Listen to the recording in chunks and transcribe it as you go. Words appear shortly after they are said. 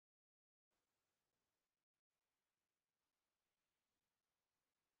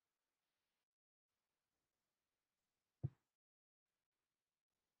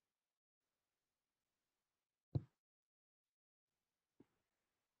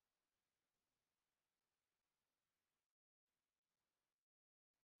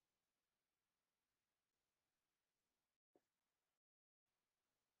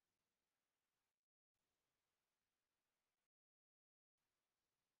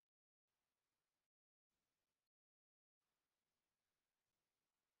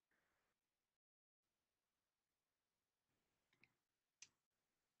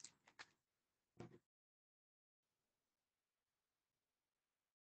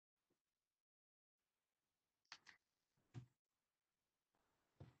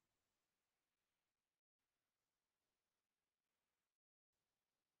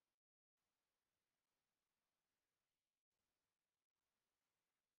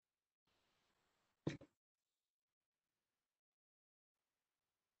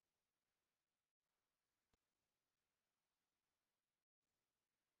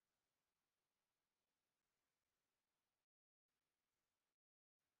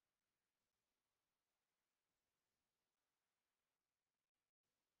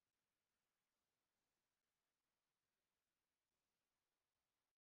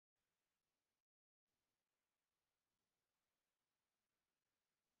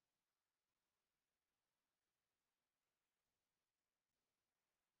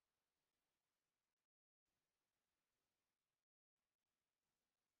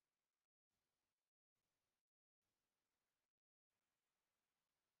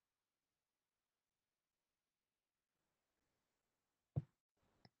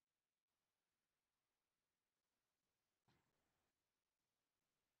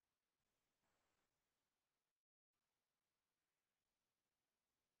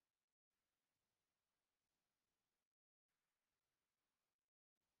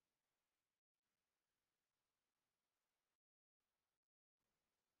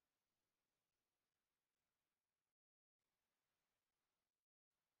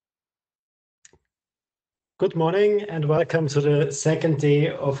Good morning and welcome to the second day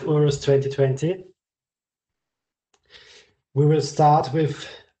of uRos 2020. We will start with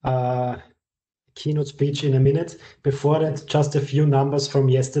a keynote speech in a minute. Before that, just a few numbers from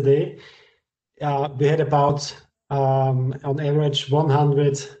yesterday. We had about, on average,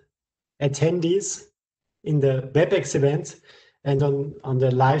 100 attendees in the WebEx event. And on the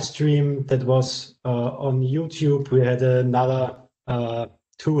live stream that was on YouTube, we had another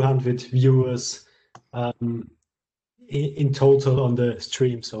 200 viewers in total on the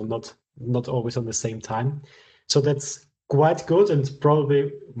stream, so not always on the same time. So that's quite good and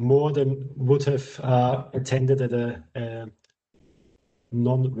probably more than would have attended at a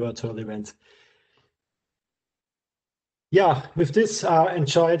non-virtual event. Yeah, with this,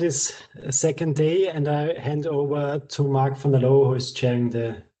 enjoy this second day, and I hand over to Mark van der Loo, who is chairing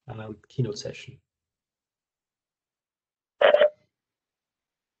the keynote session.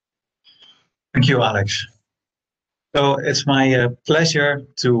 Thank you, Alex. So it's my pleasure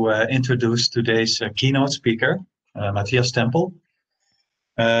to introduce today's keynote speaker, Matthias Templ.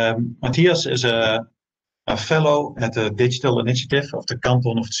 Matthias is a fellow at the Digital Initiative of the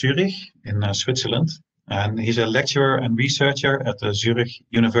Canton of Zurich in Switzerland. And he's a lecturer and researcher at the Zurich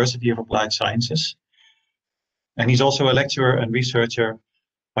University of Applied Sciences. And he's also a lecturer and researcher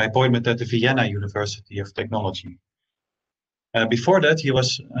by appointment at the Vienna University of Technology. Before that, he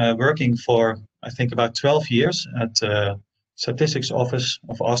was working for, I think, about 12 years at the Statistics Office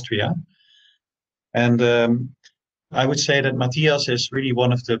of Austria. And I would say that Matthias is really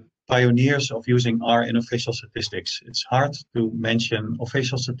one of the pioneers of using R in official statistics. It's hard to mention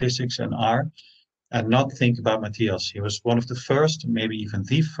official statistics and R and not think about Matthias. He was one of the first, maybe even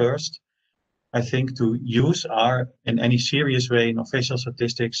the first, I think, to use R in any serious way in official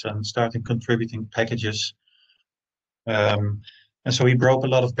statistics and starting contributing packages. And so he broke a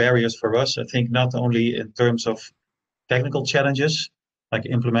lot of barriers for us, I think, not only in terms of technical challenges, like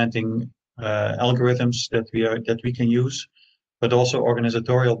implementing algorithms that we can use, but also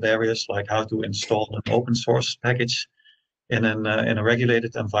organizational barriers, like how to install an open source package in a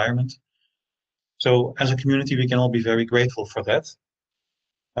regulated environment. So as a community, we can all be very grateful for that.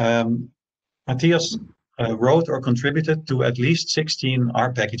 Matthias wrote or contributed to at least 16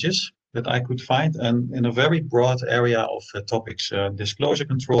 R packages that I could find, and in a very broad area of topics: disclosure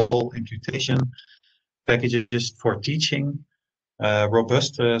control, imputation, packages for teaching,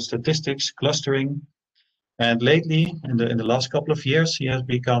 robust statistics, clustering. And lately, in the last couple of years, he has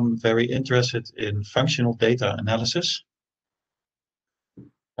become very interested in functional data analysis.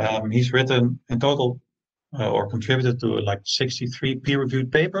 He's written in total or contributed to like 63 peer-reviewed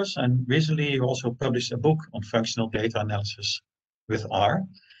papers, and recently he also published a book on functional data analysis with R.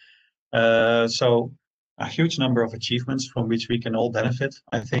 So a huge number of achievements from which we can all benefit,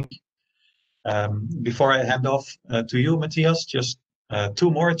 I think. Before I hand off to you, Matthias, just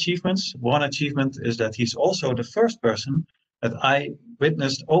two more achievements. One achievement is that he's also the first person that I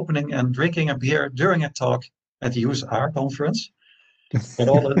witnessed opening and drinking a beer during a talk at the Use R conference, but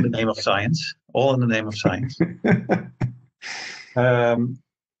all in the name of science, all in the name of science.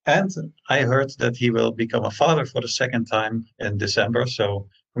 And I heard that he will become a father for the second time in December. So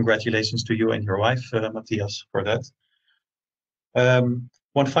congratulations to you and your wife, Matthias, for that.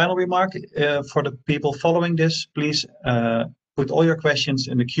 One final remark for the people following this: please put all your questions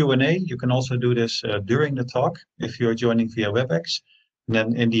in the Q&A. You can also do this during the talk if you're joining via WebEx. And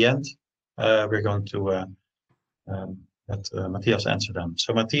then in the end, we're going to let Matthias answer them.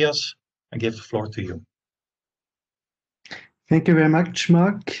 So Matthias, I give the floor to you. Thank you very much,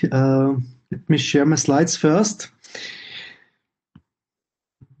 Mark. Let me share my slides first.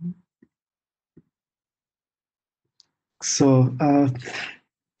 So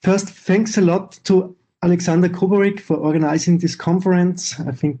first, thanks a lot to Alexander Kuborik for organizing this conference.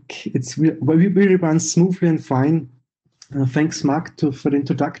 I think it's really runs smoothly and fine. Thanks, Mark, for the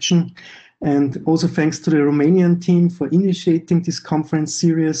introduction. And also thanks to the Romanian team for initiating this conference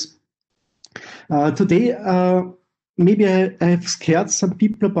series. Today, maybe I have scared some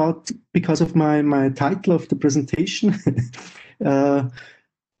people because of my title of the presentation.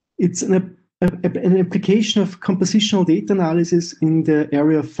 It's an application of compositional data analysis in the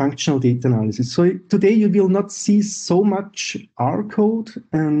area of functional data analysis. So today you will not see so much R code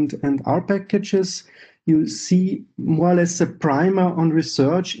and R packages. You see more or less a primer on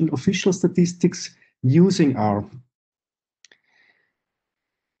research in official statistics using R.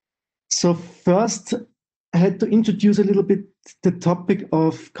 So first, I had to introduce a little bit the topic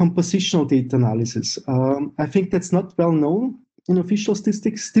of compositional data analysis. I think that's not well known in official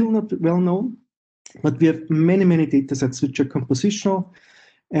statistics, still not well known, but we have many data sets which are compositional.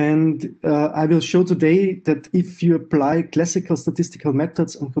 And I will show today that if you apply classical statistical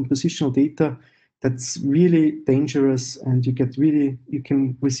methods on compositional data, that's really dangerous, and you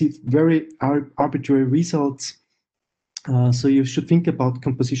can receive very arbitrary results. So you should think about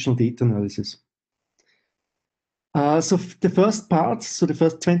compositional data analysis. So the first part, so the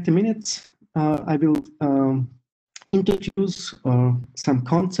first 20 minutes, I will introduce some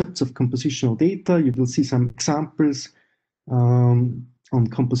concepts of compositional data. You will see some examples on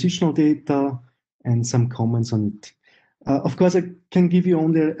compositional data and some comments on it. Of course, I can give you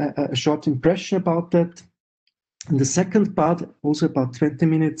only a short impression about that. In the second part, also about 20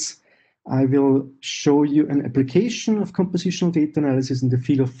 minutes, I will show you an application of compositional data analysis in the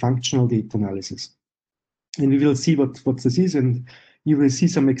field of functional data analysis. And we will see what this is, and you will see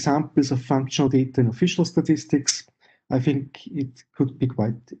some examples of functional data in official statistics. I think it could be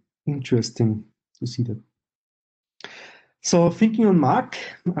quite interesting to see that. So thinking on Mark,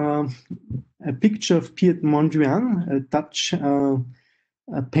 a picture of Pierre Mondrian, a Dutch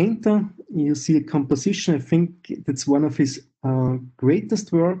painter. You see a composition. I think that's one of his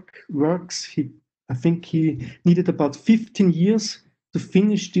greatest works. I think he needed about 15 years to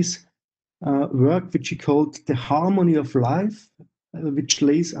finish this work, which he called The Harmony of Life, which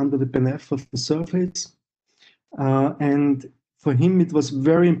lays under the beneath of the surface. And for him, it was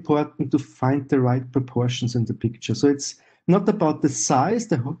very important to find the right proportions in the picture. So it's not about the size,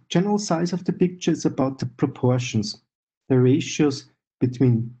 the general size of the picture, it's about the proportions, the ratios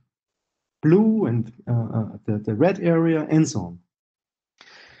between blue and the red area and so on.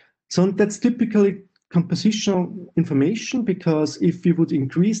 So that's typically compositional information, because if you would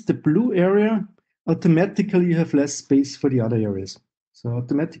increase the blue area, automatically you have less space for the other areas. So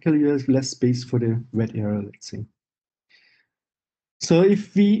automatically you have less space for the red area, let's say. So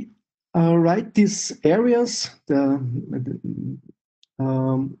if we write these areas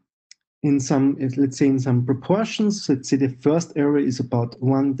in some, let's say in some proportions, let's say the first area is about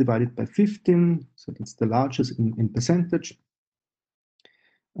 1 divided by 15, so that's the largest in percentage.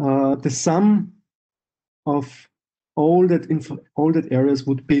 The sum of all that areas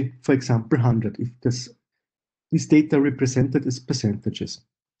would be, for example, 100, if this data represented as percentages.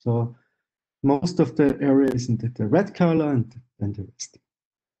 So most of the area is in the red color and the rest.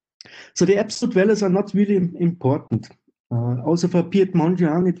 So the absolute values are not really important. Also for Pierre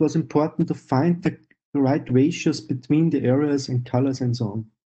Mondrian, it was important to find the right ratios between the areas and colors and so on.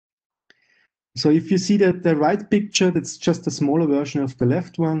 So if you see that the right picture, that's just a smaller version of the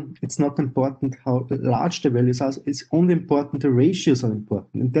left one. It's not important how large the values are. It's only important the ratios are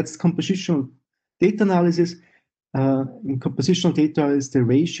important. And that's compositional data analysis. In compositional data analysis, the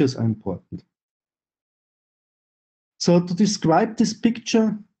ratios are important. So to describe this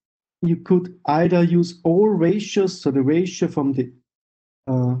picture, you could either use all ratios, so the ratio from the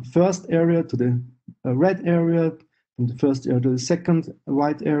first area to the red area, from the first area to the second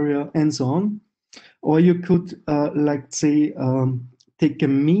white area, and so on. Or you could, like say, take a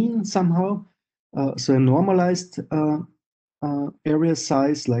mean somehow, so a normalized area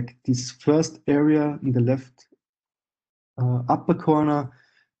size, like this first area in the left upper corner,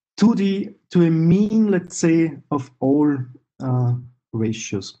 to a mean, let's say, of all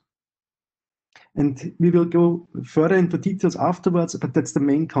ratios. And we will go further into details afterwards, but that's the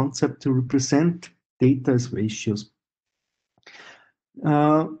main concept, to represent data as ratios.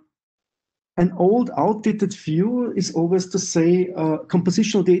 An old outdated view is always to say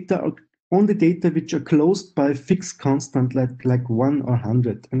compositional data are only data which are closed by a fixed constant like 1 or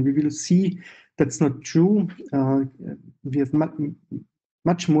 100. And we will see that's not true. We have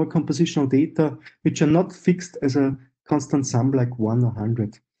much more compositional data which are not fixed as a constant sum like 1 or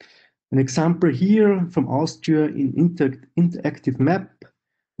 100. An example here from Austria in interactive map,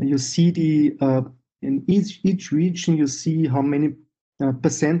 you see in each region you see how many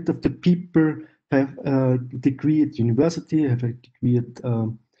percent of the people have a degree at university, have a degree at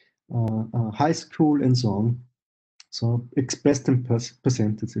high school, and so on. So expressed in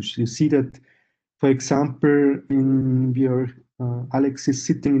percentages. You see that, for example, Alex is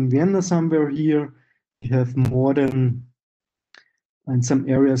sitting in Vienna somewhere here. You have more than, in some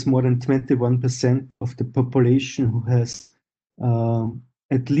areas, more than 21% of the population who has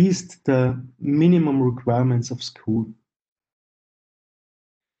at least the minimum requirements of school.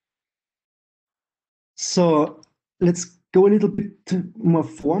 So let's go a little bit more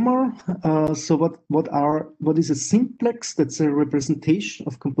formal. So what is a simplex? That's a representation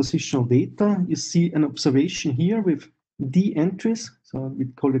of compositional data. You see an observation here with D entries, so we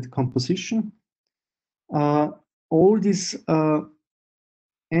call it composition. All these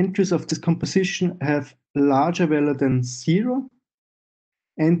entries of this composition have larger value than 0.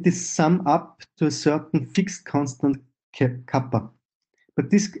 and this sum up to a certain fixed constant kappa. But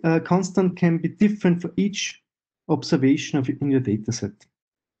this constant can be different for each observation in your data set.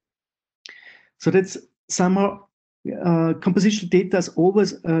 So that's somehow compositional data is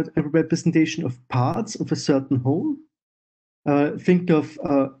always a representation of parts of a certain whole. Think of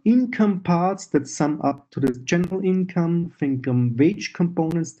income parts that sum up to the general income. Think of wage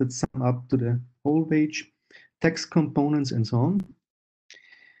components that sum up to the whole wage, tax components, and so on.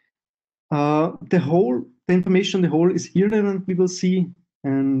 The information on the whole is irrelevant, we will see,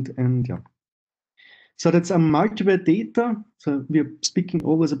 and yeah. So that's a multivariate data. So we are speaking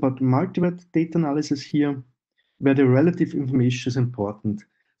always about multivariate data analysis here, where the relative information is important.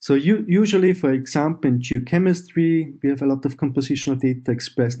 So usually, for example, in geochemistry, we have a lot of compositional data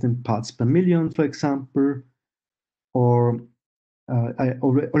expressed in parts per million, for example, or I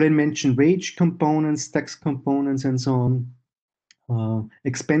already mentioned wage components, tax components, and so on.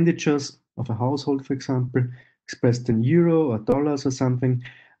 Expenditures of a household, for example, expressed in euro or dollars or something.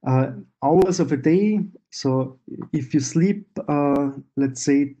 Hours of a day. So if you sleep, let's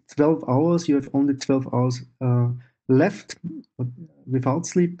say 12 hours, you have only 12 hours left without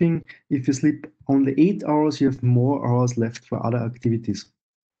sleeping. If you sleep only 8 hours, you have more hours left for other activities.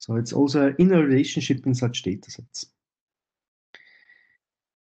 So it's also an inner relationship in such data sets.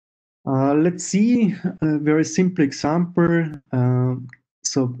 Let's see a very simple example.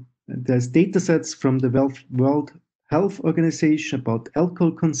 So there's data sets from the World Health Organization about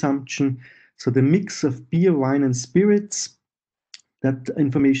alcohol consumption. So the mix of beer, wine, and spirits, that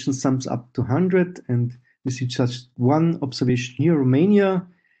information sums up to 100. And we see just one observation here, Romania.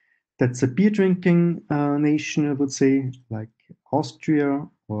 That's a beer drinking nation, I would say, like Austria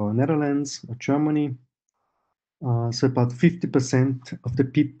or Netherlands or Germany. So about 50% of the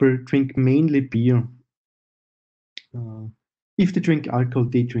people drink mainly beer. If they drink alcohol,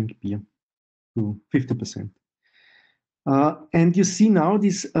 they drink beer, to 50%. And you see now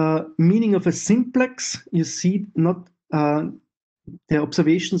this meaning of a simplex. You see not the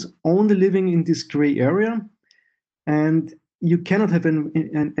observations only living in this gray area, and you cannot have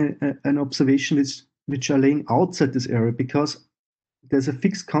an observation which are laying outside this area because there's a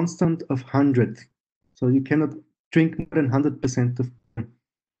fixed constant of 100. So you cannot drink more than 100% of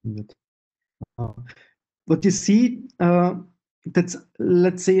beer. What you see, that's,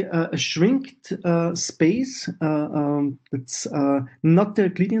 let's say, a shrinked space. That's not the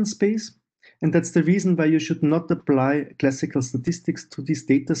Euclidean space. And that's the reason why you should not apply classical statistics to these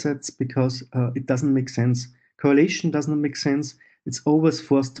data sets, because it doesn't make sense. Correlation doesn't make sense. It's always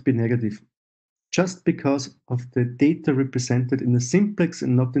forced to be negative, just because of the data represented in the simplex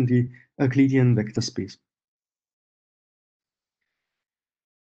and not in the Euclidean vector space.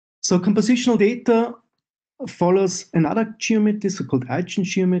 So compositional data follows another geometry, so-called Adjunct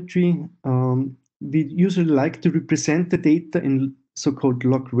geometry. We usually like to represent the data in so-called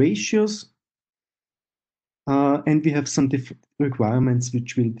log ratios. And we have some requirements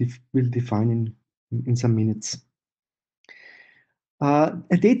which we'll define in some minutes. A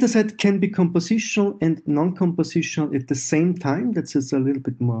data set can be compositional and non-compositional at the same time. That's just a little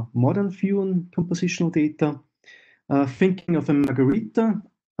bit more modern view on compositional data. Thinking of a margarita.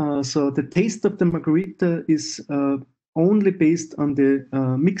 So the taste of the margarita is only based on the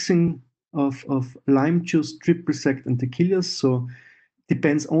mixing of lime juice, triple sec, and tequilas. So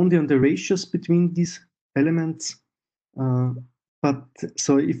depends only on the ratios between these elements. But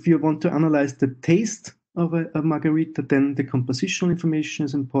so if you want to analyze the taste of a margarita, then the compositional information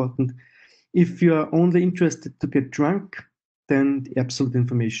is important. If you are only interested to get drunk, then the absolute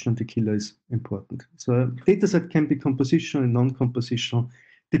information on tequila is important. So a data set can be compositional and non-compositional,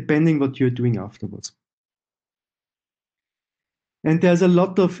 depending what you're doing afterwards. And there's a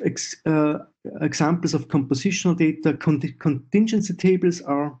lot of examples of compositional data. Contingency tables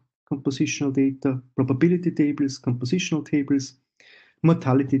are compositional data, probability tables, compositional tables,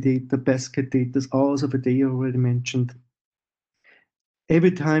 mortality data, basket data, hours of a day already mentioned.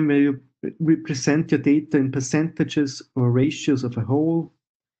 Every time you represent your data in percentages or ratios of a whole,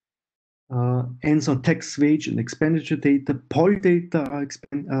 ends on tax, wage, and expenditure data. Poll data are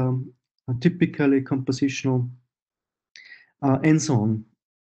typically compositional, and so on.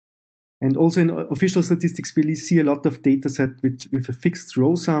 And also in official statistics, we see a lot of data set with a fixed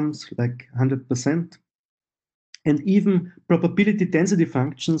row sums, like 100%. And even probability density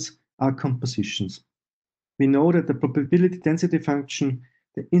functions are compositions. We know that the probability density function,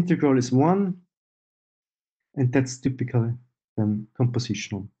 the integral is 1, and that's typically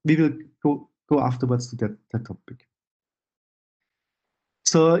compositional. We will go afterwards to that topic.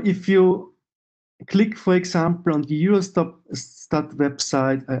 So if you click, for example, on the Eurostat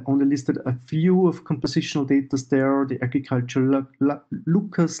website, I only listed a few of compositional data there, the agricultural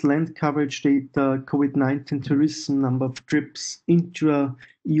Lucas land coverage data, COVID-19 tourism, number of trips,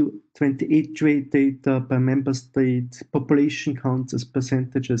 intra-EU 28 trade data by member state, population counts as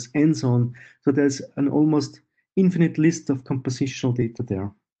percentages, and so on. So there's an almost infinite list of compositional data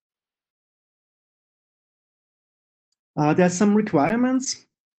there. There are some requirements.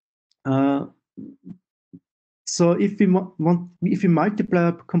 So if we multiply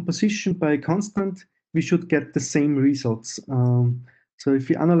a composition by a constant, we should get the same results. So if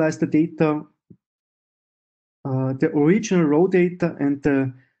we analyze the data, the original raw data and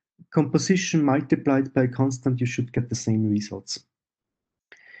the composition multiplied by a constant, you should get the same results.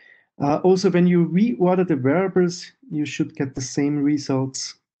 Also, when you reorder the variables, you should get the same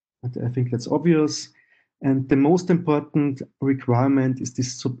results. I think that's obvious. And the most important requirement is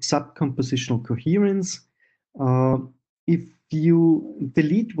this subcompositional coherence. If you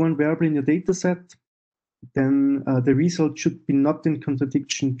delete one variable in your data set, then the result should be not in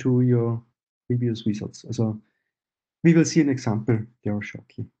contradiction to your previous results. So we will see an example there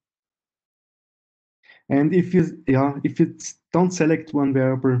shortly. And if you don't select one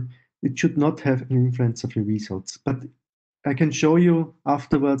variable, it should not have an influence of your results. But I can show you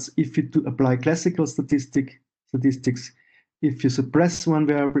afterwards if you apply classical statistics. If you suppress one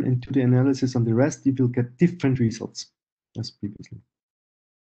variable and do the analysis on the rest, you will get different results as previously.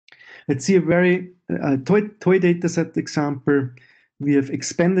 Let's see a very toy data set example. We have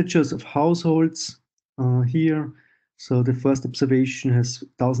expenditures of households here. So the first observation has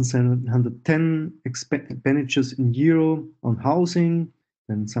 1,710 expenditures in euro on housing,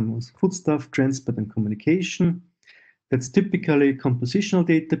 then some foodstuff, transport, and communication. That's typically compositional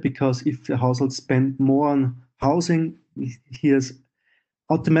data because if a household spends more on housing, he has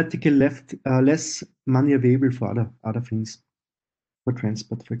automatically left less money available for other things, for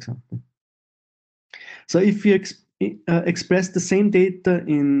transport, for example. So if you express the same data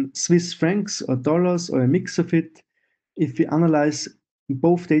in Swiss francs or dollars or a mix of it, if we analyze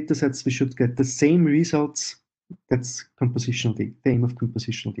both data sets, we should get the same results. That's compositional data, the aim of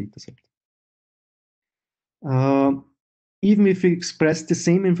compositional data set. Even if we express the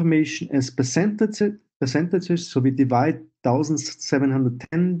same information as percentages, so we divide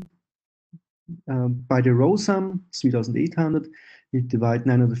 1,710 by the row sum, 3,800, we divide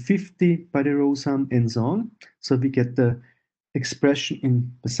 950 by the row sum, and so on. So we get the expression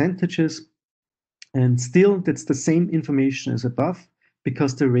in percentages, and still that's the same information as above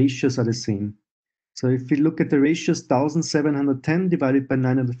because the ratios are the same. So if we look at the ratios, 1,710 divided by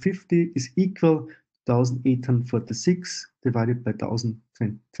 950 is equal 1,846 divided by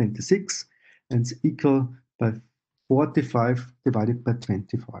 1,026, and it's equal by 45 divided by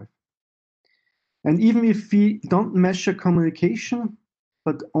 25. And even if we don't measure communication,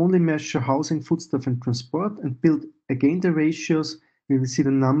 but only measure housing, foodstuff, and transport, and build again the ratios, we will see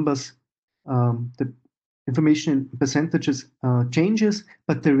the numbers, the information in percentages changes,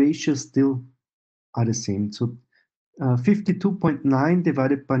 but the ratios still are the same. So 52.9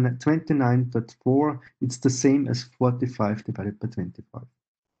 divided by 29.4, it's the same as 45 divided by 25.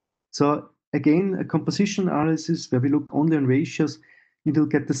 So again, a composition analysis where we look only on ratios, you will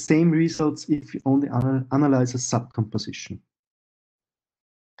get the same results if you only analyze a subcomposition.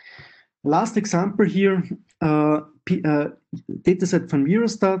 Last example here, dataset from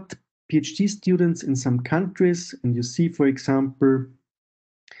Eurostat, PhD students in some countries, and you see, for example,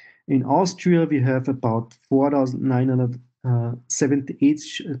 in Austria, we have about 4,978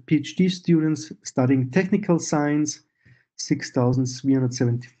 PhD students studying technical science,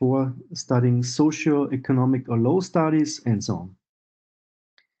 6,374 studying socio-economic or law studies, and so on.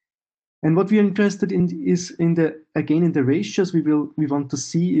 And what we are interested in is in the ratios. We want to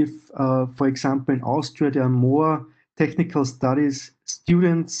see if, for example, in Austria there are more technical studies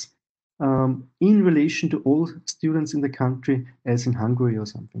students in relation to all students in the country as in Hungary or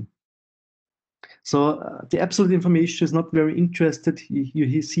something. So the absolute information is not very interested.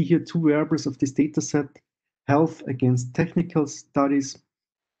 You see here two variables of this data set, health against technical studies.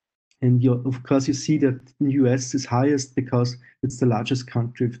 And of course, you see that the US is highest because it's the largest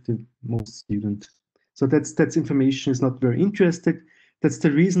country with the most students. So that's information is not very interested. That's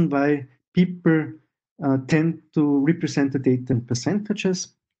the reason why people tend to represent the data in percentages.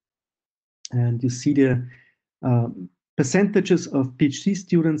 And you see the percentages of PhD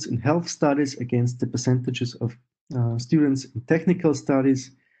students in health studies against the percentages of students in technical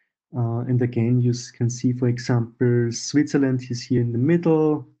studies. And again, you can see, for example, Switzerland is here in the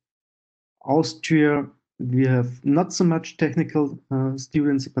middle. Austria, we have not so much technical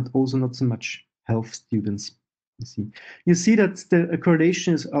students, but also not so much health students. You see that the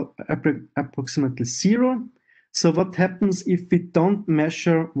correlation is approximately 0. So what happens if we don't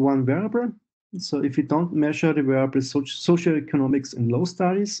measure one variable? So if we don't measure the variables socioeconomics and low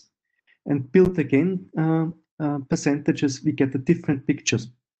studies and build again percentages, we get a different pictures.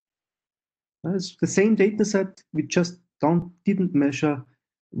 It's the same data set, we just didn't measure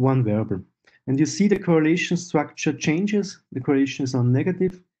one variable. And you see the correlation structure changes, the correlation is now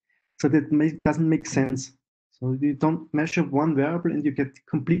negative, so that doesn't make sense. So you don't measure one variable and you get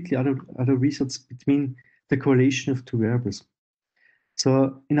completely other results between the correlation of two variables.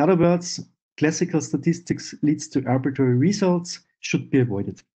 So in other words, classical statistics leads to arbitrary results, should be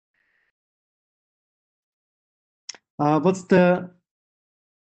avoided. What's the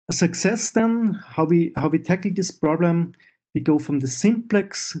success then? How we tackle this problem? We go from the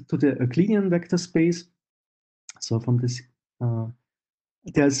simplex to the Euclidean vector space. So from this,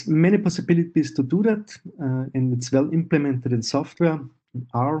 there's many possibilities to do that, and it's well implemented in software, in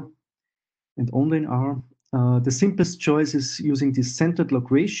R, and only in R. The simplest choice is using these centered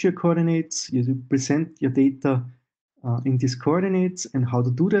log ratio coordinates. You present your data in these coordinates, and how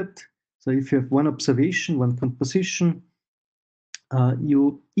to do that. So if you have one observation, one composition,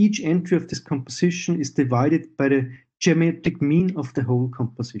 each entry of this composition is divided by the geometric mean of the whole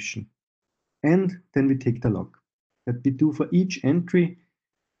composition. And then we take the log. That we do for each entry.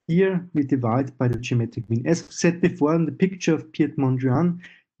 Here we divide by the geometric mean. As said before in the picture of Piet-Mondrian,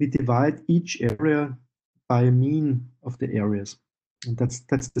 we divide each area by a mean of the areas. And that's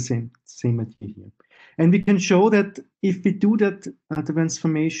the same idea here. And we can show that if we do that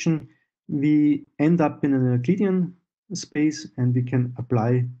transformation, we end up in an Euclidean space, and we can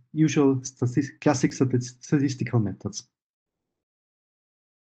apply usual classic statistical methods.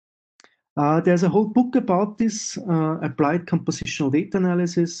 There's a whole book about this applied compositional data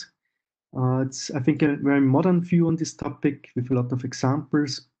analysis. It's, I think, a very modern view on this topic with a lot of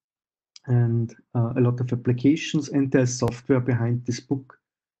examples and a lot of applications. And there's software behind this book,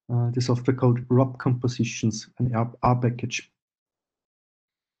 the software called ROP Compositions, an R package.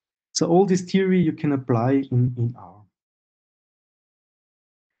 So all this theory you can apply in R.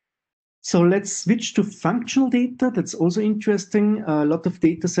 So let's switch to functional data. That's also interesting. A lot of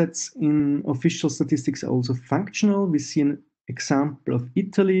data sets in official statistics are also functional. We see an example of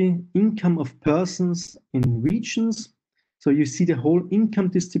Italy, income of persons in regions. So you see the whole income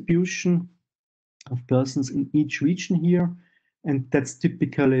distribution of persons in each region here. And that's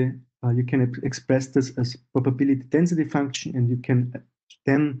typically, you can express this as probability density function, and you can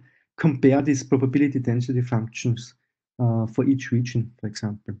then compare these probability density functions for each region, for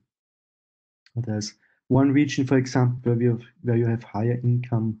example. There's one region, for example, where you have higher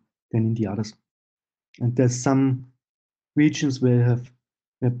income than in the others. And there's some regions where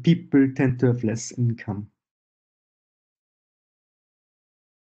people tend to have less income.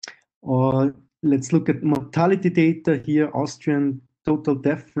 Or let's look at mortality data here, Austrian total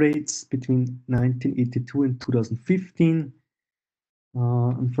death rates between 1982 and 2015.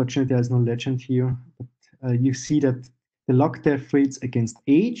 Unfortunately, there's no legend here, but you see that the log death rates against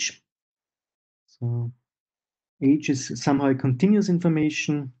age. So age is somehow a continuous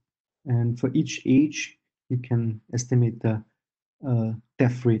information, and for each age, you can estimate the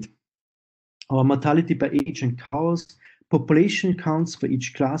death rate. Or mortality by age and cause, population counts for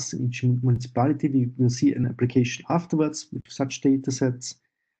each class, each municipality. We will see an application afterwards with such data sets.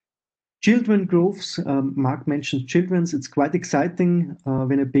 Children growths, Mark mentioned children's. It's quite exciting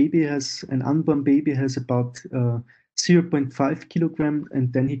when an unborn baby has about 0.5 kilogram,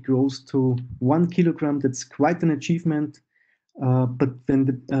 and then he grows to 1 kilogram. That's quite an achievement. But when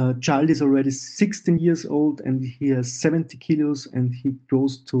the child is already 16 years old and he has 70 kilos and he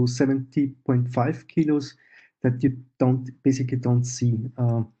grows to 70.5 kilos, that you basically don't see.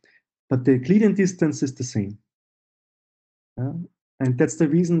 But the Euclidean distance is the same. And that's the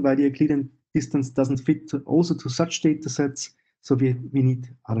reason why the Euclidean distance doesn't fit also to such data sets. So we need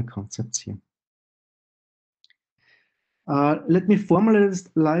other concepts here. Let me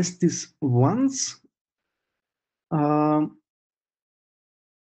formalize this once. Also,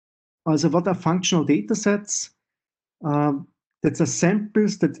 what are functional data sets? That's a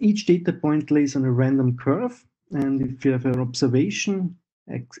samples that each data point lays on a random curve. And if you have an observation,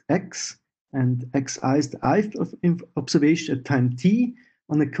 x, and xi is the ith of observation at time t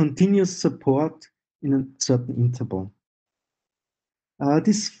on a continuous support in a certain interval.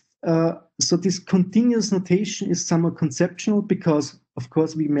 So this continuous notation is somewhat conceptual because, of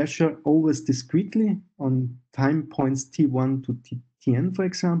course, we measure always discretely on time points t1 to tn, for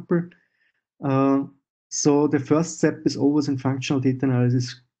example. So the first step is always in functional data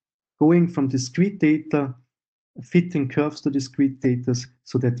analysis going from discrete data, fitting curves to discrete data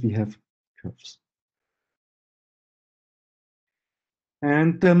so that we have curves.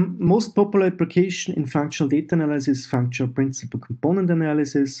 And the most popular application in functional data analysis is functional principal component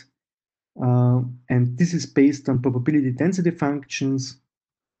analysis. And this is based on probability density functions.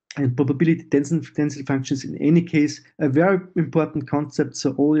 And probability density functions, in any case, a very important concept.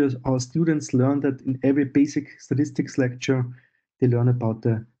 So all our students learn that in every basic statistics lecture, they learn about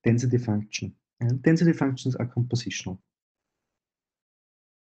the density function. And density functions are compositional.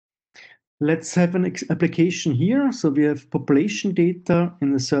 Let's have an application here. So we have population data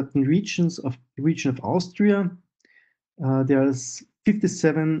in a certain region of Austria. There's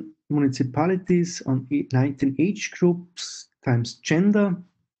 57 municipalities on 19 age groups times gender.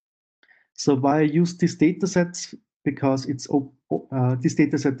 So why I use these data sets? Because it's this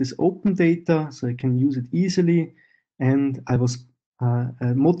data set is open data, so I can use it easily. And I was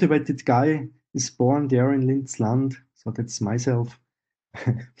a motivated guy, is born there in Linz-Land, so that's myself.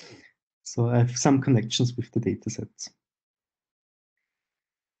 So I have some connections with the data sets.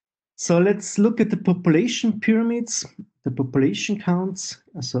 So let's look at the population pyramids, the population counts,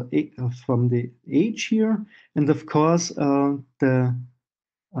 so from the age here. And of course, the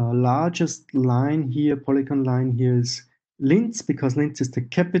largest line here, polygon line here is Linz, because Linz is the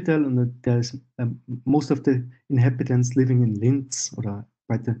capital and there's most of the inhabitants living in Linz, or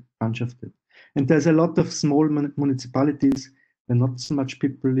quite a bunch of them. And there's a lot of small municipalities where not so much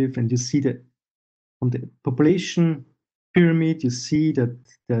people live, and you see that on the population pyramid, you see that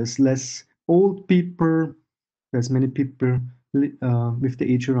there's less old people, there's many people with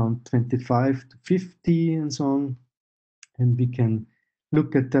the age around 25 to 50 and so on. And we can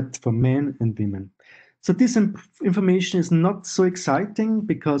look at that for men and women. So this information is not so exciting,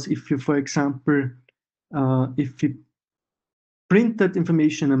 because if you, for example, if you print that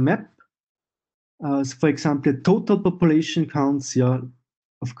information on a map, so for example, the total population counts, yeah,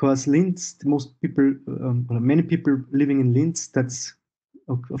 of course, Linz, the most people, many people living in Linz, that's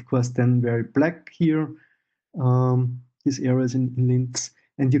of course then very black here, these areas in Linz,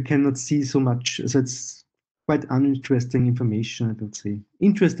 and you cannot see so much. So it's quite uninteresting information, I would say.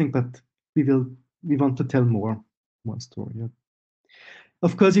 Interesting, but we want to tell more story. Yeah.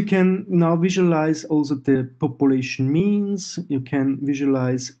 Of course, you can now visualize also the population means. You can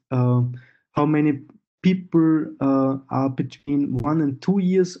visualize how many people are between 1 and 2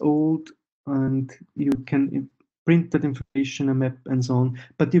 years old, and you can print that information, a map, and so on.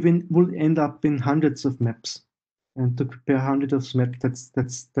 But you will end up in hundreds of maps, and to compare hundreds of maps,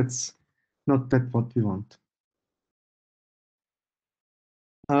 that's not that what we want.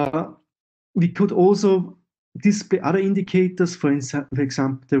 We could also display other indicators, for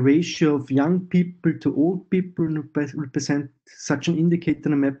example, the ratio of young people to old people represent such an indicator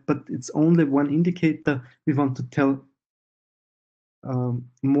on a map, but it's only one indicator. We want to tell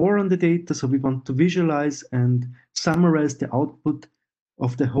more on the data, so we want to visualize and summarize the output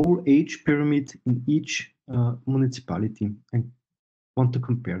of the whole age pyramid in each municipality and want to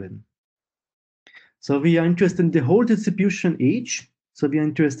compare them. So we are interested in the whole distribution age, so we are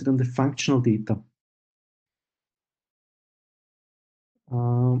interested in the functional data.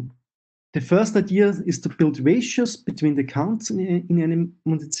 The first idea is to build ratios between the counts in any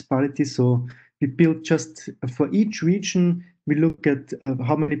municipality. So we build just for each region, we look at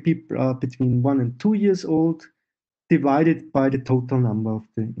how many people are between 1 and 2 years old, divided by the total number of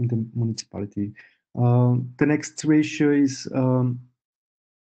in the municipality. The next ratio is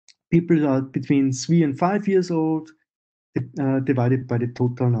people are between 3 and 5 years old, divided by the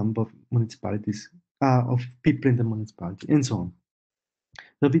total number of municipalities, of people in the municipality, and so on.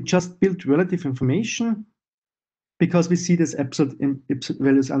 So we just built relative information because we see these absolute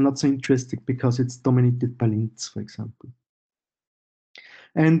values are not so interesting because it's dominated by Linz, for example.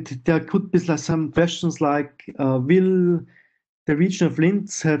 And there could be some questions like, will the region of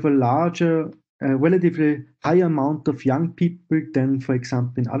Linz have a larger, relatively high amount of young people than, for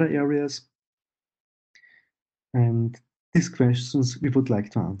example, in other areas? And these questions we would like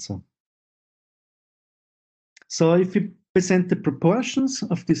to answer. So if we present the proportions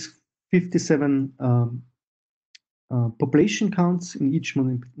of these 57 population counts in each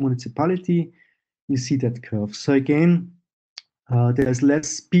municipality, you see that curve. So again, there's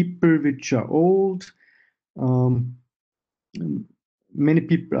less people which are old. Many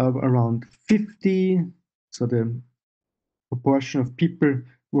people are around 50. So the proportion of people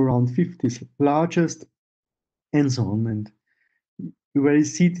around 50 is largest, and so on. And you already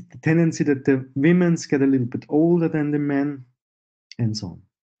see the tendency that the women get a little bit older than the men, and so on.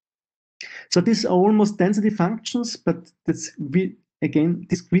 So these are almost density functions, but again,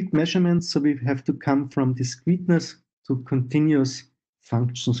 discrete measurements, so we have to come from discreteness to continuous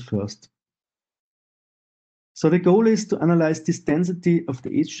functions first. So the goal is to analyze this density of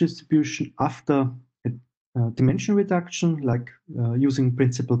the age distribution after a dimension reduction, like using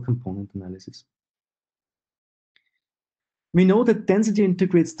principal component analysis. We know that density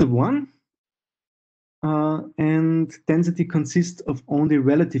integrates to 1, and density consists of only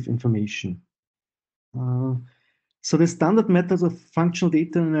relative information. So the standard methods of functional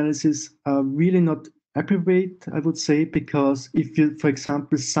data analysis are really not appropriate, I would say, because if you, for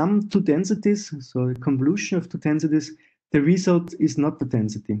example, sum two densities, so a convolution of two densities, the result is not the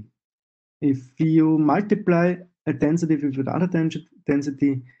density. If you multiply a density with another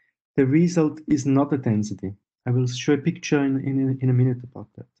density, the result is not a density. I will show a picture in a minute about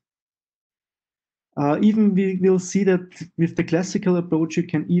that. Even we will see that with the classical approach, you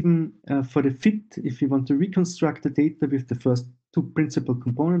can even, for the fit, if you want to reconstruct the data with the first two principal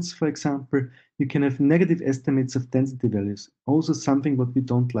components, for example, you can have negative estimates of density values, also something what we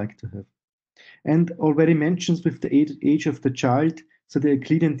don't like to have. And already mentioned with the age of the child, so the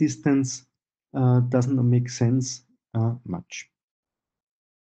Euclidean distance doesn't make sense much.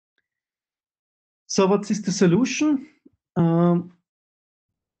 So what is the solution?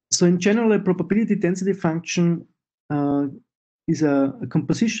 So in general, a probability density function is a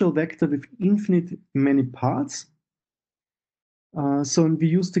compositional vector with infinite many parts. So we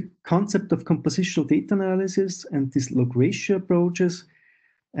use the concept of compositional data analysis and these log ratio approaches,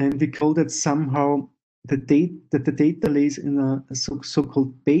 and we call that somehow the data lays in a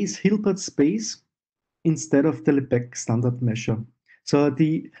so-called base Hilbert space instead of the Lebesgue standard measure. So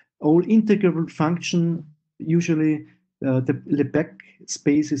the all integrable function usually the Lebesgue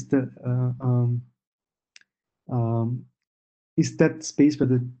space is that space where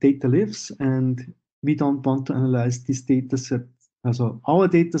the data lives, and we don't want to analyze this data set. So our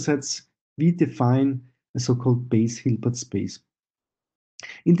data sets, we define a so-called base Hilbert space.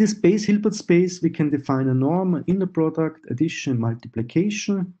 In this base Hilbert space, we can define a norm, an inner product, addition,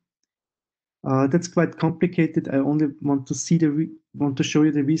 multiplication. That's quite complicated. I only want to show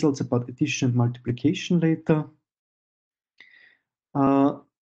you the results about addition and multiplication later.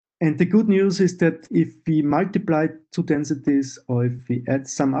 And the good news is that if we multiply two densities, or if we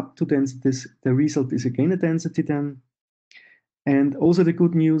sum up two densities, the result is again a density then. And also the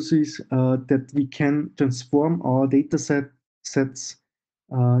good news is that we can transform our data sets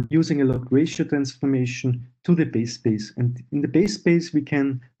using a log ratio transformation to the base space. And in the base space, we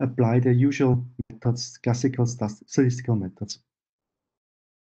can apply the usual methods, classical statistical methods.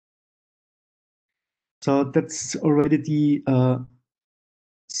 So that's already the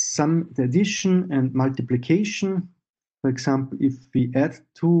addition and multiplication. For example, if we add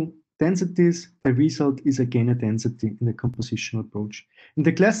two densities, the result is again a density in the compositional approach. In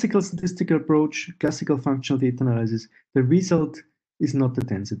the classical statistical approach, classical functional data analysis, the result is not the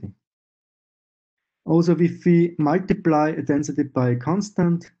density. Also, if we multiply a density by a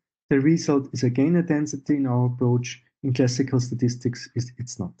constant, the result is again a density in our approach. In classical statistics,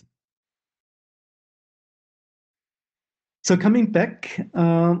 it's not. So coming back,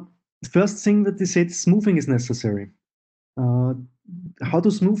 the first thing that they said, smoothing is necessary. How to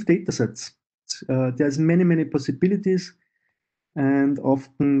smooth data sets? There's many possibilities, and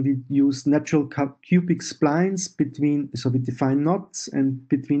often we use natural cubic splines so we define knots, and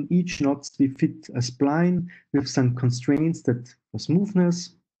between each knots we fit a spline with some constraints that for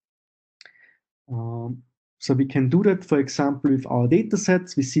smoothness. So we can do that, for example, with our data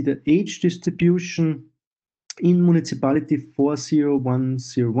sets. We see the age distribution in municipality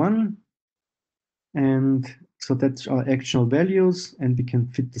 40101, and so that's our actual values, and we can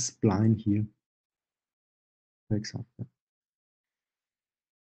fit the spline here, for example.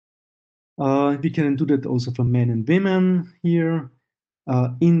 We can do that also for men and women here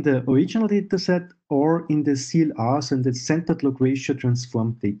in the original data set, or in the CLRs and the centered log ratio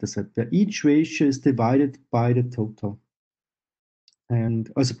transformed data set, where each ratio is divided by the total, and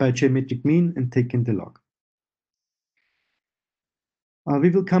also by geometric mean and taking the log. We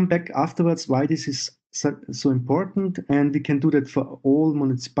will come back afterwards why this is so important, and we can do that for all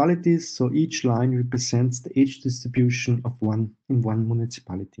municipalities. So each line represents the age distribution of one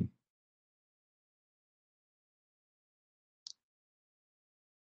municipality.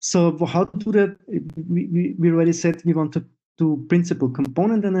 So how to do that? We already said we want to do principal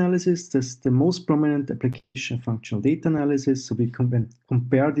component analysis. That's the most prominent application of functional data analysis. So we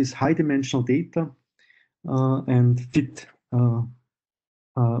compare this high dimensional data and fit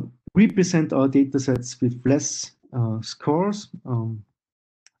represent our data sets with less scores.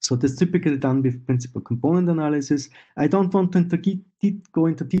 So that's typically done with principal component analysis. I don't want to go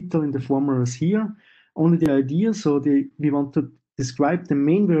into detail in the formulas here, only the idea. So we want to describe the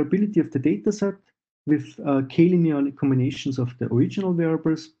main variability of the dataset with k-linear combinations of the original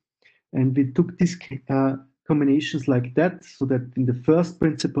variables. And we took these combinations like that, so that in the first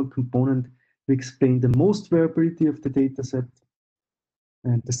principal component, we explain the most variability of the dataset.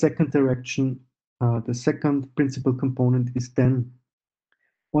 And the second direction, the second principal component is then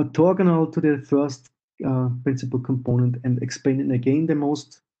orthogonal to the first principal component and explaining again the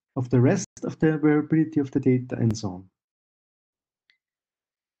most of the rest of the variability of the data and so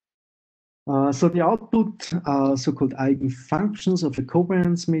on. So the output are so-called eigenfunctions of a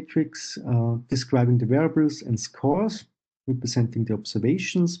covariance matrix describing the variables and scores, representing the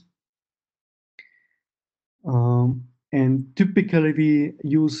observations. And typically we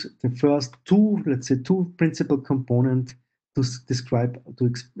use the first two, let's say two principal components to describe,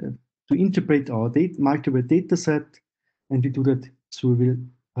 to interpret our multiple data set, and we do that through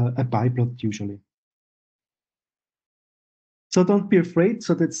a biplot usually. So don't be afraid.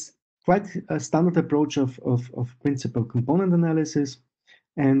 So that's quite a standard approach of principal component analysis.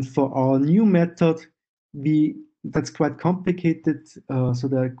 And for our new method, that's quite complicated. So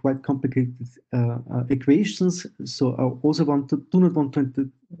there are quite complicated equations. So I also do not want to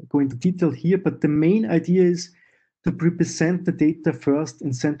go into detail here, but the main idea is to represent the data first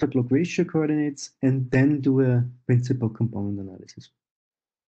in centered log ratio coordinates and then do a principal component analysis.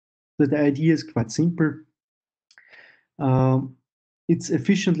 So the idea is quite simple. It's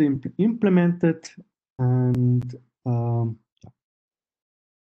efficiently implemented, and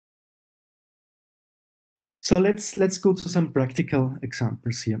so let's go to some practical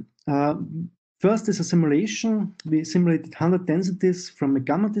examples here. First is a simulation. We simulated 100 densities from a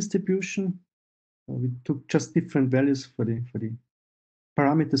gamma distribution. We took just different values for the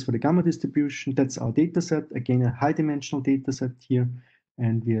parameters for the gamma distribution. That's our data set. Again, a high dimensional data set here,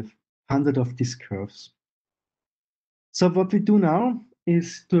 and we have 100 of these curves. So what we do now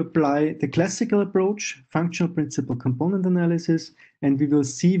is to apply the classical approach, functional principal component analysis, and we will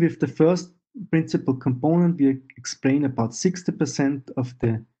see with the first principal component, we explain about 60% of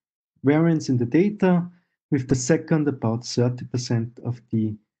the variance in the data, with the second about 30% of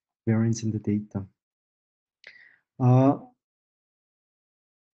the variance in the data.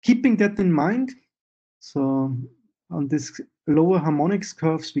 Keeping that in mind, so on this lower harmonics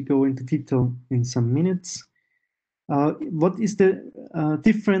curves, we go into detail in some minutes. What is the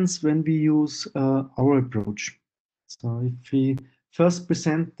difference when we use our approach? So if we first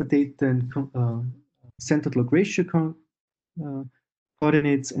present the data in centered log ratio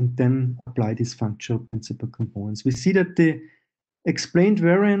coordinates and then apply these functional principal components, we see that the explained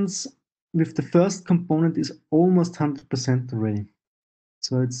variance with the first component is almost 100% already.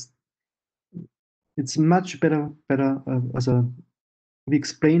 So it's much better we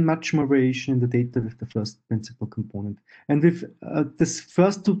explain much more variation in the data with the first principal component. And with this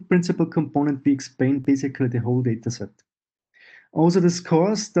first two principal component, we explain basically the whole data set. Also, the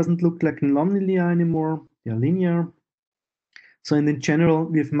scores doesn't look like nonlinear anymore, they're linear. So in general,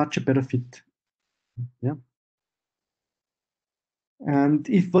 we have much a better fit. Yeah. And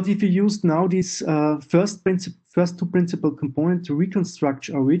what if you use now these first two principal components to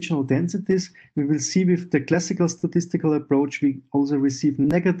reconstruct our original densities, we will see with the classical statistical approach, we also receive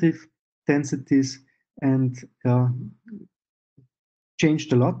negative densities and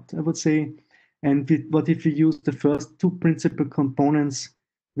changed a lot, I would say. And what if we use the first two principal components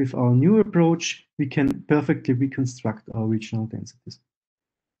with our new approach, we can perfectly reconstruct our original densities.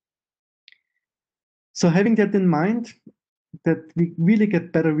 So having that in mind, that we really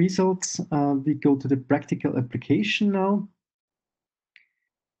get better results, we go to the practical application now.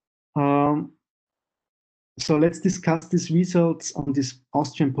 So let's discuss these results on this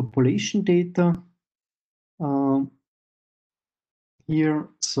Austrian population data here.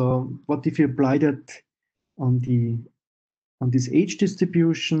 So what if you apply that on these age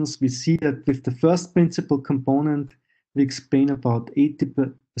distributions? We see that with the first principal component, we explain about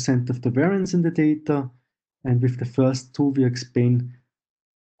 80% of the variance in the data. And with the first two, we explain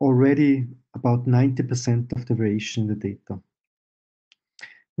already about 90% of the variation in the data.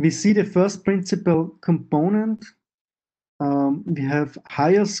 We see the first principal component. We have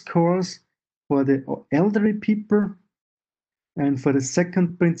higher scores for the elderly people. And for the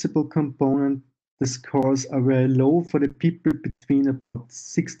second principal component, the scores are very low for the people between about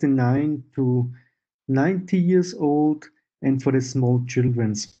 69 to 90 years old, and for the small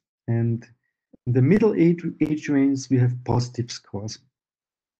children. And in the middle age range, we have positive scores.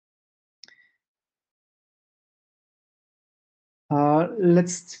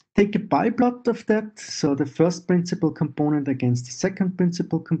 Let's take a biplot of that. So the first principal component against the second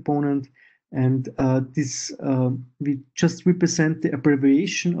principal component. And we just represent the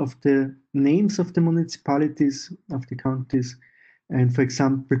abbreviation of the names of the municipalities, of the counties. And for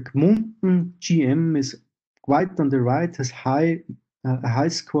example, Gmunden, GM, is quite on the right, has a high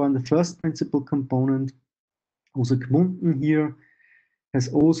score on the first principal component. Also Gmunden here has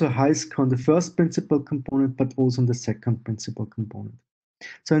also a high score on the first principal component, but also on the second principal component.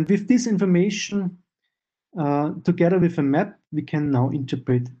 So, and with this information, together with a map, we can now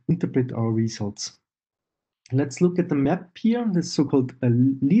interpret our results. Let's look at the map here, the so-called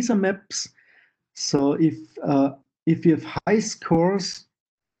LISA maps. So if you have high scores,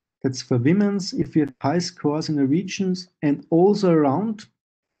 that's for women's, if you have high scores in the regions and also around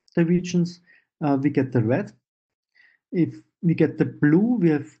the regions, we get the red. If we get the blue,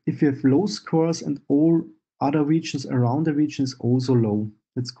 if you have low scores and all other regions around the region is also low.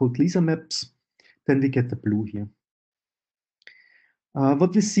 That's called LISA maps. Then we get the blue here.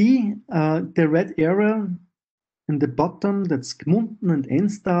 What we see, the red area in the bottom, that's Gmunden and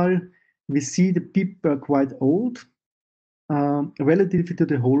Enstal. We see the people are quite old, relative to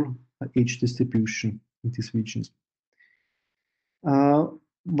the whole age distribution in these regions.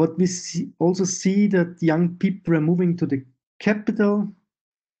 What we also see that young people are moving to the capital,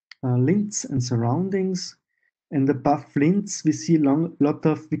 Linz and surroundings. And above Linz, we see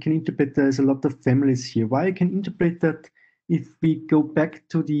we can interpret there's a lot of families here. Why I can interpret that, if we go back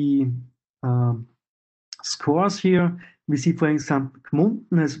to the scores here, we see, for example,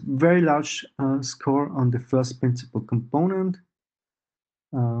 Gmunden has very large score on the first principal component.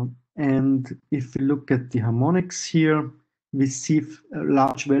 And if we look at the harmonics here, we see a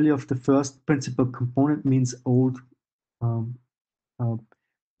large value of the first principal component means old.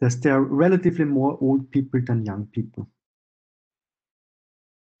 There are relatively more old people than young people.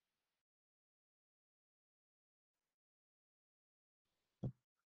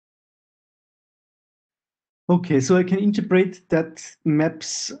 Okay, so I can interpret that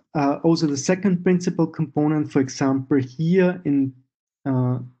maps also the second principal component. For example, here in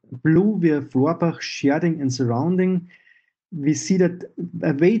blue, we have Rohrbach, Scherding, and surrounding. We see that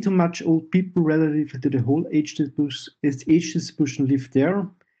way too much old people relative to the whole age distribution live there.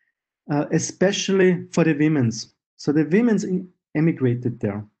 Especially for the women's. So the women's emigrated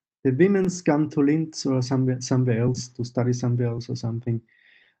there. The women's gone to Linz or somewhere else to study somewhere else or something.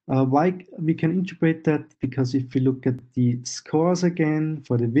 Why we can interpret that? Because if we look at the scores again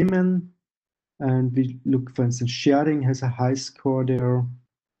for the women, and we look, for instance, Scherding has a high score there,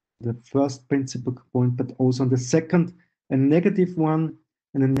 the first principal component, but also on the second, a negative one,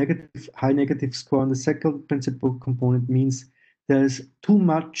 and a high negative score on the second principal component means there's too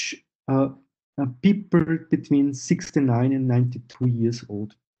much people between 69 and 92 years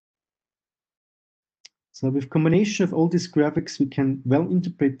old. So with combination of all these graphics, we can well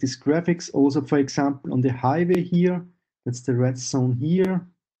interpret these graphics. Also, for example, on the highway here, that's the red zone here.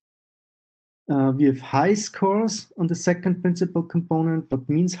 We have high scores on the second principal component. What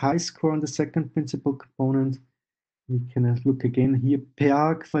means high score on the second principal component? We can look again here.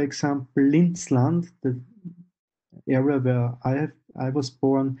 Perg, for example, Linzland, the area where I was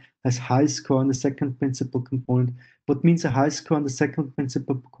born, has high score on the second principal component. What means a high score on the second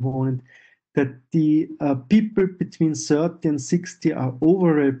principal component? That the people between 30 and 60 are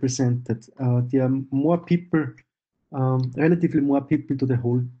overrepresented. There are more people, relatively more people to the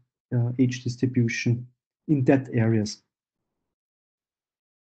whole age distribution in that areas.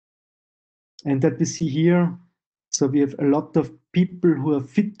 And that we see here, so we have a lot of people who are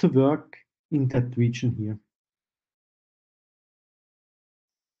fit to work in that region here.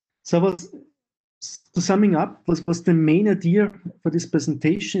 So to summing up, was the main idea for this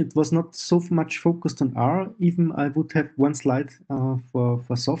presentation. It was not so much focused on R, even I would have one slide for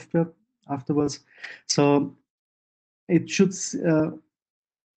software afterwards. So it should, so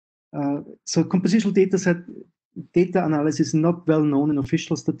compositional data analysis is not well known in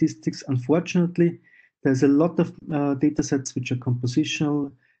official statistics, unfortunately. There's a lot of data sets which are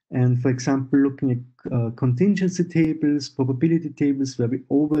compositional, and for example, looking at contingency tables, probability tables, where we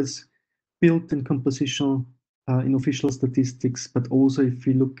always built in compositional in official statistics, but also if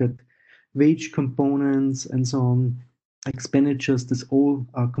we look at wage components and so on, expenditures, this all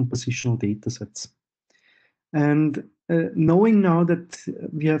are compositional data sets. And knowing now that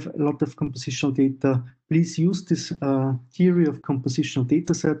we have a lot of compositional data, please use this theory of compositional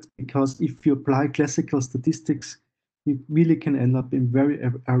data set, because if you apply classical statistics, you really can end up in very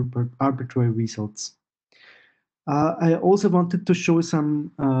arbitrary results. I also wanted to show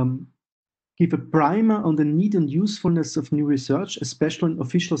some give a primer on the need and usefulness of new research, especially in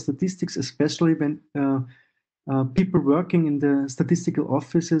official statistics, especially when people working in the statistical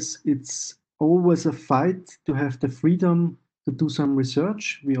offices. It's always a fight to have the freedom to do some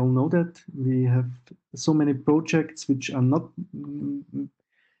research. We all know that. We have so many projects which are not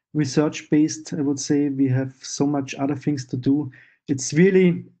research-based, I would say. We have so much other things to do. It's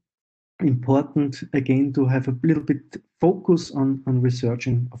really important, again, to have a little bit focus on research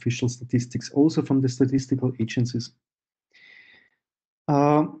in official statistics, also from the statistical agencies.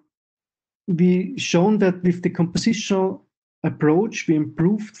 We shown that with the compositional approach, we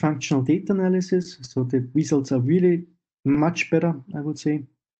improved functional data analysis, so the results are really much better, I would say.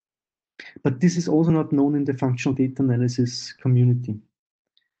 But this is also not known in the functional data analysis community.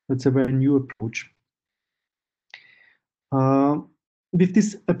 That's a very new approach. With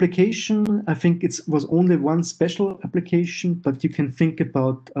this application, I think it was only one special application, but you can think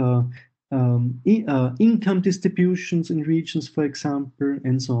about income distributions in regions, for example,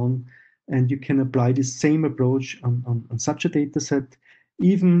 and so on. And you can apply this same approach on such a data set.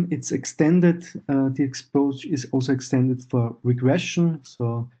 Even it's extended, the approach is also extended for regression.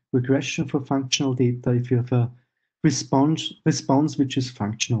 So regression for functional data, if you have a response which is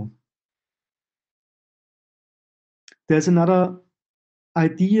functional. There's another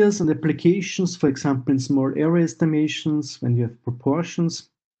ideas and applications, for example, in small area estimations, when you have proportions.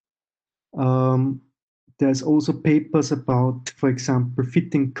 There's also papers about, for example,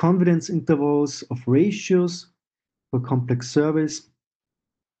 fitting confidence intervals of ratios for complex surveys.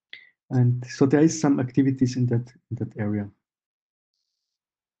 And so there is some activities in that area.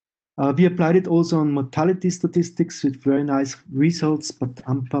 We applied it also on mortality statistics with very nice results, but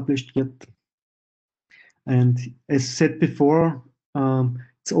unpublished yet. And as said before,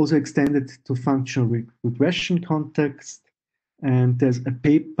 it's also extended to functional regression context. And there's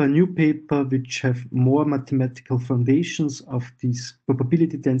a new paper, which have more mathematical foundations of these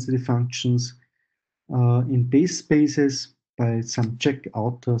probability density functions in base spaces by some Czech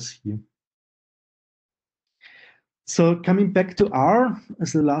authors here. So coming back to R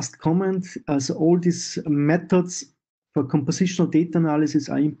as the last comment, so all these methods for compositional data analysis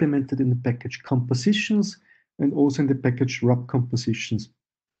are implemented in the package compositions and also in the package RUB compositions.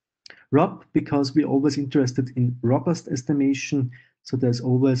 RUB, because we're always interested in robust estimation. So there's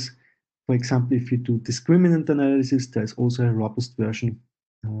always, for example, if you do discriminant analysis, there's also a robust version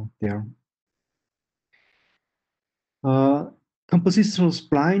there. Compositional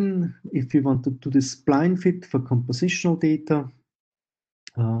spline, if you want to do the spline fit for compositional data.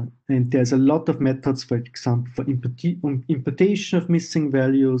 And there's a lot of methods, for example, for imputation of missing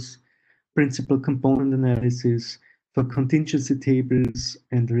values, principal component analysis, for contingency tables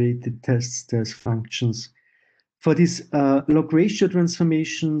and related tests, there's functions. For these log ratio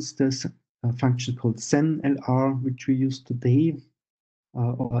transformations, there's a function called SEN-LR, which we use today,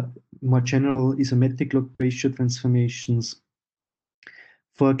 or more general isometric log ratio transformations,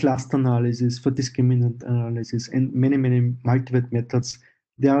 for cluster analysis, for discriminant analysis, and many, many multivariate methods.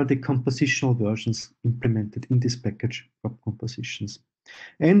 There are the compositional versions implemented in this package of compositions.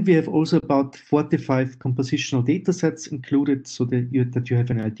 And we have also about 45 compositional data sets included, so that you have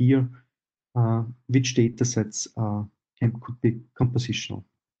an idea which data sets could be compositional.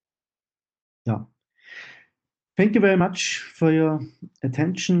 Yeah. Thank you very much for your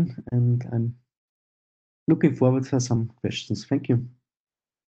attention, and I'm looking forward for some questions. Thank you.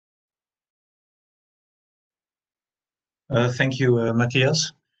 Thank you,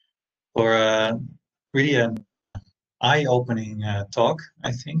 Matthias, for really an eye-opening talk,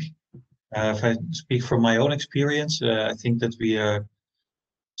 I think. If I speak from my own experience, I think that we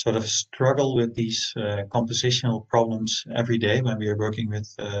sort of struggle with these compositional problems every day when we are working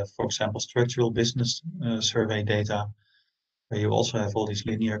with, for example, structural business survey data, where you also have all these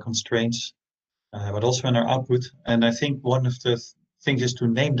linear constraints, but also in our output. And I think one of the things is to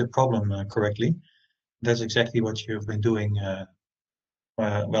name the problem correctly. That's exactly what you've been doing.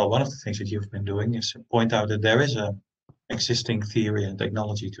 Well, one of the things that you've been doing is point out that there is a existing theory and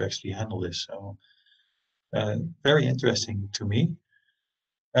technology to actually handle this. So very interesting to me.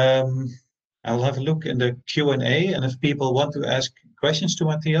 I'll have a look in the Q&A, and if people want to ask questions to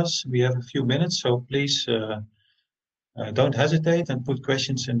Matthias, we have a few minutes, so please don't hesitate and put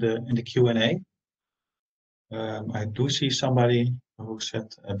questions in the Q&A. I do see somebody who said,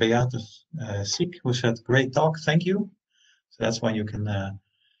 Beate Siek, who said, great talk, thank you. So that's one you can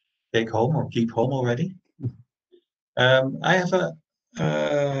take home or keep home already. I have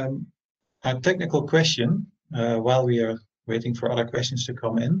a technical question while we are waiting for other questions to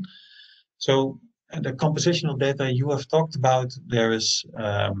come in. So the compositional data you have talked about, there is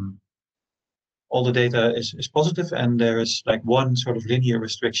all the data is positive and there is like one sort of linear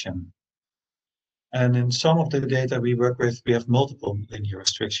restriction. And in some of the data we work with, we have multiple linear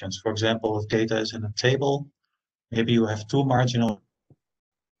restrictions. For example, if data is in a table, maybe you have two marginal.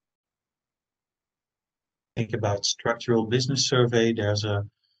 Think about structural business survey, there's a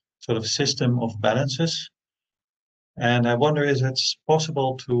sort of system of balances. And I wonder, is it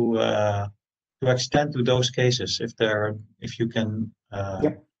possible to extend to those cases if you can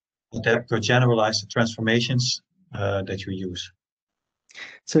adapt or generalize the transformations that you use?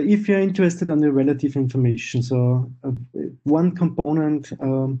 So if you're interested in the relative information, so one component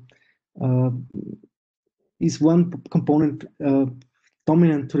is one component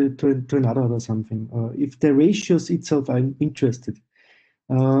dominant to another or something. If the ratios itself are interested,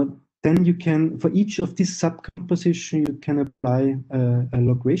 then you can, for each of these subcomposition, you can apply a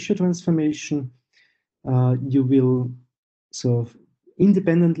log ratio transformation. You will, so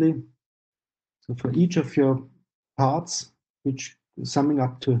independently, so for each of your parts, which summing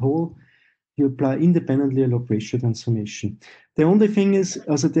up to a whole, you apply independently a log ratio transformation. The only thing is,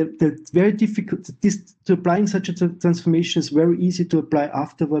 also that's very difficult, to applying such a transformation is very easy to apply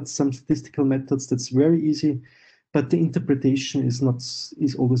afterwards some statistical methods, that's very easy, but the interpretation is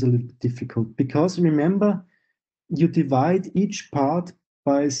always a little bit difficult, because remember, you divide each part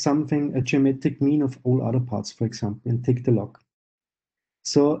by something, a geometric mean of all other parts, for example, and take the log.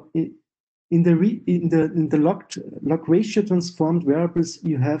 So in the log ratio transformed variables,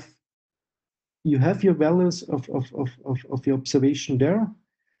 you have your values of your observation there,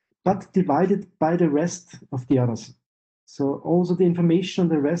 but divided by the rest of the others. So also the information on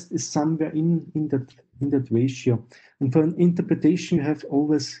the rest is somewhere in that ratio. And for an interpretation,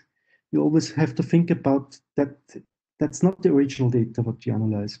 you always have to think about that. That's not the original data what you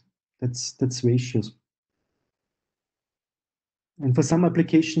analyze. That's ratios. And for some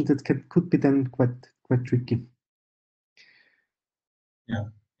applications, that could be then quite tricky. Yeah.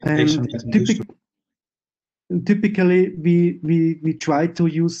 And typically, we try to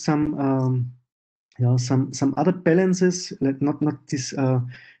use some other balances. Not this.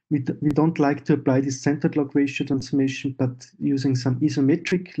 We don't like to apply this centered log ratio transformation, but using some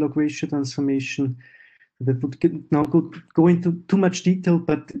isometric log ratio transformation. That would now go into too much detail,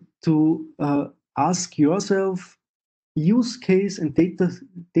 but to ask yourself use case and data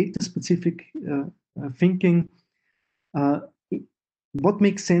specific thinking. What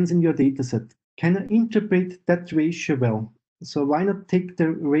makes sense in your data set? Can I interpret that ratio well? So why not take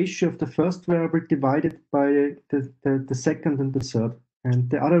the ratio of the first variable divided by the second and the third? And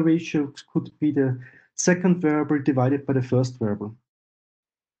the other ratio could be the second variable divided by the first variable.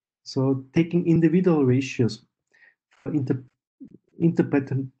 So taking individual ratios for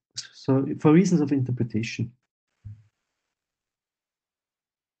for reasons of interpretation.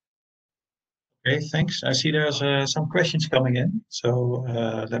 Okay, thanks. I see there's some questions coming in, so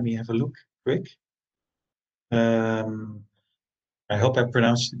let me have a look quick. I hope I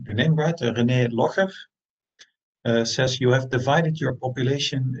pronounced the name right. René Locher says you have divided your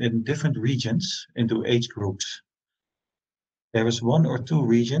population in different regions into age groups. There is one or two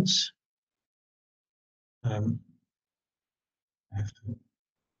regions.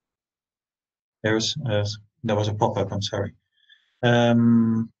 There was a pop-up, I'm sorry.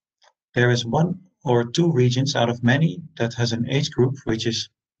 There is one or two regions out of many that has an age group which is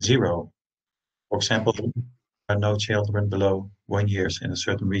 0. For example, there are no children below 1 year in a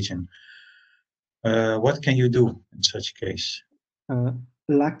certain region. What can you do in such a case?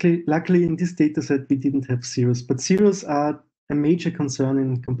 Luckily, in this data set, we didn't have zeros, but zeros are a major concern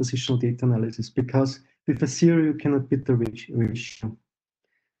in compositional data analysis, because with a zero, you cannot beat the ratio.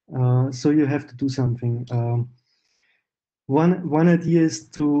 So you have to do something. One idea is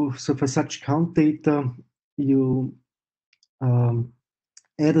so for such count data, you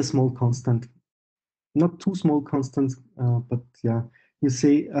add a small constant, not too small constant, but yeah, you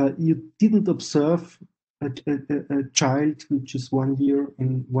say you didn't observe a child which is 1 year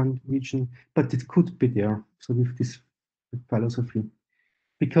in one region, but it could be there. So with this philosophy,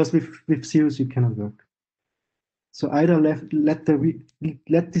 because with zeros you cannot work. So either let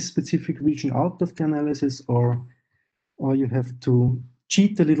this specific region out of the analysis, or you have to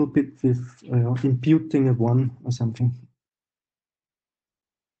cheat a little bit with imputing a 1 or something.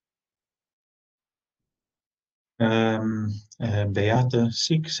 Beate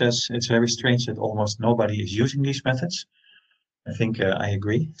Siek says it's very strange that almost nobody is using these methods. I think I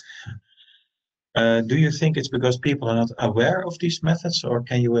agree. Do you think it's because people are not aware of these methods, or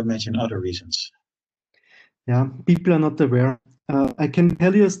can you imagine other reasons? Yeah, people are not aware. I can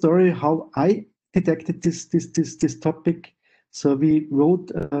tell you a story how I detected this topic. So we wrote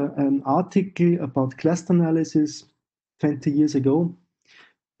an article about cluster analysis 20 years ago,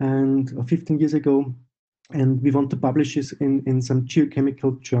 or 15 years ago, and we want to publish this in some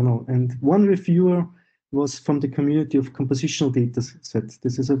geochemical journal. And one reviewer was from the community of compositional data sets.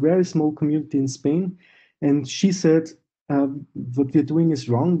 This is a very small community in Spain, and she said, what we're doing is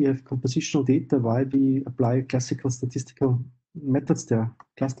wrong. We have compositional data. Why we apply classical statistical methods there,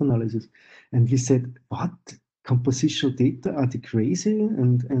 cluster analysis? And we said, what? Compositional data, are they crazy?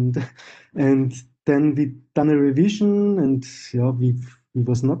 And then we done a revision, and yeah, we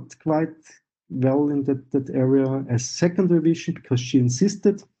was not quite well in that area. A second revision because she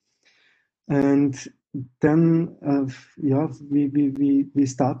insisted, and then yeah, we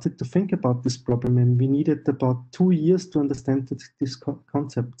started to think about this problem, and we needed about 2 years to understand these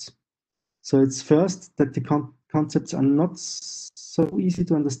concepts. So it's first that the concepts are not so easy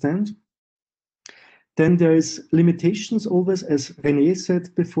to understand. Then there is limitations always, as René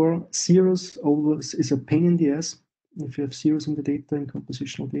said before. Zeros always is a pain in the ass if you have zeros in the data, in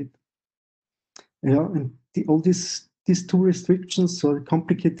compositional data. Yeah, and all these 2 restrictions, so a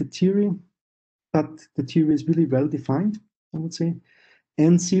complicated theory, but the theory is really well defined, I would say.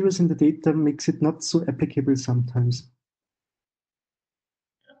 And zeros in the data makes it not so applicable sometimes.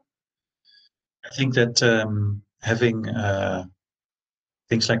 I think that having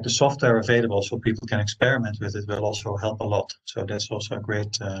things like the software available so people can experiment with it will also help a lot. So that's also a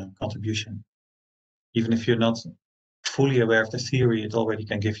great contribution. Even if you're not fully aware of the theory, it already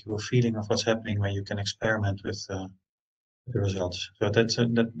can give you a feeling of what's happening when you can experiment with the results. So that's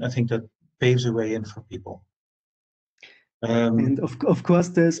I think that paves the way in for people. And of course,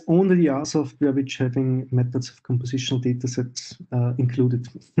 there's only the R software which having methods of compositional data sets included.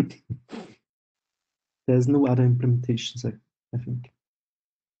 There's no other implementations, I think.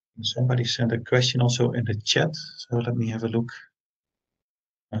 Somebody sent a question also in the chat, so let me have a look.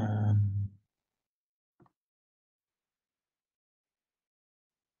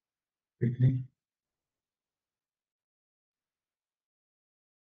 Quickly.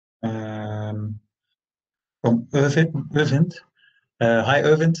 From Øyvind. Hi,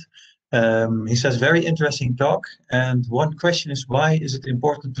 Øyvind. He says, very interesting talk. And one question is, why is it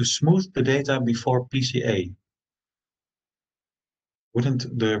important to smooth the data before PCA?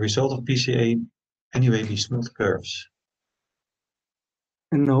 Wouldn't the result of PCA anyway be smooth curves?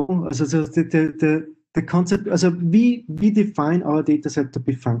 No, so the concept, we define our data set to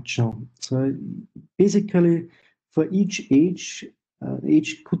be functional. So basically, for each age,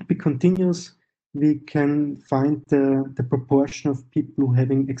 age could be continuous. We can find the proportion of people who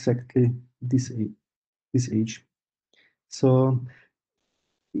having exactly this age. So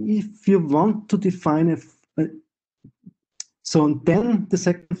if you want to define so then the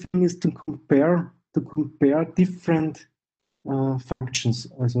second thing is to compare different functions.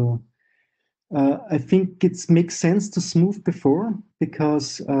 Also, I think it makes sense to smooth before,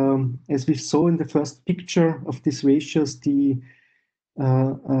 because as we saw in the first picture of these ratios, the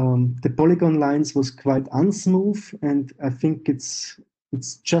polygon lines was quite unsmooth, and I think it's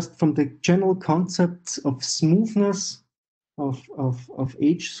just from the general concepts of smoothness of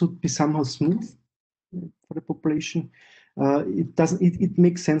age should be somehow smooth for the population. It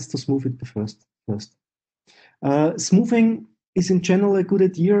makes sense to smooth it first. Smoothing is in general a good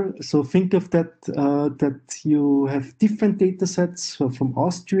idea. So think of that you have different data sets from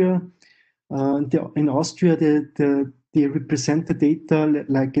Austria. In Austria, they represent the data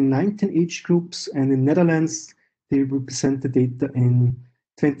like in 19 age groups, and in Netherlands, they represent the data in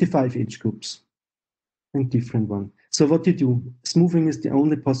 25 age groups and different one. So what you do, smoothing is the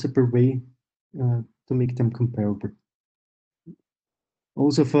only possible way to make them comparable.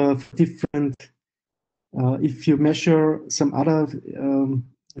 Also for different, if you measure some other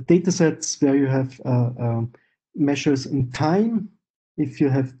data sets where you have measures in time, if you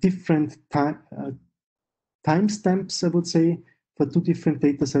have different timestamps, I would say, for 2 different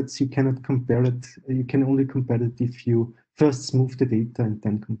data sets, you cannot compare it. You can only compare it if you first smooth the data and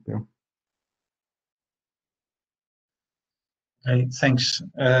then compare. Hey, thanks.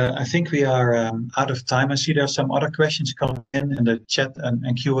 I think we are out of time. I see there are some other questions coming in the chat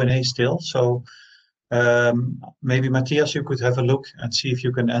and Q&A still. So maybe Matthias, you could have a look and see if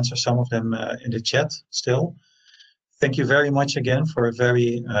you can answer some of them in the chat still. Thank you very much again for a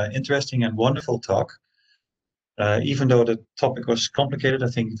very interesting and wonderful talk. Even though the topic was complicated, I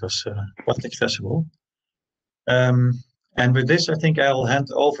think it was quite accessible. And with this, I think I'll hand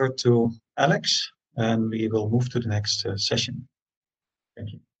over to Alex, and we will move to the next session.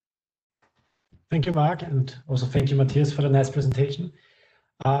 Thank you. Thank you, Mark, and also thank you, Matthias, for the nice presentation.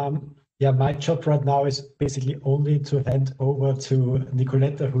 Yeah, my job right now is basically only to hand over to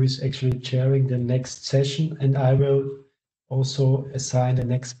Nicoletta, who is actually chairing the next session, and I will also assign the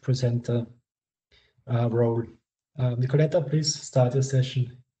next presenter role. Nicoletta, please start the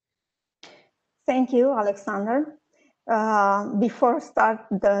session. Thank you, Alexander. Before start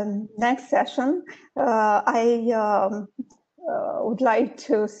the next session, I would like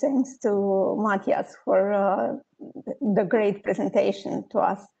to thank to Matthias for the great presentation to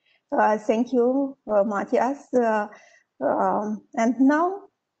us. Thank you, Matthias. And now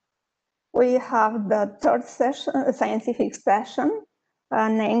we have the third session, scientific session,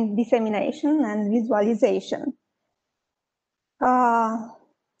 named Dissemination and Visualization.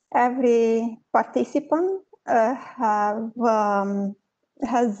 Every participant has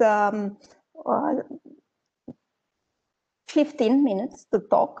 15 minutes to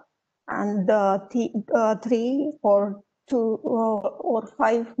talk, and 3 or 2 or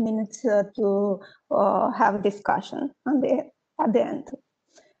 5 minutes to have discussion at the end.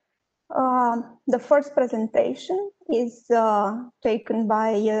 The first presentation is taken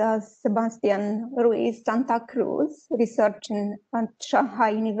by Sebastian RUIZ-SANTACRUZ, researcher at Shanghai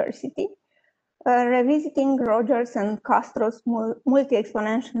University, revisiting Rogers and Castros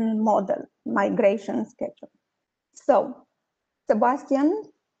multi-exponential model migration schedule. So,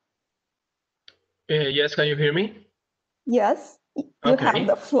 Sebastian? Yes, can you hear me? Yes, you have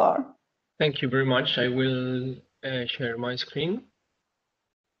the floor. Thank you very much. I will share my screen.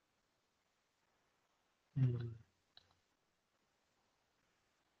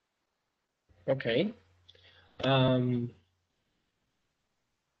 Okay.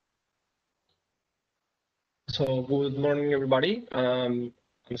 So good morning, everybody. I'm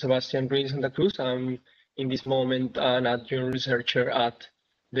Sebastian RUIZ-SANTACRUZ. I'm in this moment an adjunct researcher at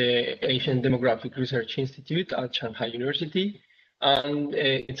the Asian Demographic Research Institute at Shanghai University, and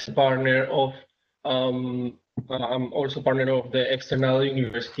it's a partner of. I'm also partner of the External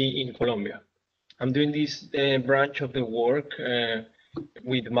University in Colombia. I'm doing this branch of the work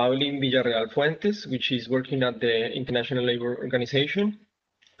with Mabelin VILLARREAL FUENTES, which is working at the International Labour Organization,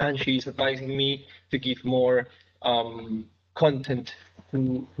 and she's advising me to give more content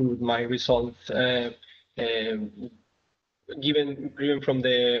to my results given from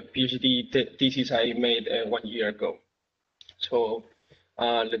the PhD thesis I made 1 year ago. So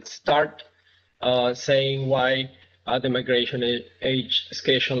let's start saying why the migration age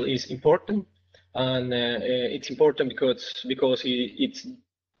schedule is important. And it's important because it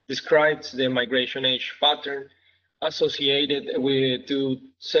describes the migration age pattern associated with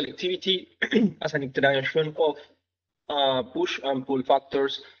selectivity as an interaction of push and pull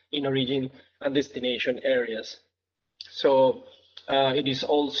factors in origin and destination areas. So it is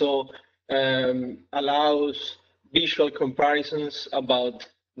also allows visual comparisons about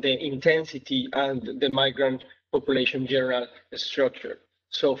the intensity and the migrant population general structure.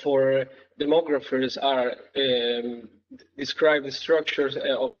 So for demographers are describe the structures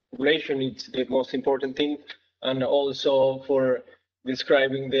of population, it's the most important thing, and also for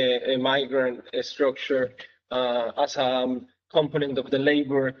describing the migrant structure as a component of the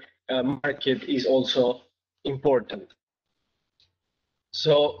labor market is also important.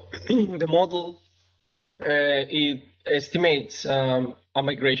 So the model it estimates a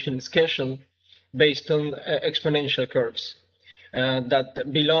migration schedule based on exponential curves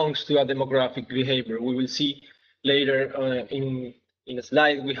that belongs to a demographic behavior. We will see later in a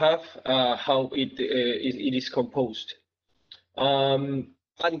slide we have how it is composed, and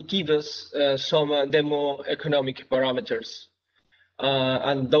give us some demo economic parameters.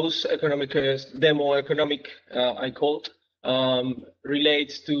 And those demo economic I called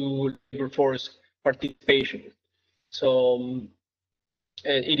relates to labor force participation. So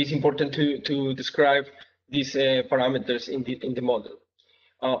it is important to describe these parameters in the model.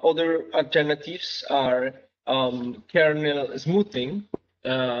 Other alternatives are kernel smoothing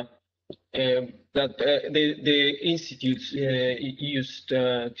that the institutes used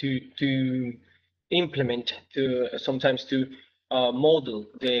to implement sometimes to model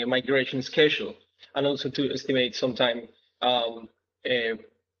the migration schedule, and also to estimate sometime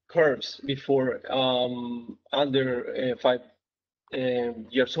curves before under 5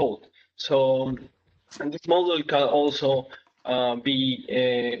 years old. So, and this model can also be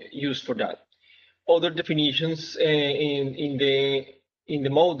used for that. Other definitions in the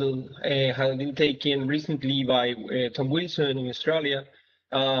model have been taken recently by Tom Wilson in Australia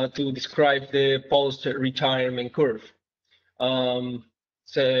to describe the post-retirement curve.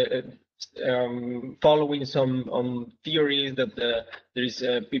 Following some theories that there is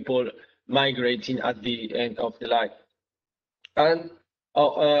people migrating at the end of the life. And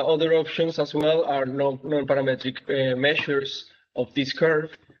Other options as well are non-parametric measures of this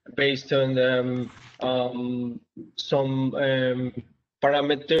curve based on some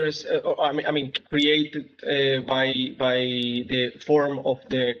parameters, created by the form of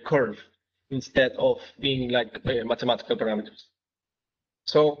the curve instead of being like mathematical parameters.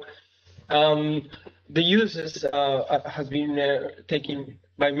 So the uses has been taken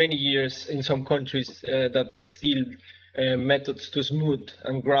by many years in some countries that still methods to smooth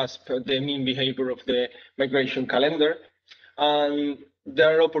and grasp the mean behavior of the migration calendar. And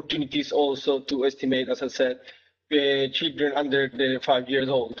there are opportunities also to estimate, as I said, children under the 5 years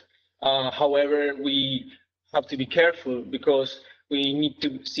old. However, we have to be careful because we need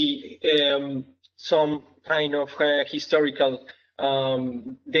to see some kind of historical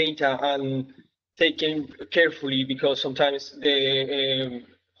data and taken carefully, because sometimes the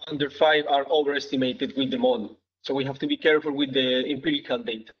under 5 are overestimated with the model. So we have to be careful with the empirical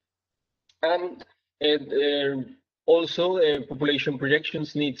data. And also population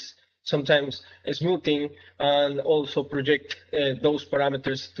projections needs sometimes smoothing and also project those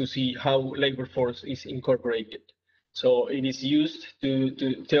parameters to see how labor force is incorporated. So it is used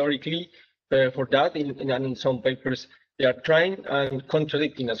to theoretically for that, and in some papers they are trying and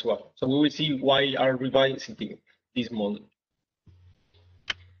contradicting as well. So we will see why are revisiting this model.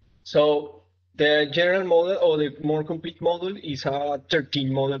 So the general model, or the more complete model, is a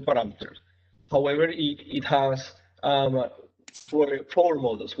 13 model parameter. However, it has four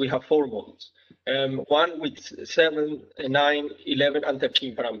models. We have 4 models. One with 7, 9, 11, and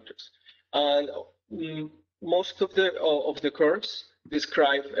 13 parameters. And most of the curves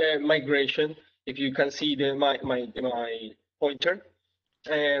describe migration. If you can see my pointer,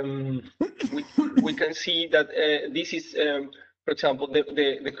 we can see that this is, for example,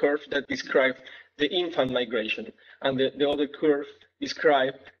 the curve that describes the infant migration, and the other curve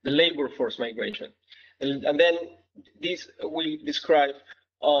describe the labor force migration, and then this will describe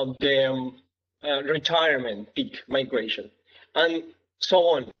the retirement peak migration, and so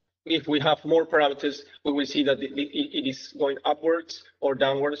on. If we have more parameters, we will see that it is going upwards or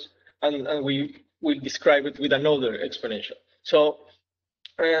downwards, and we will describe it with another exponential. So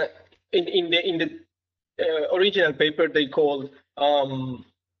in the original paper, they called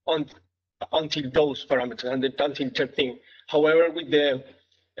until those parameters, and until 13. However, with the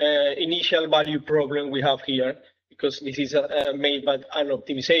initial value problem we have here, because this is made by an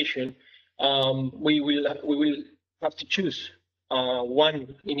optimization, we will have to choose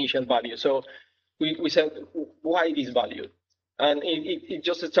one initial value. So we said, why this value? And it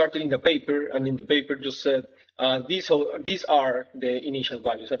just started in the paper, and in the paper just said, these are the initial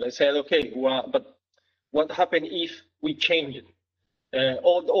values. And I said, okay, well, but what happened if we change it?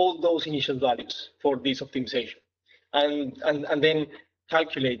 All those initial values for this optimization, and then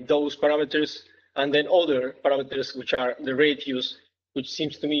calculate those parameters, and then other parameters, which are the ratios, which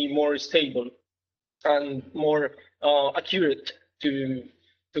seems to me more stable and more accurate to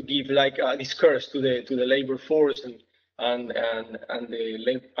give like a discourse to the labor force and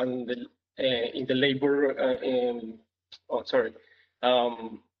in the labor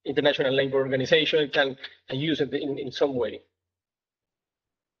International Labor Organization can use it in some way.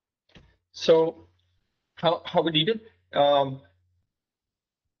 So how we did it?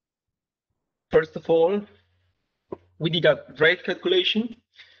 First of all, we did a rate calculation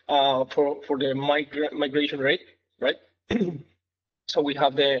for the migration rate, right? So we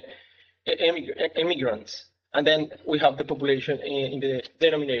have the immigrants, and then we have the population in the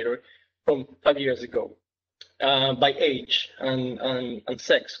denominator from 5 years ago. By age and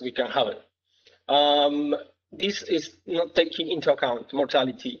sex, we can have it. This is not taking into account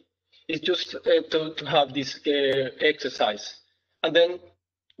mortality. It's just to have this exercise, and then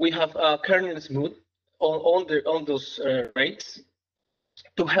we have a kernel smooth on those rates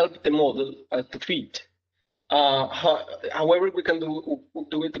to help the model to fit. However, we can do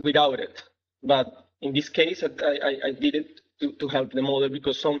it without it, but in this case, I did it to help the model,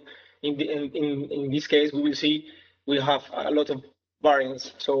 because in this case we will see we have a lot of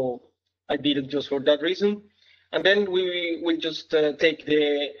variance. So I did it just for that reason. And then we will just take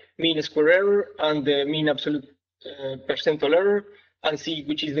the mean square error and the mean absolute percentile error and see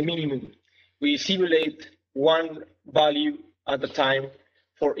which is the minimum. We simulate one value at a time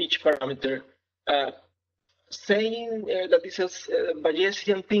for each parameter, saying that this is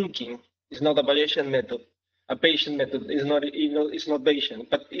Bayesian thinking. It's not a Bayesian method. A Bayesian method is not, it's not Bayesian,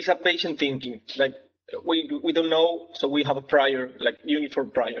 but it's a Bayesian thinking. Like we don't know, so we have a prior, like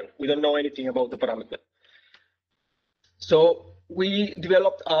uniform prior. We don't know anything about the parameter. So we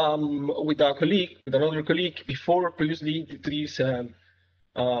developed with another colleague, previously to this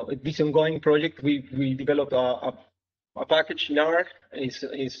This ongoing project, we developed a package in R.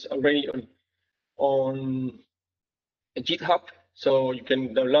 It's already on GitHub, so you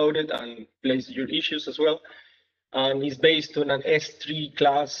can download it and place your issues as well. And it's based on an S3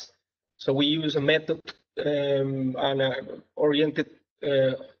 class. So we use a method and oriented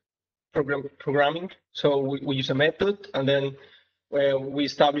programming. So we use a method, and then we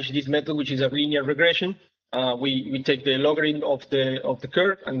establish this method, which is a linear regression. We take the logarithm of the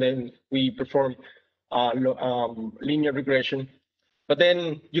curve, and then we perform linear regression. But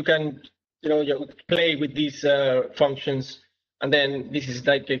then you can you play with these functions, and then this is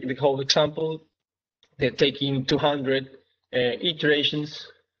like the whole example. They're taking 200 iterations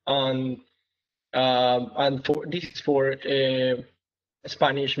and for this is for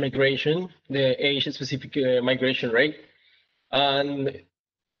Spanish migration, the Asian-specific migration rate, and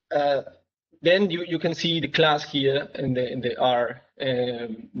then you can see the class here in the R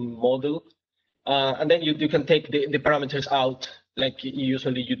model, and then you can take the parameters out like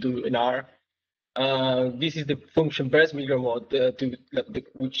usually you do in R. This is the function best Milgram mode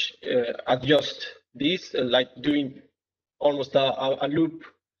which adjust this, like doing almost a loop,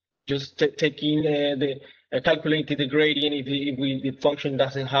 just taking calculating the gradient if the function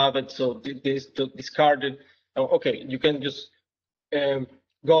doesn't have it, so this discard it. Okay, you can just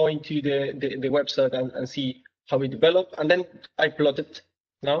go into the website and see how we develop, and then I plot it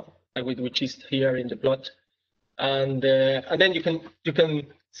now, which is here in the plot, and then you can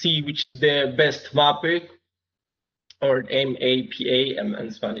see which is the best MAPE, or MAPA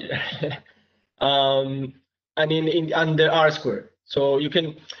in Spanish, and in under R squared. So you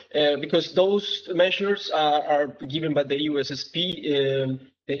can because those measures are given by the USSP,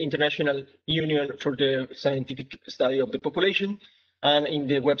 the International Union for the Scientific Study of the Population, and in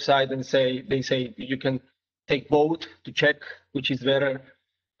the website they say you can take both to check which is better.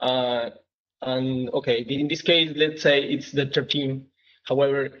 And okay, in this case, let's say it's the 13.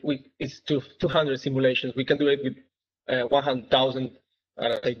 However, it's 200 simulations. We can do it with 100,000,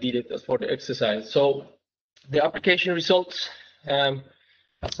 and I did it for the exercise. So the application results, I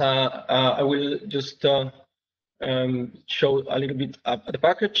will just show a little bit of the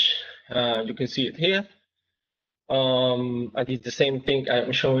package. You can see it here. I did the same thing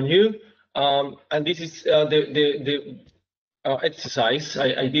I'm showing you. And this is the exercise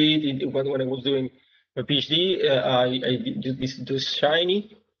I did when I was doing my PhD. I did this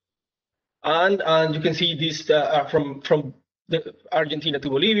shiny, and you can see this from the Argentina to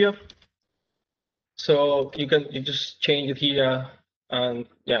Bolivia. So you just change it here, and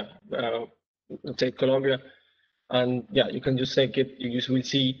yeah, take Colombia, and yeah, you can just take it. You will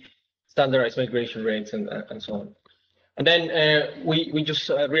see standardized migration rates and so on. And then we just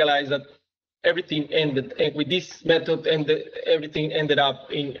realized that everything ended with this method, and everything ended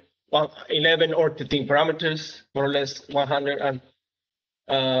up in 11 or 13 parameters, more or less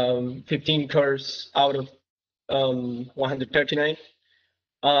 115 curves out of 139.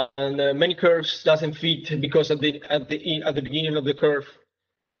 And many curves doesn't fit because at the beginning of the curve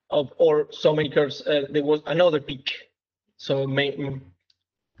or so many curves there was another peak. So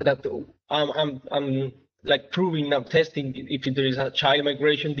that I'm like proving now, testing if there is a child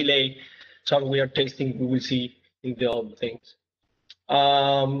migration delay. So we are testing, we will see in the other things.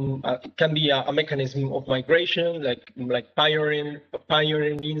 It can be a mechanism of migration, like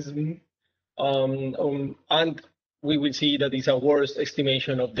pioneerism, and we will see that it's a worse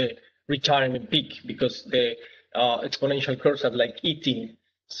estimation of the retirement peak because the exponential curves are like eating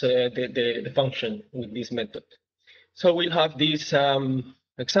the function with this method. So we'll have this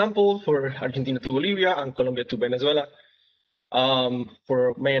example for Argentina to Bolivia and Colombia to Venezuela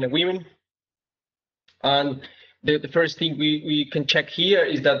for men and women. And the first thing we can check here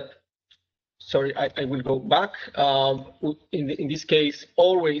is that, sorry, I will go back. In this case,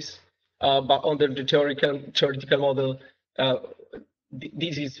 always, but under the theoretical model,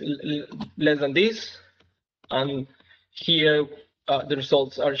 this is less than this, and here the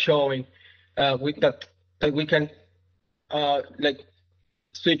results are showing with that we can like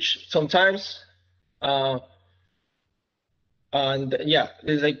switch sometimes, and yeah,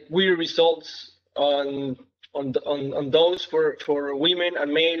 there's like weird results on those for women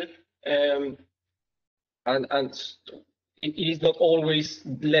and male, and it is not always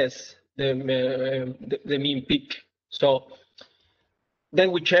less the mean peak. So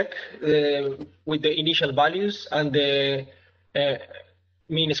then we check with the initial values and the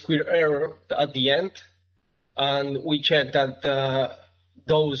mean square error at the end, and we check that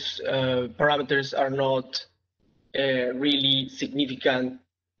those parameters are not really significant.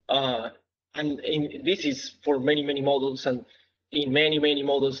 And this is for many models, and in many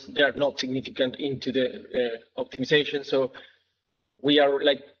models, they are not significant into the optimization. So we are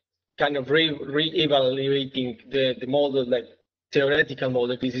like kind of re-evaluating the model, like theoretical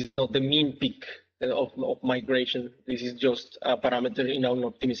model. This is not the mean peak of migration. This is just a parameter in our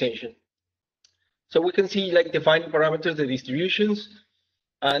optimization. So we can see like defined parameters, the distributions,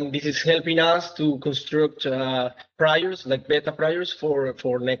 and this is helping us to construct priors, like beta priors for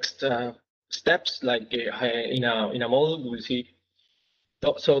next steps, like in a model. We'll see.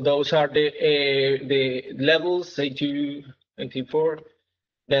 So those are the levels, A2, A4,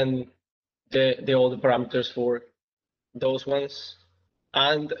 then all the parameters for those ones,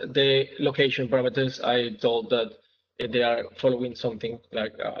 and the location parameters. I told that they are following something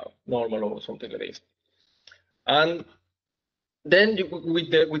like normal or something like this. And then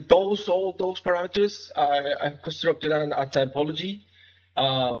with all those parameters, I constructed a typology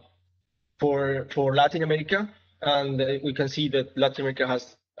for Latin America, and we can see that Latin America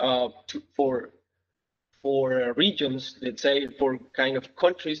has four regions, let's say, for kind of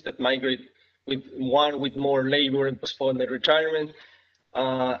countries that migrate, with one with more labor and postponed retirement,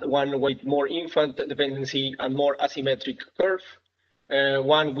 one with more infant dependency and more asymmetric curve,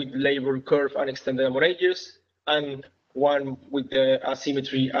 one with labor curve and extended number ages, and one with the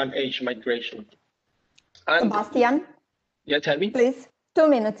asymmetry and age migration. And Sebastian? Yeah, tell me. Please, 2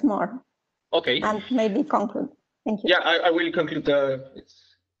 minutes more. Okay. And maybe conclude. Thank you. Yeah, I will conclude.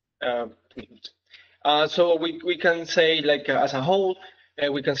 So we can say, like as a whole,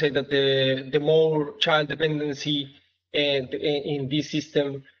 we can say that the more child dependency in this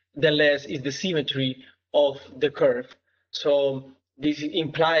system, the less is the symmetry of the curve. So this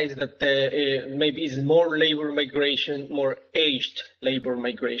implies that maybe it's more labor migration, more aged labor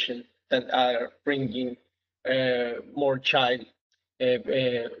migration that are bringing more children.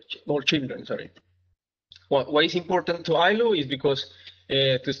 Sorry. What is important to ILO is because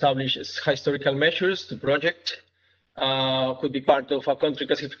to establish historical measures to project could be part of a country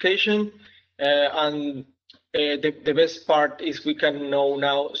classification, and the best part is we can know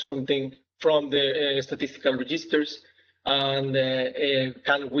now something from the statistical registers, and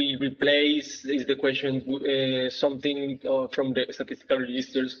can we replace, is the question, something from the statistical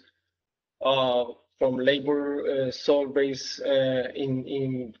registers from labor surveys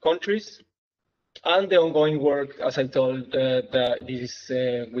in countries. And the ongoing work, as I told, this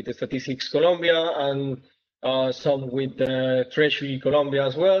is with the Statistics Colombia and some with the Treasury Colombia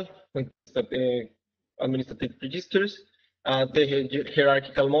as well, with administrative registers, the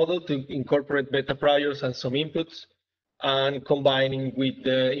hierarchical model to incorporate beta priors and some inputs, and combining with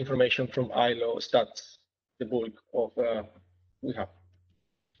the information from ILO stats, the bulk of we have.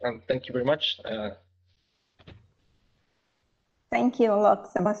 And thank you very much. Thank you a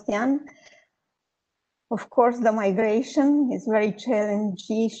lot, Sebastian. Of course, the migration is very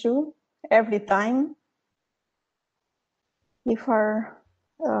challenging issue every time. If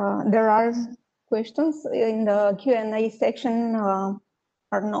there are questions in the Q&A section or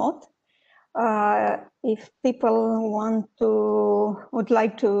not, if people would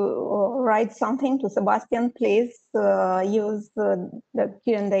like to write something to Sebastian, please use the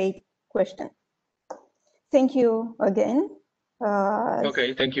Q&A question. Thank you again.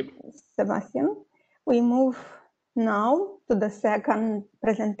 Okay, thank you, Sebastian. We move now to the second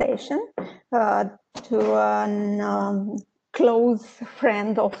presentation to a close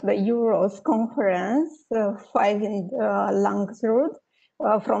friend of the uRos conference, Øyvind LANGSRUD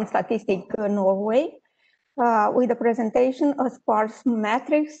from Statistics Norway, with a presentation of Sparse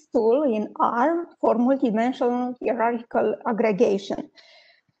matrix tool in R for multidimensional hierarchical aggregation.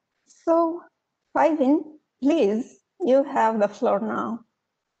 So, Øyvind, please, you have the floor now.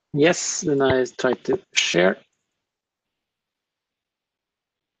 Yes, then I try to share.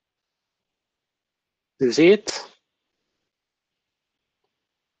 Do you see it?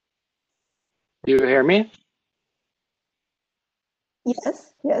 Do you hear me?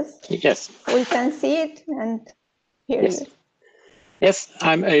 Yes, yes. Yes. We can see it and hear you. Yes,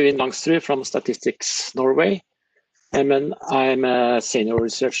 I'm Øyvind LANGSRUD from Statistics Norway. I'm a senior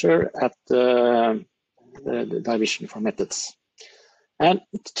researcher at the Division for Methods. And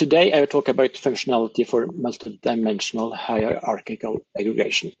today I will talk about functionality for multidimensional hierarchical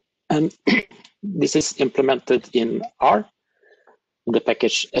aggregation. And this is implemented in R, in the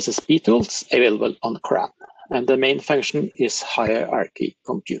package SSP tools available on CRAN. And the main function is hierarchy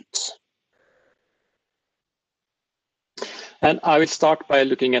compute. And I will start by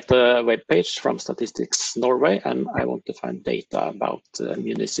looking at the web page from Statistics Norway, and I want to find data about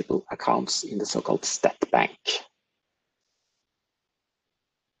municipal accounts in the so-called stat bank.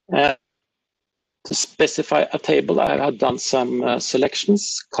 To specify a table, I have done some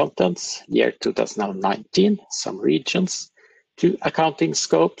selections, contents, year 2019, some regions, 2 accounting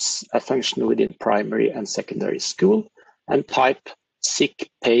scopes, a function within primary and secondary school, and type sick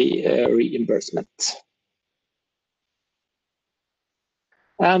pay reimbursement.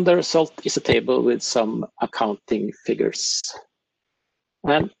 And the result is a table with some accounting figures.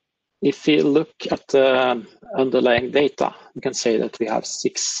 And if we look at the underlying data, we can say that we have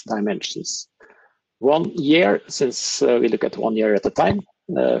 6 dimensions. 1 year, since we look at 1 year at a time,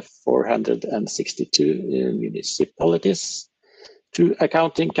 462 municipalities, 2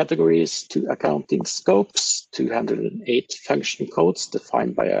 accounting categories, 2 accounting scopes, 208 function codes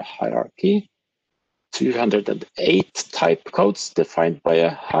defined by a hierarchy, 208 type codes defined by a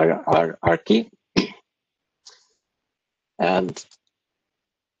hierarchy, and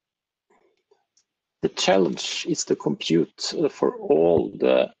the challenge is to compute for all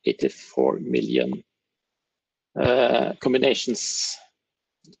the 84 million combinations,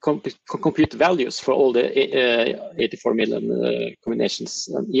 compute values for all the 84 million combinations,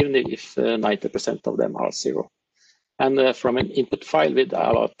 even if 90% of them are 0. And from an input file with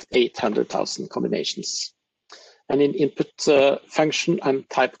about 800,000 combinations. And in input function and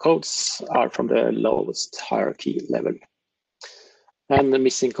type codes are from the lowest hierarchy level. And the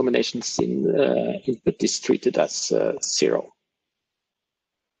missing combinations in input is treated as 0.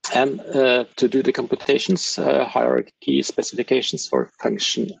 And to do the computations, hierarchy specifications for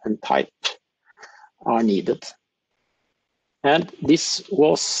function and type are needed. And this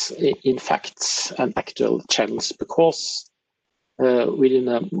was, in fact, an actual challenge because within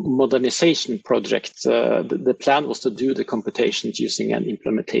a modernization project, the plan was to do the computations using an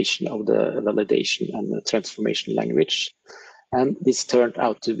implementation of the validation and the transformation language. And this turned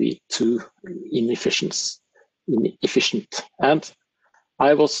out to be too inefficient. And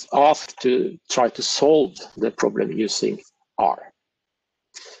I was asked to try to solve the problem using R.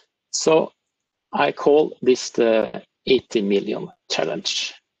 So I call this the 80 million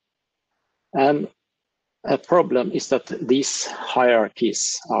challenge. And a problem is that these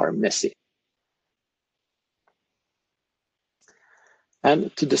hierarchies are messy.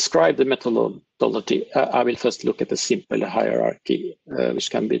 And to describe the methodology, I will first look at a simple hierarchy,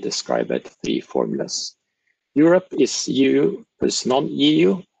 which can be described by 3 formulas. Europe is EU plus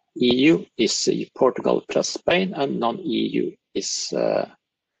non-EU. EU is Portugal plus Spain, and non-EU is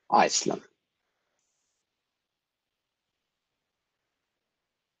Iceland.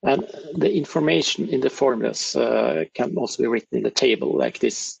 And the information in the formulas can also be written in the table like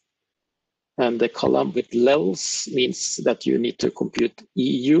this. And the column with levels means that you need to compute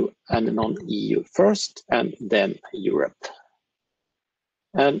EU and non-EU first, and then Europe.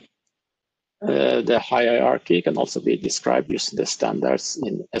 And the hierarchy can also be described using the standards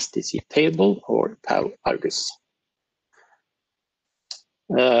in STC table or PAL Argus.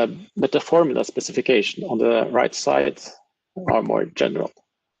 But the formula specification on the right side are more general.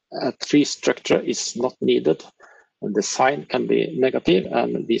 A tree structure is not needed, and the sign can be negative,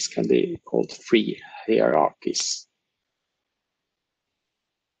 and these can be called free hierarchies.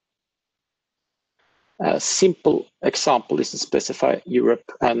 A simple example is to specify Europe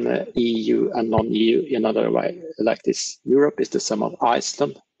and EU and non-EU in another way, like this. Europe is the sum of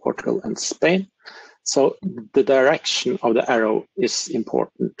Iceland, Portugal, and Spain. So the direction of the arrow is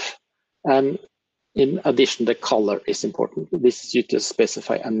important. And in addition, the color is important. This is used to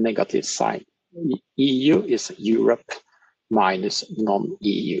specify a negative sign. EU is Europe minus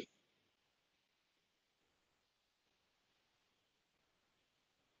non-EU.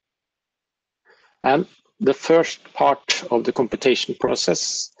 And the first part of the computation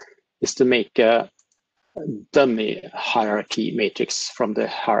process is to make a dummy hierarchy matrix from the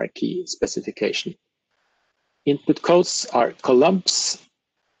hierarchy specification. Input codes are columns,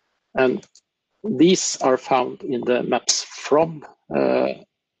 and these are found in the maps from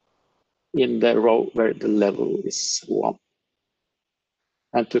in the row where the level is 1.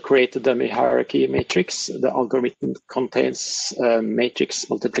 And to create a dummy hierarchy matrix, the algorithm contains matrix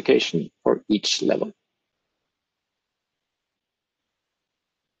multiplication for each level.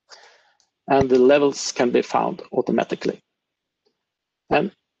 And the levels can be found automatically.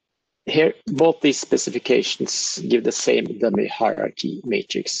 And here, both these specifications give the same dummy hierarchy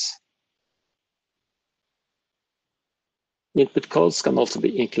matrix. Input codes can also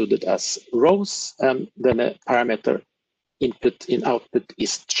be included as rows, and then a parameter input in output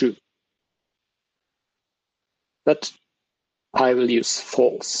is true. But I will use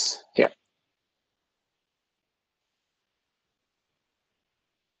false here.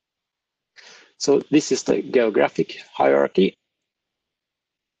 So this is the geographic hierarchy.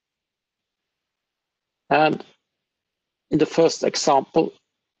 And in the first example,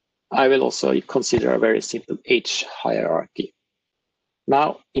 I will also consider a very simple age hierarchy.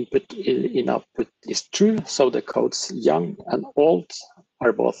 Now, input in output is true, so the codes young and old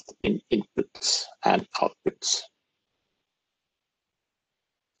are both in input and output.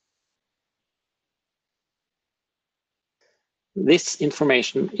 This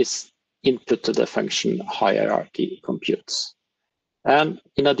information is input to the function hierarchy computes. And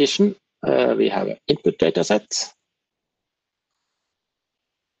in addition, we have an input dataset.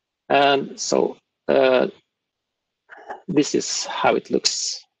 And so this is how it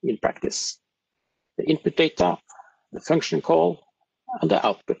looks in practice. The input data, the function call, and the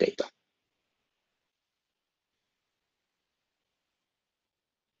output data.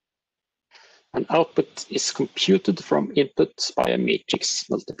 And output is computed from input by a matrix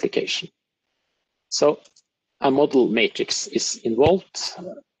multiplication. So a model matrix is involved,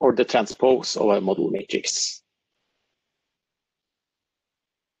 or the transpose of a model matrix.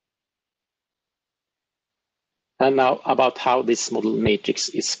 And now about how this model matrix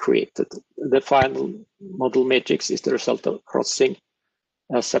is created. The final model matrix is the result of crossing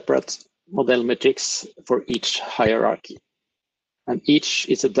a separate model matrix for each hierarchy. And each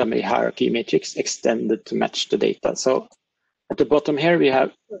is a dummy hierarchy matrix extended to match the data. So at the bottom here, we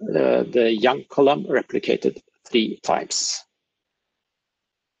have the young column replicated 3 times.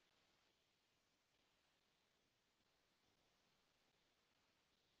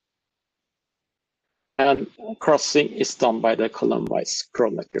 And crossing is done by the column-wise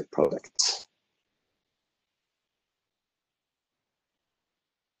Kronecker product.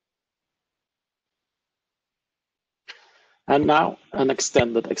 And now an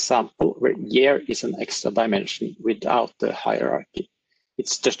extended example where year is an extra dimension without the hierarchy.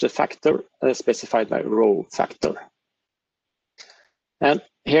 It's just a factor specified by row factor. And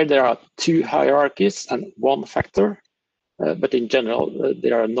here there are 2 hierarchies and 1 factor. But in general,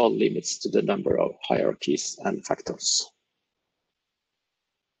 there are no limits to the number of hierarchies and factors.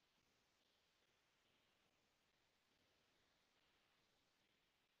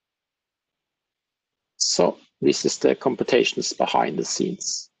 So this is the computations behind the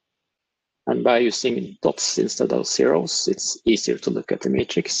scenes. And by using dots instead of zeros, it's easier to look at the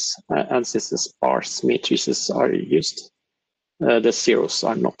matrix. And since the sparse matrices are used, the zeros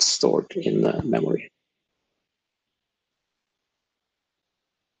are not stored in memory.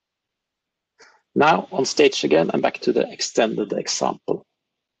 Now on stage again, and back to the extended example.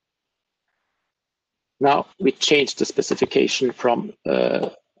 Now we change the specification from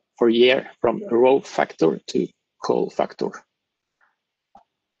for year from row factor to call factor.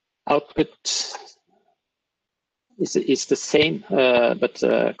 Output is the same, but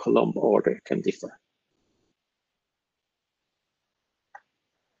column order can differ.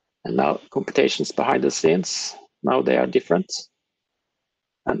 And now computations behind the scenes, now they are different.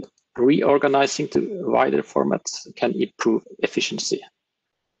 And reorganizing to wider formats can improve efficiency.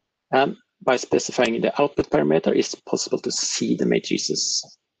 And by specifying the output parameter, it's possible to see the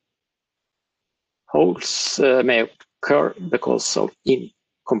matrices. Holes may occur because of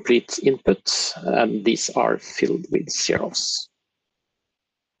incomplete input, and these are filled with zeros.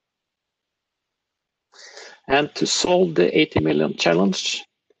 And to solve the 80 million challenge,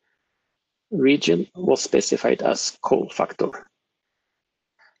 region was specified as call factor.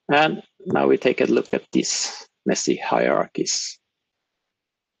 And now we take a look at these messy hierarchies.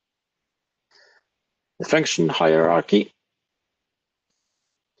 The function hierarchy,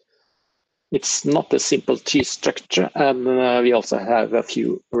 it's not a simple tree structure, and we also have a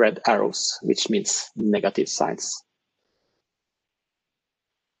few red arrows, which means negative signs.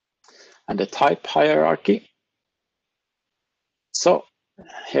 And the type hierarchy. So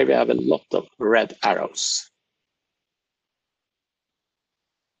here we have a lot of red arrows.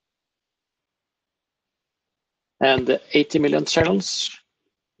 And the 80 million challenge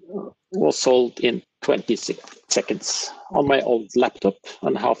was solved in 20 seconds on my old laptop,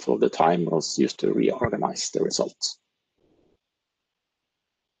 and half of the time was used to reorganize the results.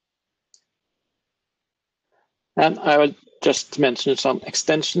 And I will just mention some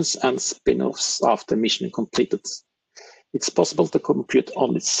extensions and spin-offs after mission completed. It's possible to compute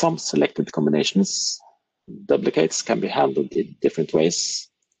only some selected combinations. Duplicates can be handled in different ways.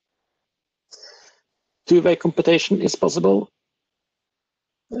 Two-way computation is possible.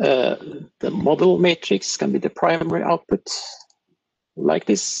 The model matrix can be the primary output, like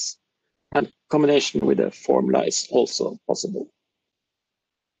this, and combination with a formula is also possible.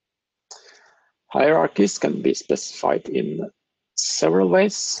 Hierarchies can be specified in several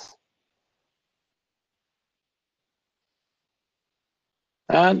ways.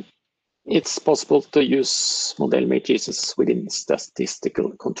 And it's possible to use model matrices within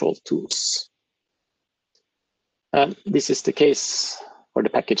statistical control tools. And this is the case for the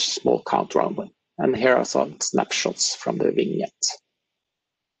package small count round. And here are some snapshots from the vignette.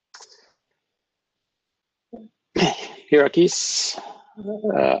 Hierarchies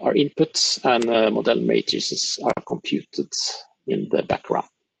are inputs, and model matrices are computed in the background.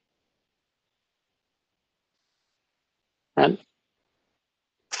 And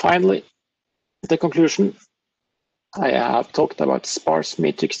finally, the conclusion. I have talked about sparse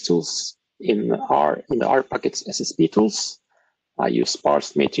matrix tools in the R package SSP tools. I use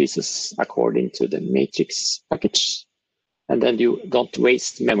sparse matrices according to the matrix package, and then you don't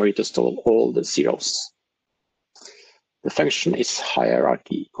waste memory to store all the zeros. The function is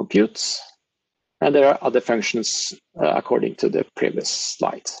hierarchy compute, and there are other functions according to the previous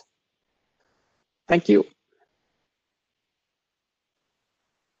slide. Thank you.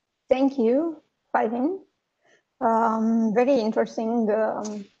 Thank you, Øyvind. Very interesting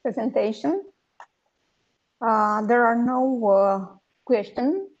presentation. There are no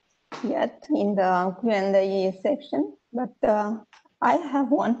questions yet in the Q&A section, but I have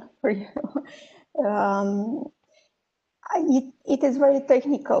one for you. It is very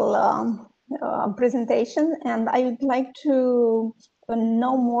technical presentation, and I would like to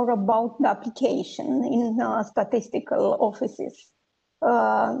know more about the application in statistical offices.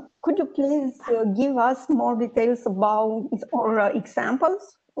 Could you please give us more details about or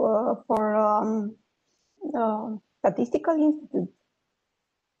examples for statistical institutes?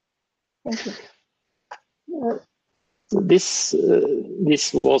 Thank you. This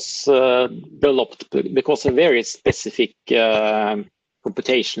was developed because of very specific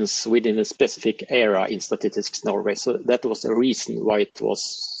computations within a specific area in Statistics Norway. So that was the reason why it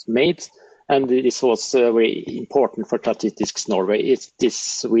was made. And this was very important for Statistics Norway. It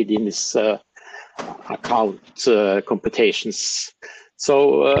is within this account computations.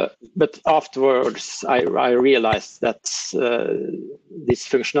 So, but afterwards, I realized that this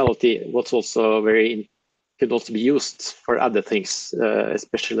functionality was also could also be used for other things,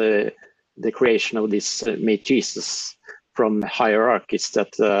 especially the creation of these matrices from hierarchies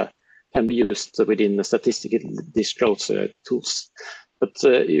that can be used within the statistical disclosure tools. But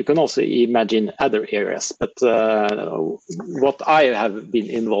you can also imagine other areas. But what I have been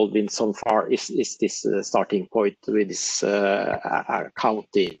involved in so far is this starting point with this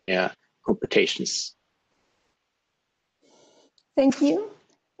accounting computations. Thank you.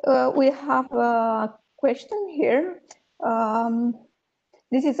 We have a question here.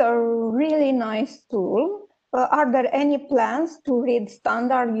 This is a really nice tool. Are there any plans to read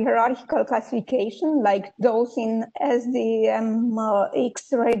standard hierarchical classification like those in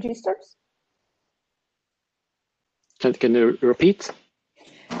SDMX registers? Can you repeat?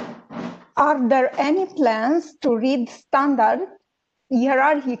 Are there any plans to read standard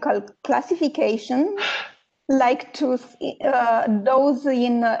hierarchical classification like to those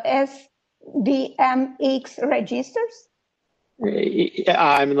in SDMX registers?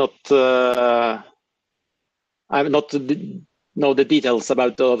 I'm not know the details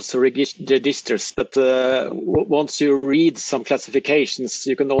about those registers, but once you read some classifications,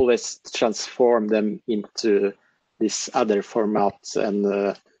 you can always transform them into this other format, and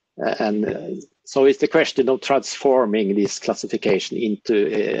so it's the question of transforming this classification into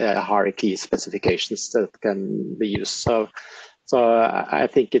hierarchy specifications that can be used. So I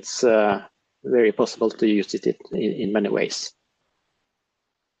think it's very possible to use it in many ways.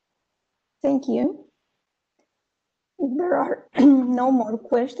 Thank you. If there are no more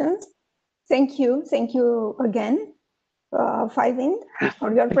questions, thank you again, Øyvind,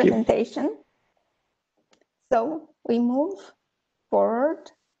 for your presentation. So we move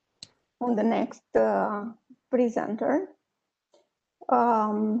forward on the next presenter.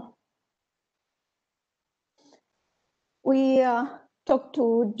 We talked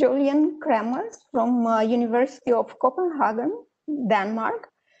to Jolien CREMERS from University of Copenhagen, Denmark,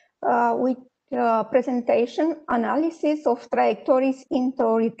 with presentation analysis of trajectories into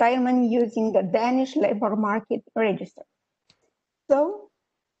retirement using the Danish labor market register. So,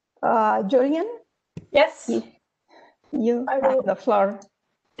 Jolien? Yes. You have the floor.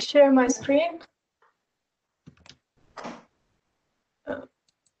 Share my screen.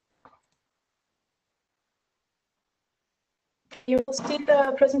 You will see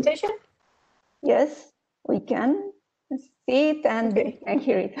the presentation? Yes, we can see it and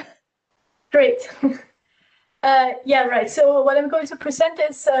hear it. Great. Yeah, right. So what I'm going to present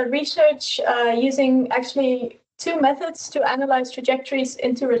is research using actually two methods to analyze trajectories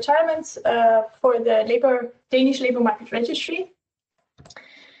into retirements for the Danish labor market registry.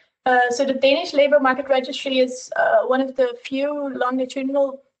 So the Danish labor market registry is one of the few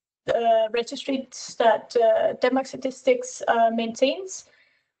longitudinal registries that Denmark Statistics maintains,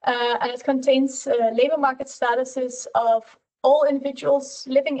 and it contains labor market statuses of all individuals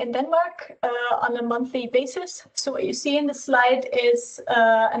living in Denmark on a monthly basis. So what you see in the slide is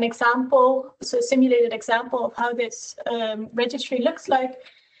an example, so a simulated example of how this registry looks like.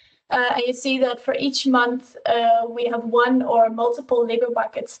 And you see that for each month, we have one or multiple labor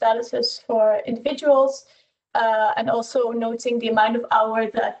market statuses for individuals, and also noting the amount of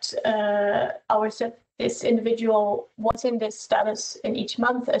hours that this individual was in this status in each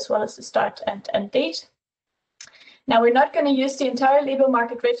month, as well as the start and end date. Now, we're not going to use the entire labor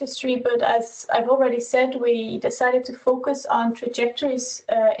market registry, but as I've already said, we decided to focus on trajectories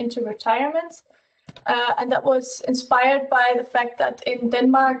into retirement. And that was inspired by the fact that in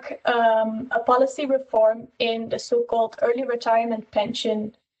Denmark, a policy reform in the so-called early retirement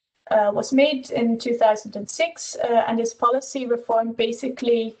pension was made in 2006. And this policy reform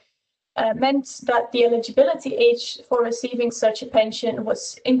basically meant that the eligibility age for receiving such a pension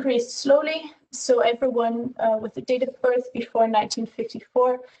was increased slowly. So everyone with the date of birth before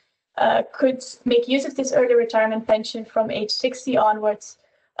 1954 could make use of this early retirement pension from age 60 onwards.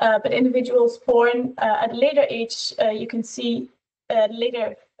 But individuals born at a later age, you can see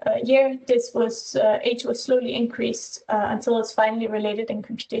later year, this was age was slowly increased until it's finally related in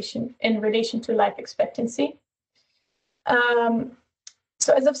computation in relation to life expectancy.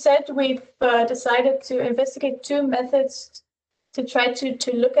 So as I've said, we've decided to investigate two methods to try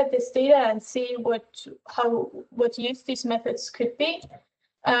to look at this data and see what use these methods could be.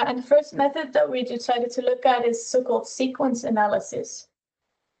 And the first method that we decided to look at is so-called sequence analysis.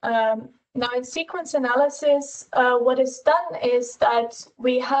 Now, in sequence analysis, what is done is that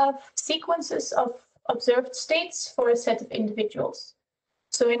we have sequences of observed states for a set of individuals.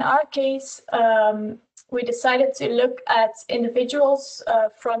 So in our case, we decided to look at individuals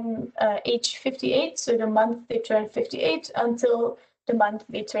from age 58, so the month they turn 58, until the month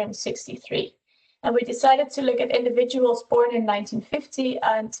they turn 63. And we decided to look at individuals born in 1950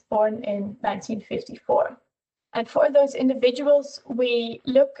 and born in 1954. And for those individuals, we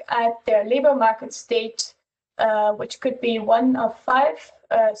look at their labor market state, which could be one of five.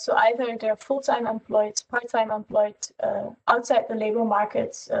 So either they're full-time employed, part-time employed, outside the labor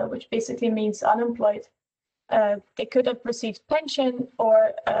market, which basically means unemployed. They could have received pension,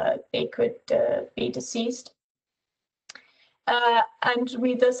 or they could be deceased. And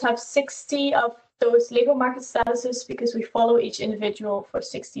we thus have 60 of those labor market statuses because we follow each individual for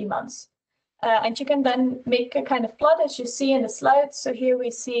 60 months. And you can then make a kind of plot as you see in the slide. So here we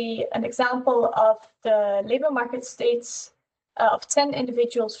see an example of the labor market states of 10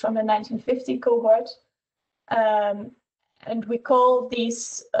 individuals from the 1950 cohort. And we call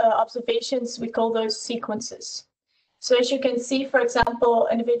these observations, we call those sequences. So as you can see, for example,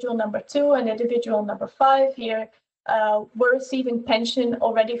 individual number 2 and individual number 5 here were receiving pension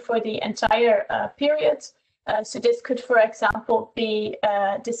already for the entire period. So this could, for example, be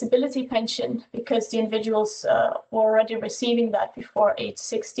disability pension because the individuals were already receiving that before age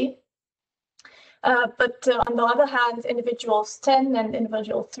 60. But on the other hand, individuals 10 and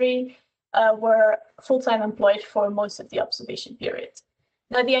individual 3 were full-time employed for most of the observation period.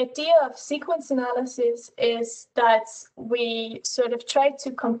 Now, the idea of sequence analysis is that we sort of try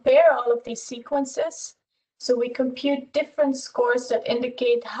to compare all of these sequences. So we compute different scores that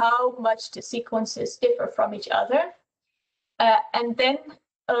indicate how much the sequences differ from each other. And then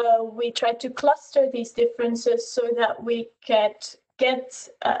we try to cluster these differences so that we get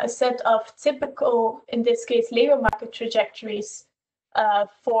a set of typical, in this case, labor market trajectories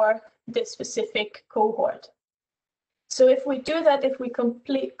for this specific cohort. So if we do that, if we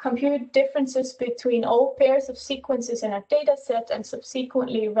compute differences between all pairs of sequences in our data set and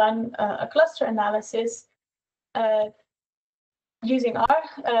subsequently run a cluster analysis using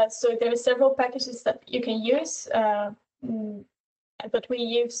R, so there are several packages that you can use, but we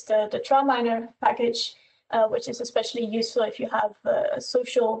use the TraMiner package, which is especially useful if you have a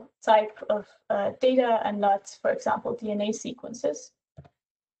social type of data and not, for example, DNA sequences.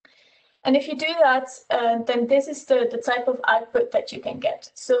 And if you do that, then this is the type of output that you can get.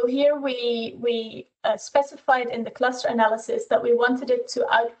 So here we specified in the cluster analysis that we wanted it to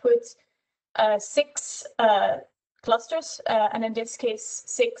output 6 clusters, and in this case,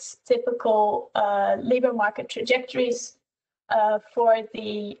 6 typical labor market trajectories for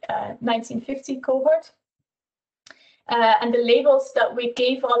the 1950 cohort. And the labels that we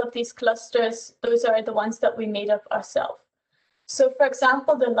gave all of these clusters, those are the ones that we made up ourselves. So for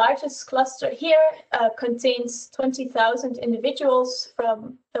example, the largest cluster here contains 20,000 individuals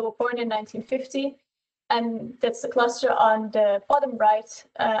that were born in 1950. And that's the cluster on the bottom right.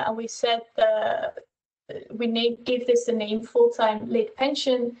 And we said we gave this the name full-time late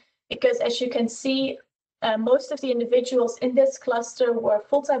pension, because as you can see, most of the individuals in this cluster were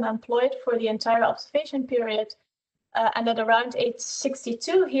full-time employed for the entire observation period. And at around age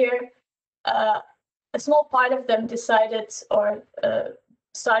 62 here, a small part of them decided or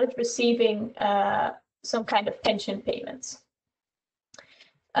started receiving some kind of pension payments.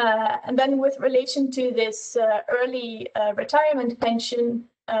 And then with relation to this early retirement pension,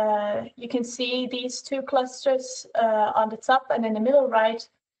 you can see these two clusters on the top and in the middle right,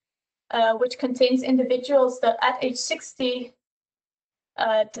 which contains individuals that at age 60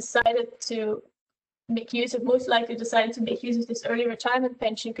 most likely decided to make use of this early retirement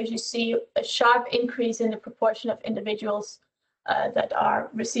pension, because you see a sharp increase in the proportion of individuals that are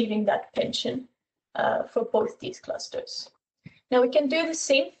receiving that pension for both these clusters. Now we can do the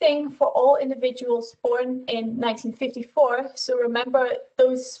same thing for all individuals born in 1954. So remember, for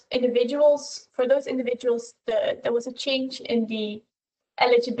those individuals, there was a change in the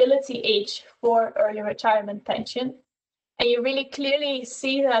eligibility age for early retirement pension. And you really clearly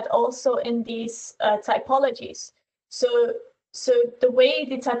see that also in these typologies. So the way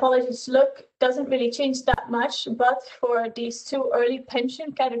the typologies look doesn't really change that much, but for these two early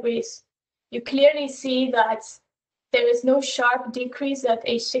pension categories, you clearly see that there is no sharp decrease at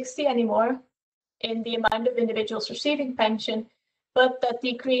age 60 anymore in the amount of individuals receiving pension, but that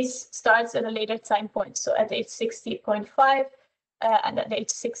decrease starts at a later time point, so at age 60.5 and at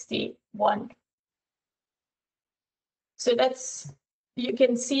age 61. So you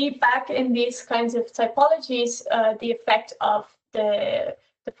can see back in these kinds of typologies the effect of the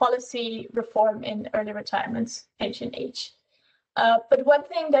policy reform in early retirement pension age. But one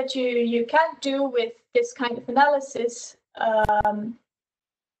thing that you can't do with this kind of analysis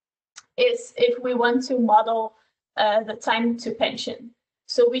is if we want to model the time to pension.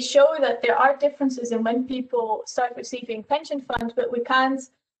 So we show that there are differences in when people start receiving pension funds, but we can't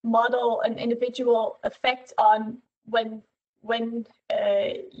model an individual effect on when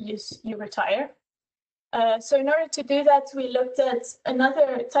you retire. So in order to do that, we looked at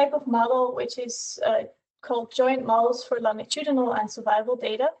another type of model, which is called joint models for longitudinal and survival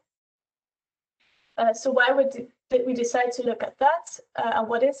data. So why did we decide to look at that? And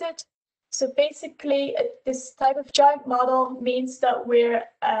what is it? So basically, this type of joint model means that we're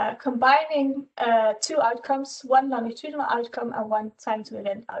combining two outcomes, one longitudinal outcome and one time to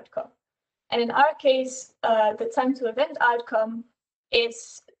event outcome. And in our case, the time to event outcome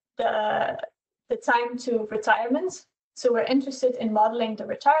is the time to retirement. So we're interested in modeling the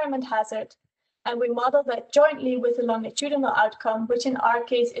retirement hazard, and we model that jointly with a longitudinal outcome, which in our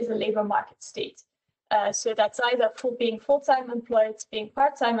case is a labor market state. So that's either being full-time employed, being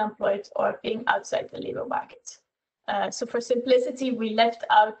part-time employed, or being outside the labor market. So for simplicity, we left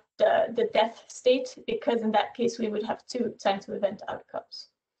out the death state, because in that case, we would have two time to event outcomes.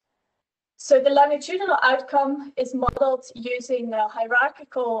 So the longitudinal outcome is modeled using a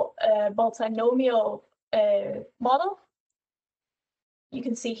hierarchical multinomial model. You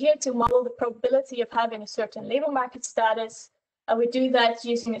can see here to model the probability of having a certain labor market status. We do that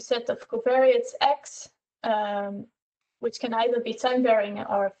using a set of covariates X, which can either be time varying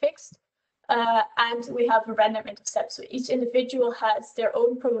or fixed. And we have a random intercept. So each individual has their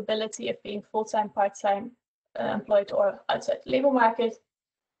own probability of being full-time, part-time employed or outside the labor market.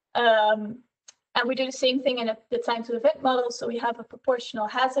 And we do the same thing in the time to event model. So we have a proportional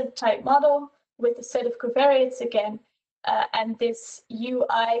hazard type model with a set of covariates again, and this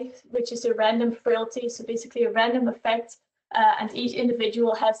UI, which is a random frailty, so basically a random effect, and each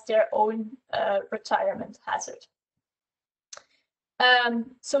individual has their own retirement hazard.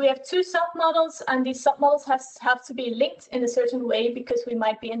 So we have two submodels, and these submodels have to be linked in a certain way, because we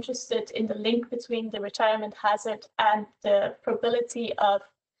might be interested in the link between the retirement hazard and the probability of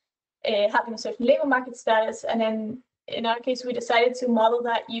having a certain labor market status. And then in our case, we decided to model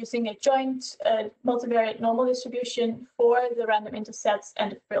that using a joint multivariate normal distribution for the random intercepts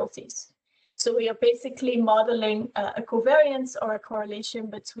and the frailties. So we are basically modeling a covariance or a correlation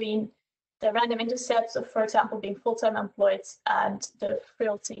between the random intercepts of, for example, being full-time employed and the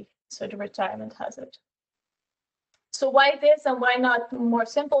frailty, so the retirement hazard. So why this and why not more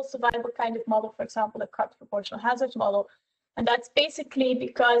simple survival kind of model, for example, a Cox proportional hazard model? And that's basically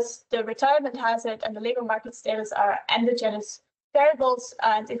because the retirement hazard and the labor market status are endogenous variables.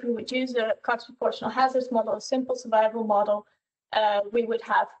 And if we would use a Cox proportional hazards model, a simple survival model, we would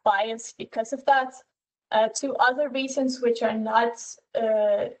have bias because of that. Two other reasons which are not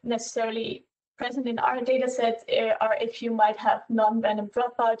necessarily present in our data set are if you might have non-random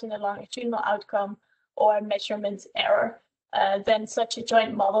dropout in a longitudinal outcome or measurement error. Then such a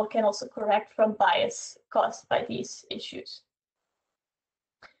joint model can also correct from bias caused by these issues.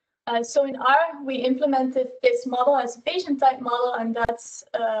 So in R, we implemented this model as a Bayesian type model, and that's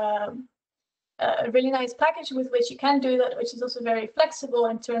a really nice package with which you can do that, which is also very flexible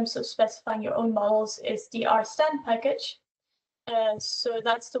in terms of specifying your own models, is the R-stand package. So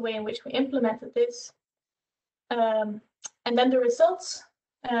that's the way in which we implemented this. And then the results,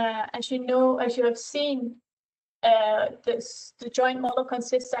 as you have seen, the joint model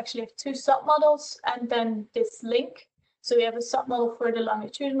consists actually of two submodels and then this link. So we have a submodel for the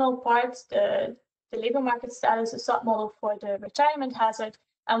longitudinal part, the labor market status, a submodel for the retirement hazard,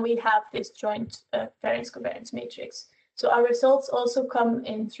 and we have this joint variance covariance matrix. So our results also come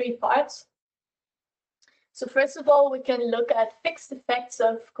in three parts. So first of all, we can look at fixed effects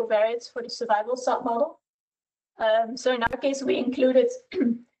of covariates for the survival submodel. So in our case, we included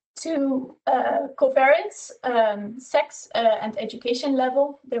two covariates, sex and education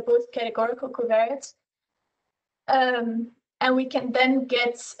level. They're both categorical covariates. And we can then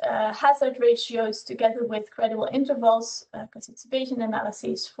get hazard ratios together with credible intervals, because it's a Bayesian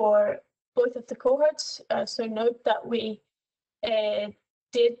analysis for both of the cohorts. So note that we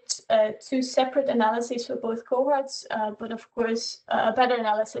did two separate analyses for both cohorts, but of course, a better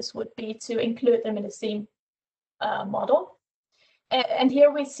analysis would be to include them in the same model. And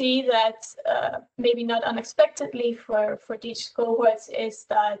here we see that maybe not unexpectedly for these cohorts is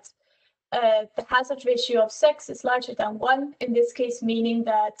that the hazard ratio of sex is larger than 1, in this case, meaning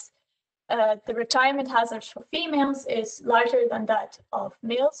that the retirement hazard for females is larger than that of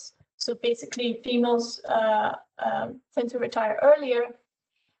males. So basically, females tend to retire earlier.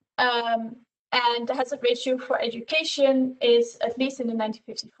 And the hazard ratio for education is, at least in the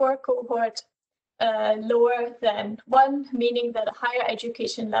 1954 cohort, lower than 1, meaning that a higher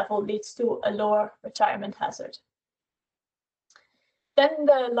education level leads to a lower retirement hazard. Then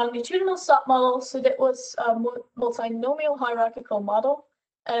the longitudinal submodel, so that was a multinomial hierarchical model,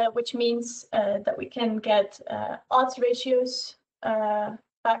 which means that we can get odds ratios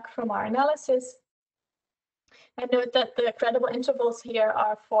back from our analysis. And note that the credible intervals here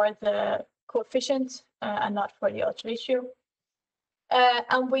are for the coefficient and not for the odds ratio.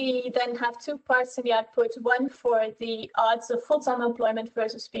 And we then have two parts in the output, one for the odds of full-time employment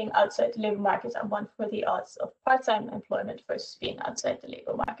versus being outside the labor market, and one for the odds of part-time employment versus being outside the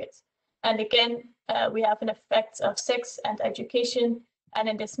labor market. And again, we have an effect of sex and education, and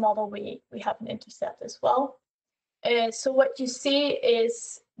in this model, we have an intercept as well. So what you see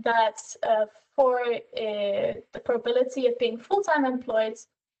is that for the probability of being full-time employed,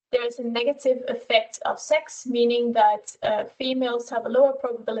 there's a negative effect of sex, meaning that females have a lower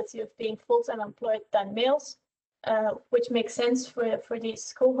probability of being full-time employed than males, which makes sense for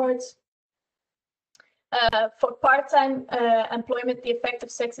these cohorts. For part-time employment, the effect of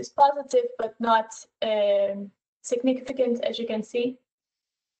sex is positive, but not significant, as you can see.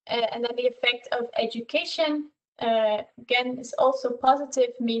 And then the effect of education, again, is also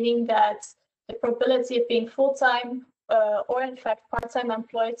positive, meaning that the probability of being full-time or in fact part-time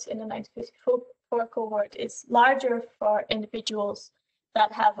employed in the 1954 cohort is larger for individuals that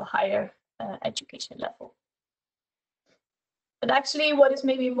have a higher education level. But actually, what is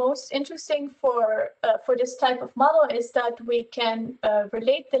maybe most interesting for this type of model is that we can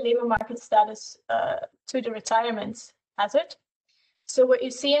relate the labor market status to the retirement hazard. So what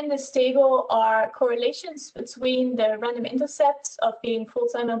you see in this table are correlations between the random intercepts of being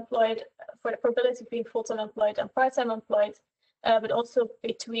full-time employed, for the probability of being full-time employed and part-time employed, but also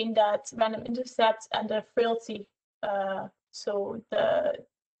between that random intercept and the frailty, so the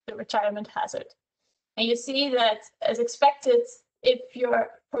retirement hazard. And you see that, as expected, if your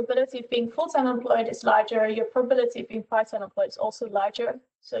probability of being full-time employed is larger, your probability of being part-time employed is also larger.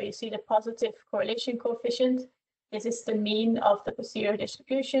 So you see the positive correlation coefficient. This is the mean of the posterior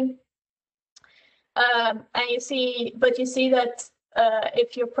distribution. And you see that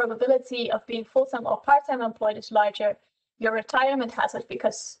if your probability of being full-time or part-time employed is larger, your retirement hazard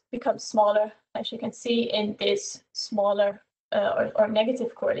becomes smaller, as you can see in this smaller or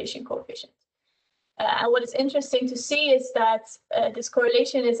negative correlation coefficient. And what is interesting to see is that this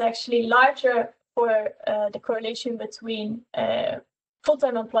correlation is actually larger for the correlation between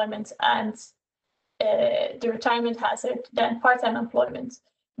full-time employment and the retirement hazard than part-time employment,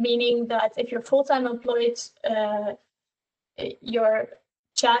 meaning that if you're full-time employed, your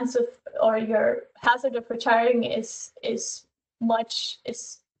chance of, or your hazard of retiring is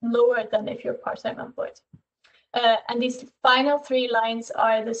lower than if you're part-time employed. And these final 3 lines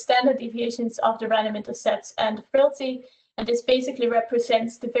are the standard deviations of the random intersets and the frailty. And this basically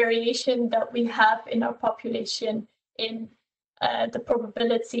represents the variation that we have in our population in the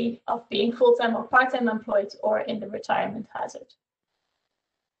probability of being full-time or part-time employed, or in the retirement hazard.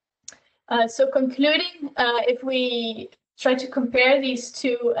 So concluding, if we try to compare these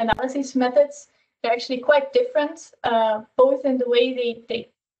 2 analysis methods, they're actually quite different, both in the way they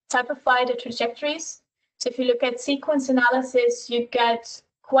typify the trajectories. So if you look at sequence analysis, you get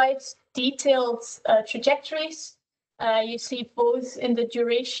quite detailed trajectories. You see both in the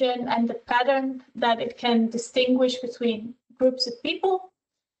duration and the pattern that it can distinguish between groups of people.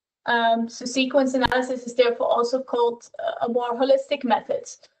 So sequence analysis is therefore also called a more holistic method,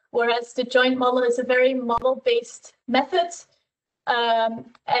 whereas the joint model is a very model-based method.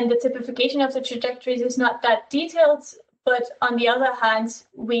 And the typification of the trajectories is not that detailed, but on the other hand,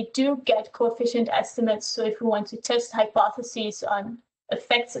 we do get coefficient estimates. So if we want to test hypotheses on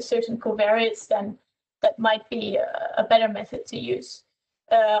effects of certain covariates, then that might be a better method to use.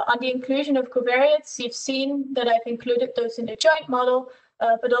 On the inclusion of covariates, you've seen that I've included those in the joint model,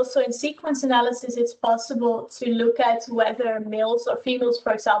 but also in sequence analysis, it's possible to look at whether males or females,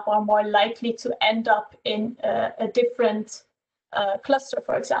 for example, are more likely to end up in a different cluster,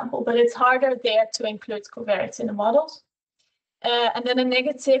 for example, but it's harder there to include covariates in the models. And then a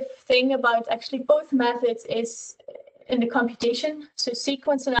negative thing about actually both methods is in the computation. So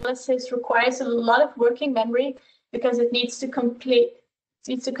sequence analysis requires a lot of working memory because it needs to compute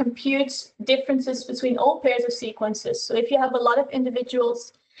differences between all pairs of sequences. So if you have a lot of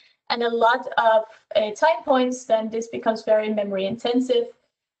individuals and a lot of time points, then this becomes very memory intensive.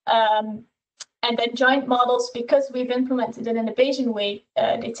 And then joint models, because we've implemented it in a Bayesian way,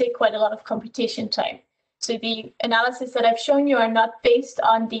 they take quite a lot of computation time. So the analysis that I've shown you are not based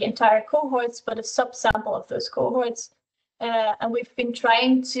on the entire cohorts, but a subsample of those cohorts. And we've been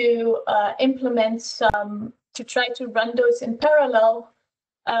trying to implement some, to try to run those in parallel,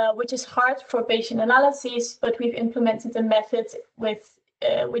 which is hard for Bayesian analyses, but we've implemented a method with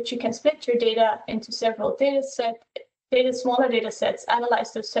which you can split your data into several smaller data sets,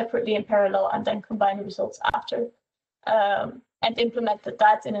 analyze those separately in parallel, and then combine the results after. And implemented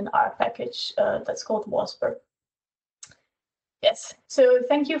that in an R package that's called WASPR. Yes, so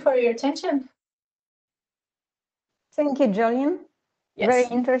thank you for your attention. Thank you, Jolien. Yes. Very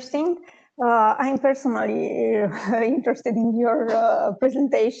interesting. I'm personally interested in your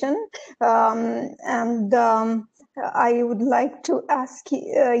presentation. I would like to ask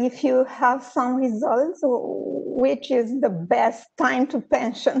if you have some results, which is the best time to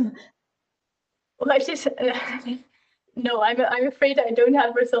pension? Well, no, I'm afraid I don't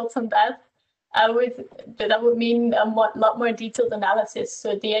have results on that. That would mean a lot more detailed analysis.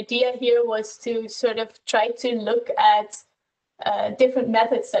 So the idea here was to sort of try to look at different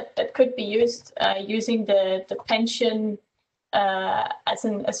methods that could be used using the pension as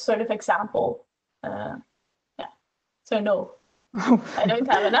sort of example. Yeah. So no, I don't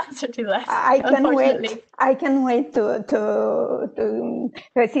have an answer to that. I can wait to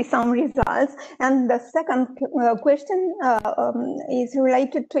see some results. And the second question is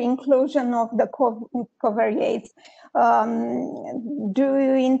related to inclusion of the covariates. Do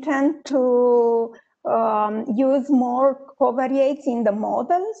you intend to use more covariates in the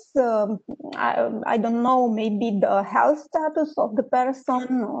models? I don't know, maybe the health status of the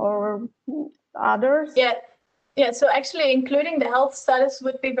person or others? Yeah, so actually including the health status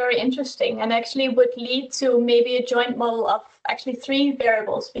would be very interesting, and actually would lead to maybe a joint model of actually 3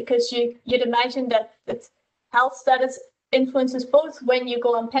 variables, because you'd imagine that health status influences both when you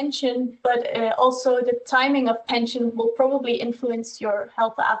go on pension, but also the timing of pension will probably influence your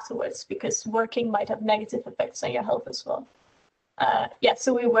health afterwards, because working might have negative effects on your health as well. Yeah,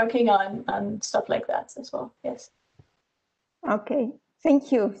 so we're working on stuff like that as well, yes. Okay,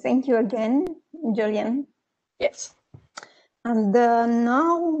 thank you. Thank you again, Jolien. Yes. And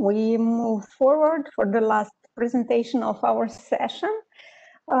now we move forward for the last presentation of our session.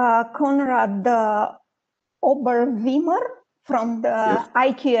 Konrad Oberwiemer from the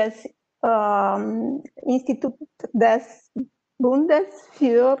IQS Institut des Bundes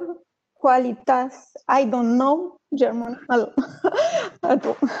für Qualitas, I don't know German,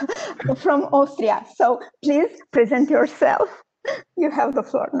 from Austria. So please present yourself. You have the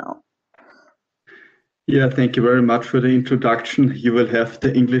floor now. Yeah, thank you very much for the introduction. You will have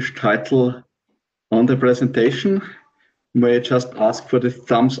the English title on the presentation. May I just ask for the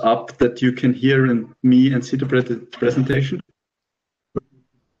thumbs up that you can hear me and see the presentation?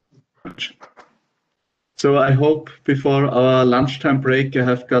 So I hope before our lunchtime break, I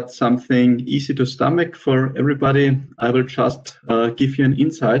have got something easy to stomach for everybody. I will just give you an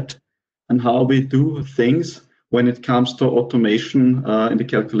insight on how we do things when it comes to automation in the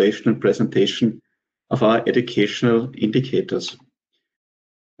calculation and presentation of our educational indicators.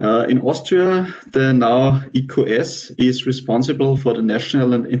 In Austria, the now EQS is responsible for the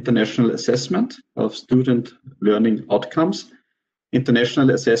national and international assessment of student learning outcomes.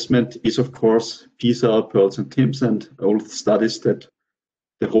 International assessment is, of course, PISA, Pearls and TIMSS, and all the studies that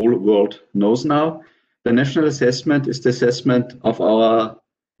the whole world knows now. The national assessment is the assessment of our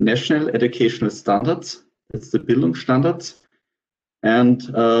national educational standards. That's the Bildungsstandards.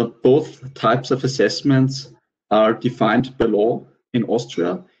 And both types of assessments are defined by law in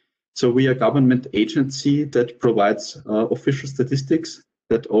Austria. So we are a government agency that provides official statistics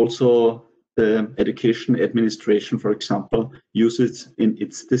that also the education administration, for example, uses in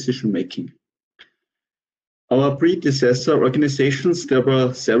its decision making. Our predecessor organizations, there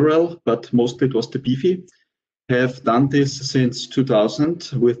were several, but mostly it was the BIFI, have done this since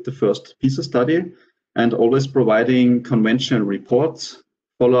 2000 with the first PISA study and always providing conventional reports,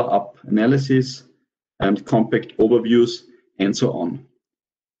 follow-up analysis, and compact overviews, and so on.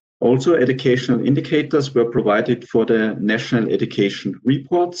 Also, educational indicators were provided for the national education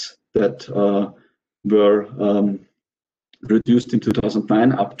reports that were reduced in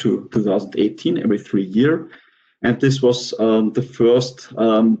 2009 up to 2018 every 3 years. And this was the first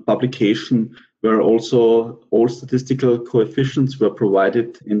publication where also all statistical coefficients were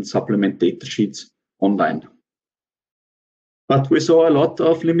provided in supplement data sheets online. But we saw a lot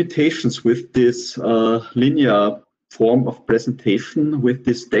of limitations with this linear form of presentation, with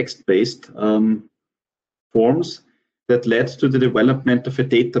these text-based forms that led to the development of a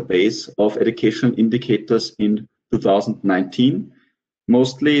database of educational indicators in 2019.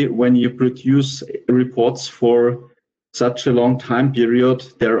 Mostly when you produce reports for such a long time period,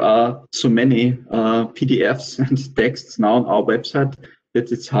 there are so many PDFs and texts now on our website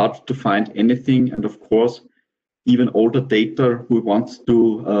that it's hard to find anything. And of course, even older data we want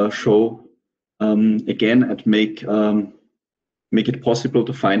to show again and make it possible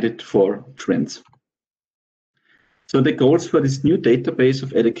to find it for trends. So the goals for this new database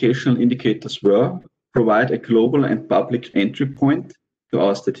of educational indicators were provide a global and public entry point to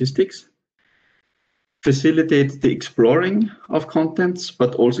our statistics, facilitate the exploring of contents,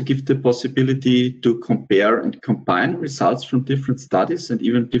 but also give the possibility to compare and combine results from different studies and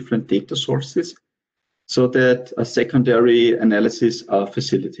even different data sources so that a secondary analysis are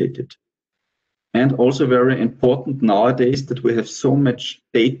facilitated. And also very important nowadays that we have so much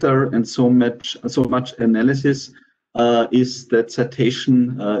data and so much analysis is that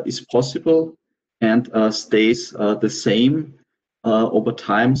citation is possible and stays the same over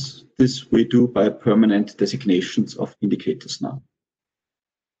time. This we do by permanent designations of indicators now.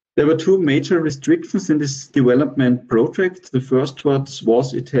 There were two major restrictions in this development project. The first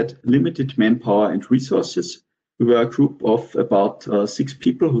was it had limited manpower and resources. We were a group of about 6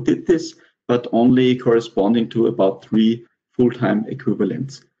 people who did this, but only corresponding to about 3 full-time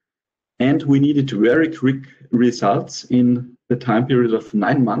equivalents. And we needed very quick results in the time period of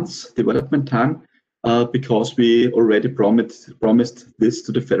 9 months development time, because we already promised this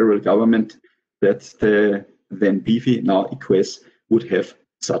to the federal government that the then BIFI, now EQS, would have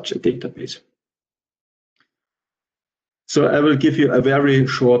such a database. So I will give you a very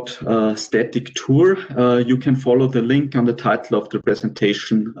short static tour. You can follow the link on the title of the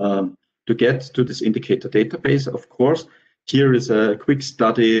presentation to get to this indicator database, of course. Here is a quick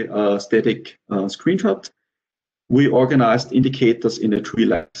study static screenshot. We organized indicators in a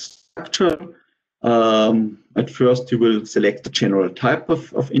tree-like structure. At first, you will select the general type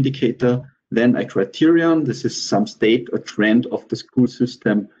of indicator, then a criterion. This is some state or trend of the school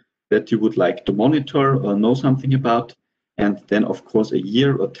system that you would like to monitor or know something about. And then, of course, a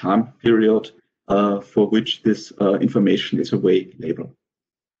year or time period for which this information is available.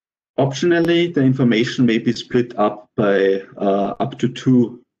 Optionally, the information may be split up by up to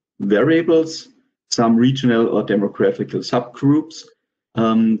 2 variables, some regional or demographical subgroups.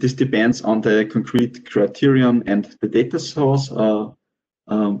 This depends on the concrete criterion and the data source,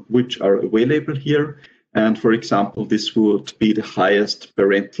 which are available here. And for example, this would be the highest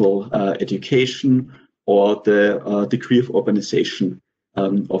parental education or the degree of urbanization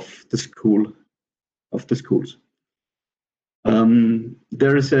of the schools.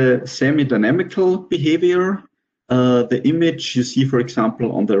 There is a semi-dynamical behavior. The image you see, for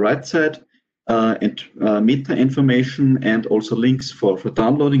example, on the right side, and meta information and also links for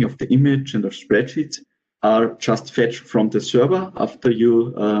downloading of the image and of spreadsheets are just fetched from the server after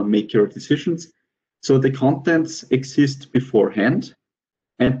you make your decisions. So the contents exist beforehand,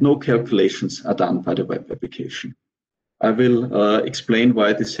 and no calculations are done by the web application. I will explain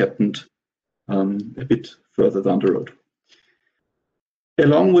why this happened a bit further down the road.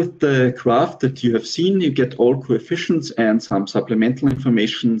 Along with the graph that you have seen, you get all coefficients and some supplemental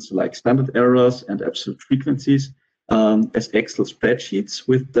informations like standard errors and absolute frequencies as Excel spreadsheets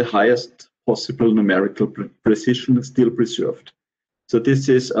with the highest possible numerical precision still preserved. So this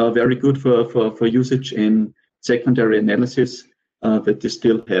is very good for usage in secondary analysis, that you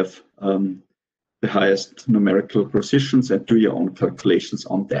still have the highest numerical precisions and do your own calculations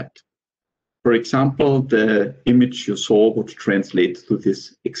on that. For example, the image you saw would translate to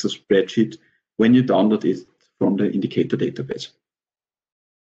this Excel spreadsheet when you download it from the indicator database.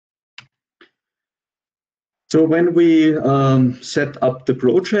 So when we set up the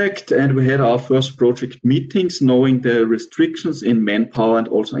project and we had our first project meetings, knowing the restrictions in manpower and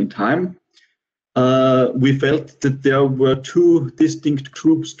also in time, we felt that there were two distinct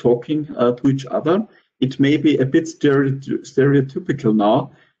groups talking to each other. It may be a bit stereotypical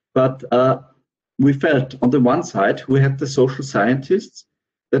now, but we felt on the one side, we had the social scientists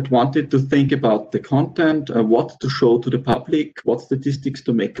that wanted to think about the content, what to show to the public, what statistics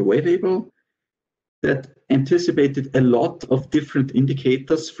to make available, that anticipated a lot of different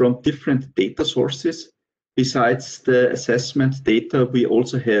indicators from different data sources. Besides the assessment data, we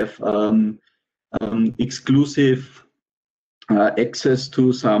also have exclusive access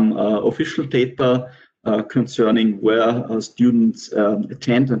to some official data concerning where students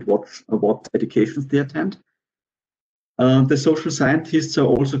attend and what educations they attend. The social scientists are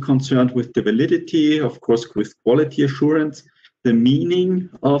also concerned with the validity, of course, with quality assurance, the meaning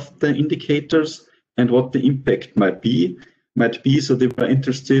of the indicators, and what the impact might be. So they were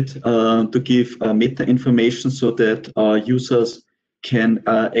interested to give meta information so that our users can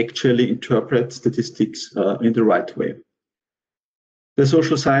actually interpret statistics in the right way. The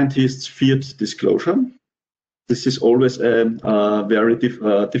social scientists feared disclosure. This is always a very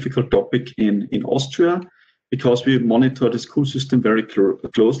difficult topic in Austria, because we monitor the school system very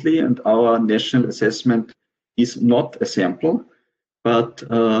closely, and our national assessment is not a sample, but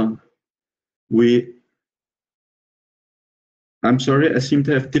I'm sorry, I seem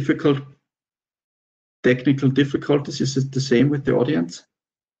to have technical difficulties. Is it the same with the audience?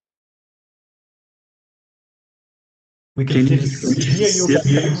 We can still hear you, but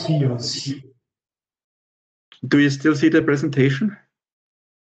we don't see you. Do you still see the presentation?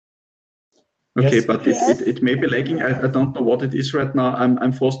 Okay, yes. But it may be lagging. I don't know what it is right now.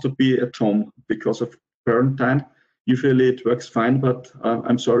 I'm forced to be at home because of quarantine. Usually it works fine, but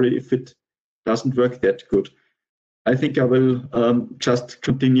I'm sorry if it doesn't work that good. I think I will just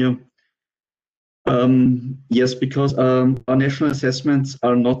continue. Yes, because our national assessments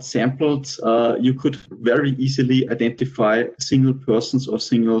are not sampled. You could very easily identify single persons or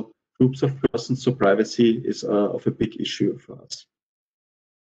single groups of persons, so privacy is of a big issue for us.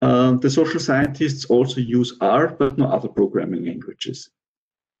 The social scientists also use R, but no other programming languages.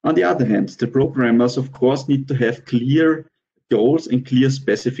 On the other hand, the programmers, of course, need to have clear goals and clear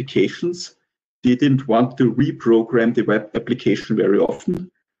specifications. They didn't want to reprogram the web application very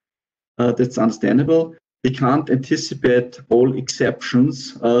often. That's understandable. They can't anticipate all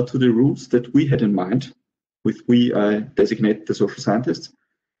exceptions to the rules that we had in mind. With we, I designate the social scientists.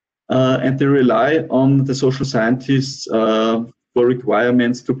 And they rely on the social scientists for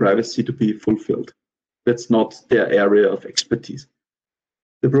requirements to privacy to be fulfilled. That's not their area of expertise.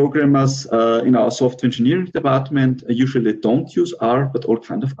 The programmers in our software engineering department usually don't use R, but all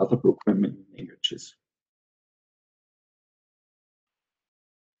kinds of other programming languages.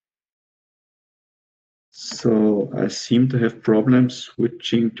 So I seem to have problems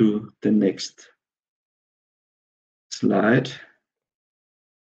switching to the next slide.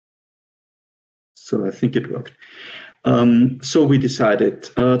 So I think it worked. So we decided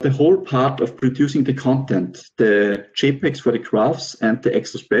the whole part of producing the content, the JPEGs for the graphs and the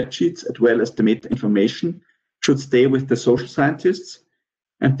Excel spreadsheets, as well as the meta information, should stay with the social scientists.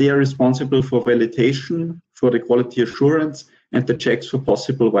 And they are responsible for validation, for the quality assurance, and the checks for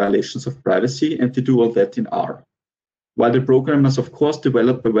possible violations of privacy, and they do all that in R. While the programmers, of course,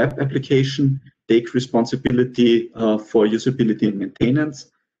 develop a web application, take responsibility for usability and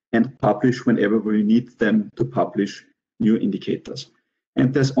maintenance, and publish whenever we need them to publish new indicators.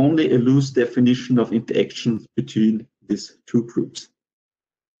 And there's only a loose definition of interactions between these two groups.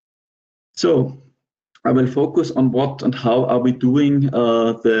 So I will focus on what and how are we doing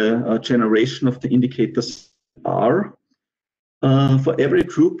the generation of the indicators R. For every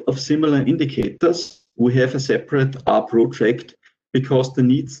group of similar indicators, we have a separate R project because the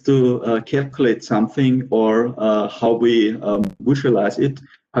needs to calculate something or how we visualize it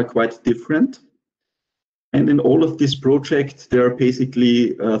are quite different. And in all of these projects, there are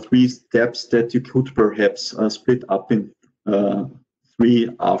basically 3 steps that you could perhaps split up in 3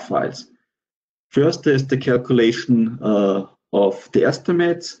 R files. First is the calculation of the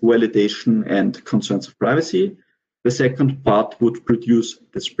estimates, validation, and concerns of privacy. The second part would produce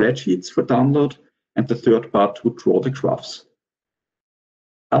the spreadsheets for download, and the third part would draw the graphs.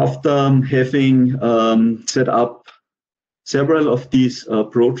 After having set up several of these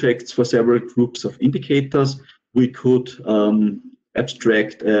projects for several groups of indicators, we could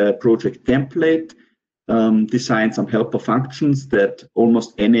abstract a project template, design some helper functions that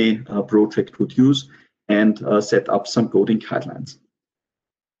almost any project would use, and set up some coding guidelines.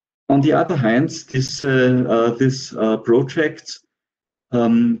 On the other hand, these projects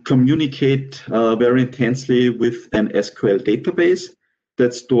communicate very intensely with an SQL database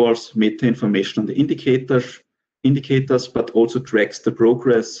that stores meta information on the indicators, but also tracks the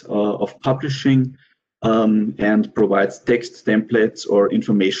progress of publishing and provides text templates or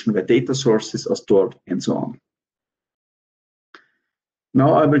information where data sources are stored and so on.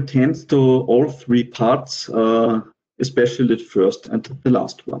 Now I will tend to all 3 parts, especially the first and the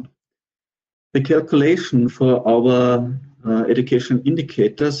last one. The calculation for our education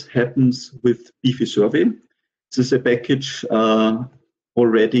indicators happens with Beefy Survey. This is a package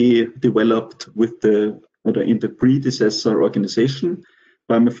already developed with in the predecessor organization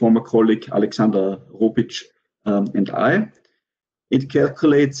by my former colleague Alexander Robic and I. It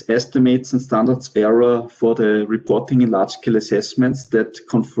calculates estimates and standards error for the reporting in large-scale assessments that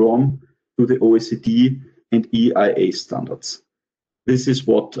conform to the OECD and EIA standards. This is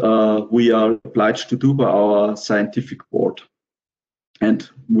what we are obliged to do by our scientific board. And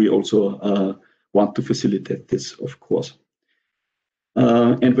we also want to facilitate this, of course.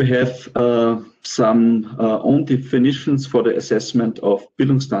 And we have some own definitions for the assessment of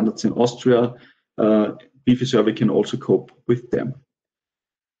Bildungsstandards in Austria. Beefy Survey can also cope with them.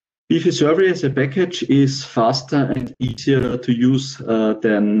 Beefy Survey as a package is faster and easier to use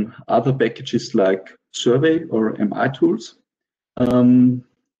than other packages like Survey or MI tools.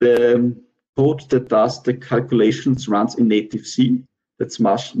 The code that does the calculations runs in native C. That's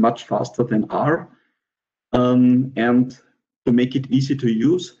much faster than R. And to make it easy to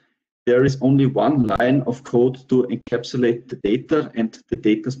use, there is only one line of code to encapsulate the data and the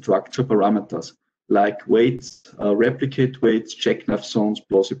data structure parameters, like weights, replicate weights, jackknife zones,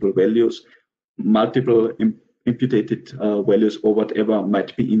 plausible values, multiple imputed values, or whatever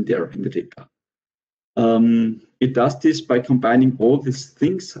might be in there in the data. It does this by combining all these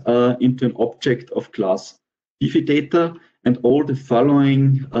things into an object of class Beefy data, and all the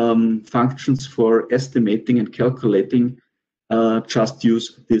following functions for estimating and calculating just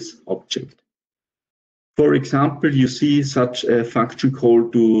use this object. For example, you see such a function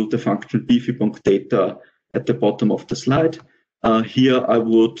called to the function beefy.data at the bottom of the slide. Here I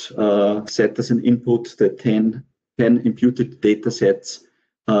would set as an input the 10 imputed data sets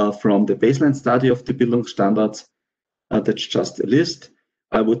from the baseline study of the Bildungsstandards. That's just a list.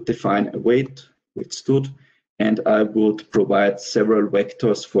 I would define a weight, which stood, and I would provide several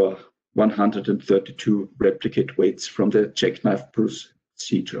vectors for 132 replicate weights from the jackknife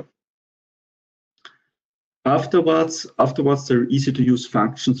procedure. Afterwards, there are easy to use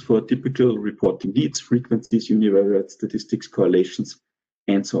functions for typical reporting needs, frequencies, univariate statistics, correlations,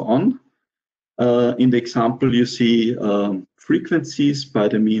 and so on. In the example, you see frequencies by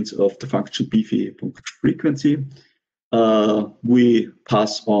the means of the function beefy.frequency. We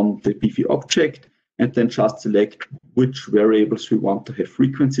pass on the beefy object and then just select which variables we want to have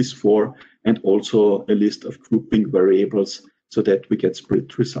frequencies for, and also a list of grouping variables so that we get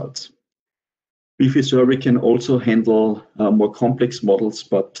split results. Beefy Survey can also handle more complex models,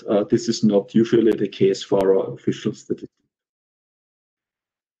 but this is not usually the case for our official statistics.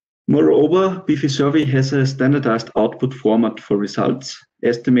 Moreover, Beefy Survey has a standardized output format for results.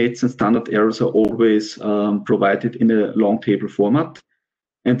 Estimates and standard errors are always provided in a long table format,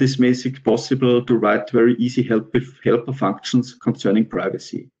 and this makes it possible to write very easy helper functions concerning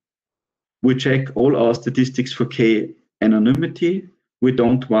privacy. We check all our statistics for K anonymity. We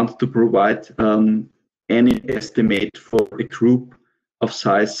don't want to provide any estimate for a group of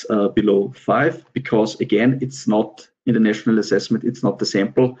size below 5, because again, it's not in the national assessment, it's not the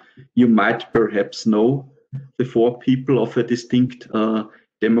sample. You might perhaps know the 4 people of a distinct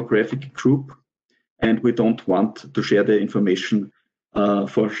demographic group, and we don't want to share the information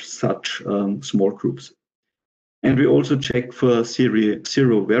for such small groups. And we also check for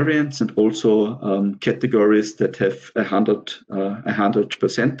zero variance and also categories that have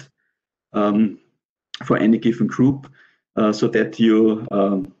 100% for any given group, so that you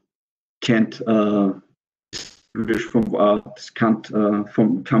can't distinguish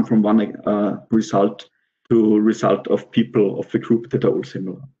come from one result to result of people of the group that are all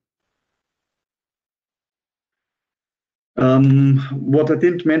similar. What I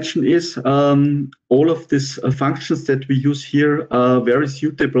didn't mention is all of these functions that we use here are very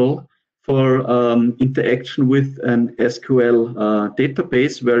suitable for interaction with an SQL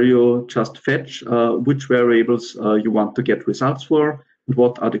database, where you just fetch which variables you want to get results for, and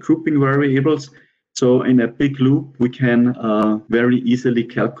what are the grouping variables. So in a big loop, we can very easily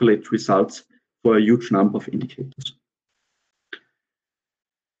calculate results for a huge number of indicators.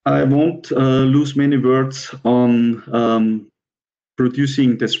 I won't lose many words on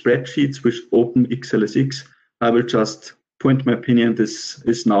producing the spreadsheets with OpenXLSX. I will just point my opinion, this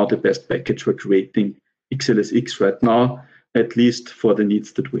is now the best package for creating XLSX right now, at least for the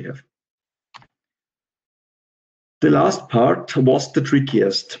needs that we have. The last part was the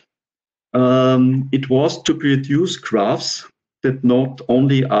trickiest. It was to produce graphs that not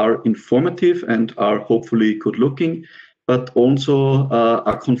only are informative and are hopefully good looking, but also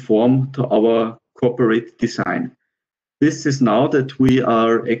are conform to our corporate design. This is now that we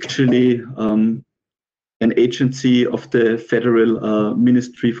are actually an agency of the Federal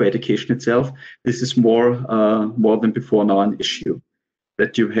Ministry for Education itself. This is more than before now an issue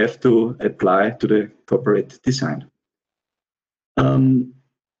that you have to apply to the corporate design.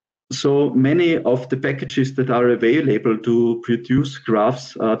 So many of the packages that are available to produce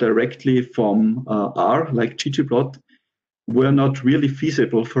graphs directly from R, like ggplot, were not really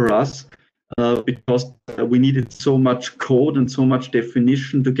feasible for us because we needed so much code and so much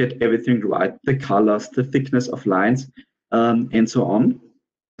definition to get everything right, the colors, the thickness of lines, and so on.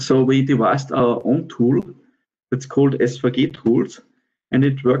 So we devised our own tool that's called SVG tools, and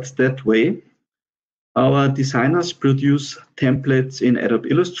it works that way. Our designers produce templates in Adobe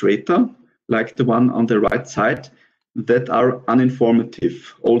Illustrator, like the one on the right side, that are uninformative.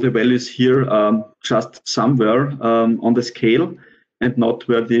 All the values here are just somewhere on the scale and not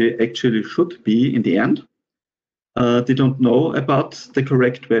where they actually should be in the end. They don't know about the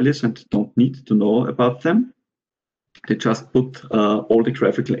correct values and don't need to know about them. They just put all the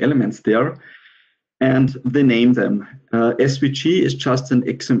graphical elements there and they name them. SVG is just an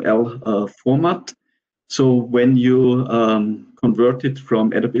XML format. So when you convert it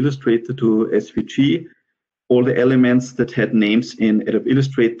from Adobe Illustrator to SVG, all the elements that had names in Adobe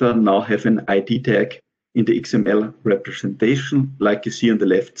Illustrator now have an ID tag in the XML representation. Like you see on the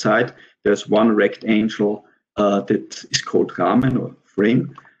left side, there's one rectangle that is called ramen or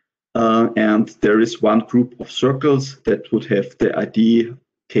frame. And there is one group of circles that would have the ID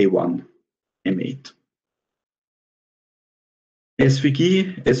K1 M8.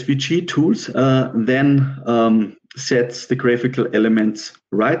 SVG tools then sets the graphical elements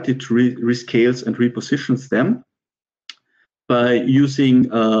right. It rescales and repositions them by using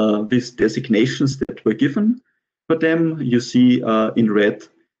these designations that were given for them. You see in red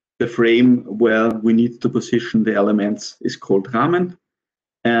the frame where we need to position the elements is called ramen,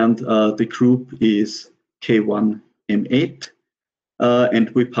 and the group is K1 M8, and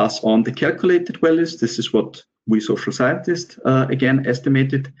we pass on the calculated values. This is what we social scientists again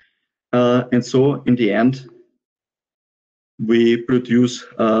estimated, and so in the end we produce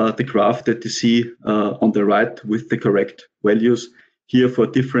the graph that you see on the right with the correct values here for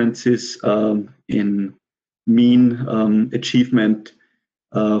differences in mean achievement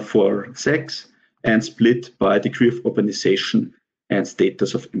for sex and split by degree of urbanization and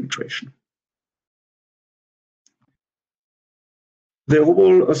status of immigration. The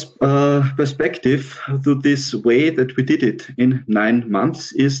overall perspective to this way that we did it in 9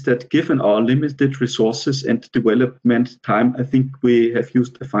 months is that given our limited resources and development time, I think we have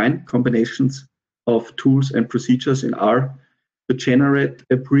used fine combinations of tools and procedures in R to generate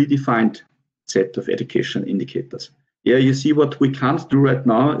a predefined set of education indicators. Yeah, you see what we can't do right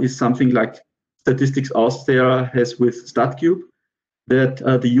now is something like Statistics Austria has with StatCube, that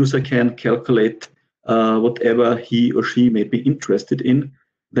the user can calculate whatever he or she may be interested in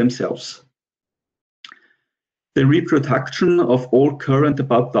themselves. The reproduction of all current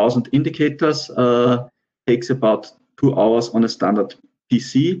about 1,000 indicators takes about 2 hours on a standard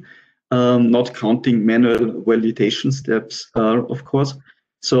PC, not counting manual validation steps, of course.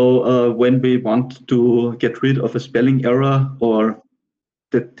 So when we want to get rid of a spelling error, or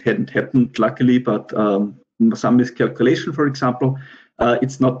that hadn't happened luckily, but some miscalculation, for example,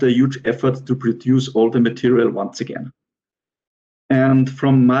 it's not a huge effort to produce all the material once again. And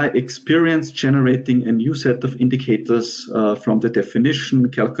from my experience, generating a new set of indicators from the definition,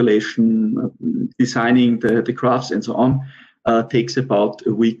 calculation, designing the graphs and so on, takes about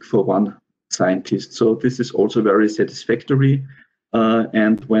a week for one scientist. So this is also very satisfactory.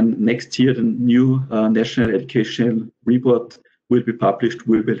 And when next year the new National Education Report will be published,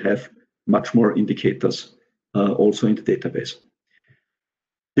 we will have much more indicators also in the database.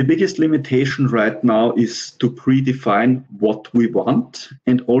 The biggest limitation right now is to predefine what we want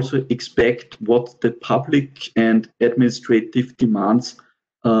and also expect what the public and administrative demands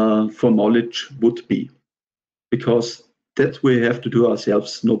for knowledge would be. Because that we have to do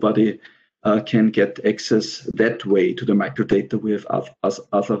ourselves. Nobody can get access that way to the microdata. We have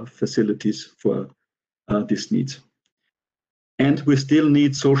other facilities for these needs. And we still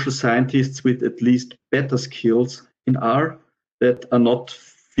need social scientists with at least better skills in R that are not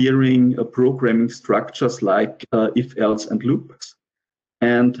fearing programming structures like if, else, and loops,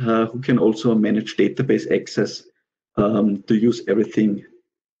 and who can also manage database access to use everything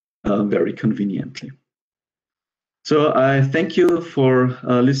very conveniently. So I thank you for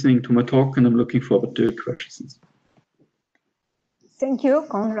listening to my talk, and I'm looking forward to your questions. Thank you,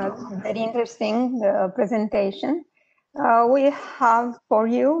 Konrad. Very interesting presentation. We have for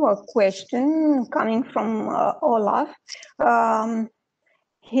you a question coming from Olaf.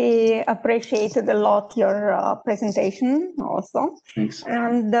 He appreciated a lot your presentation also. Thanks.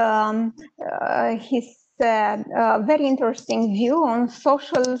 And he said a very interesting view on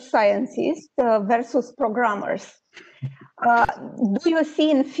social scientists versus programmers. Do you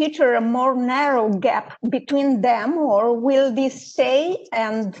see in future a more narrow gap between them, or will this stay,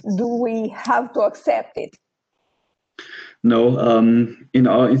 and do we have to accept it? No, in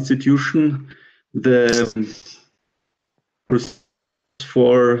our institution, the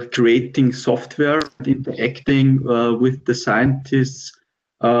for creating software and interacting with the scientists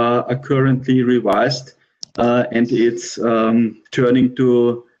are currently revised, and it's turning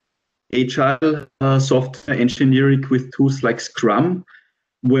to agile software engineering with tools like Scrum,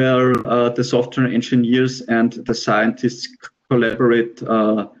 where the software engineers and the scientists collaborate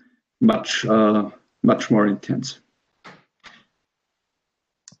much more intense.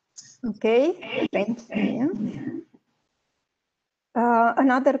 Okay, thank you.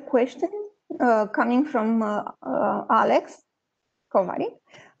 Another question coming from Alex Kovarik.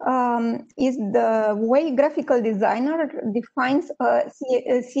 Is the way graphical designer defines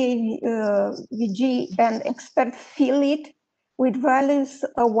CAVG and expert fill it with values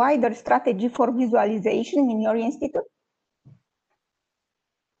a wider strategy for visualization in your institute?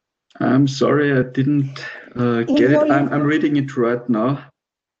 I'm sorry, I didn't get it. I'm reading it right now.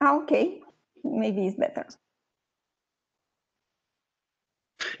 Okay, maybe it's better.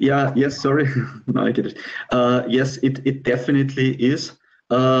 Yeah, yes, sorry. No, I get it. Yes, it definitely is.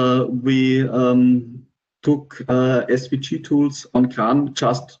 We took SVG tools on CRAN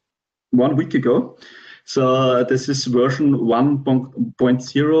just 1 week ago. So this is version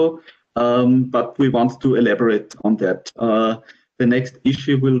 1.0, but we want to elaborate on that. The next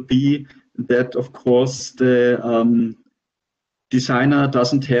issue will be that, of course, the designer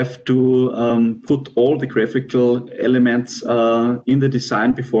doesn't have to put all the graphical elements in the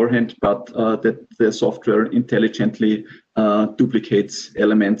design beforehand, but that the software intelligently duplicates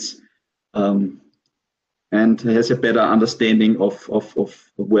elements and has a better understanding of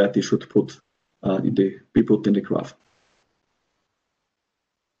where they should be put in the graph.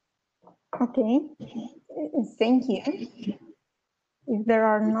 Okay, thank you. If there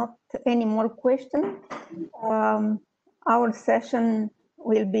are not any more questions, our session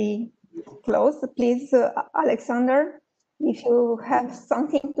will be closed. Please, Alexander, if you have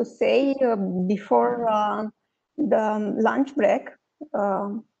something to say before the lunch break,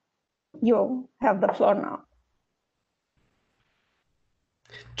 you have the floor now.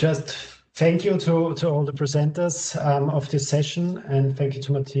 Just thank you to all the presenters of this session, and thank you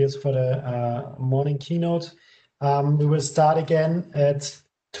to Matthias for the morning keynote. We will start again at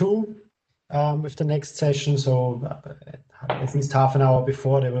 2 with the next session, so at least half an hour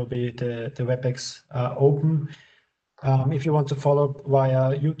before there will be the WebEx open. If you want to follow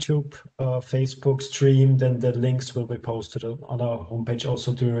via YouTube or Facebook stream, then the links will be posted on our homepage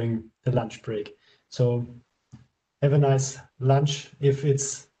also during the lunch break. So have a nice lunch if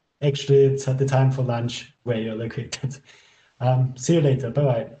it's at the time for lunch where you're located. See you later.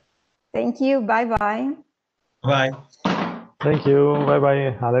 Bye-bye. Thank you. Bye-bye. Bye. Thank you.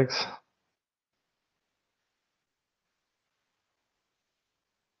 Bye-bye, Alex.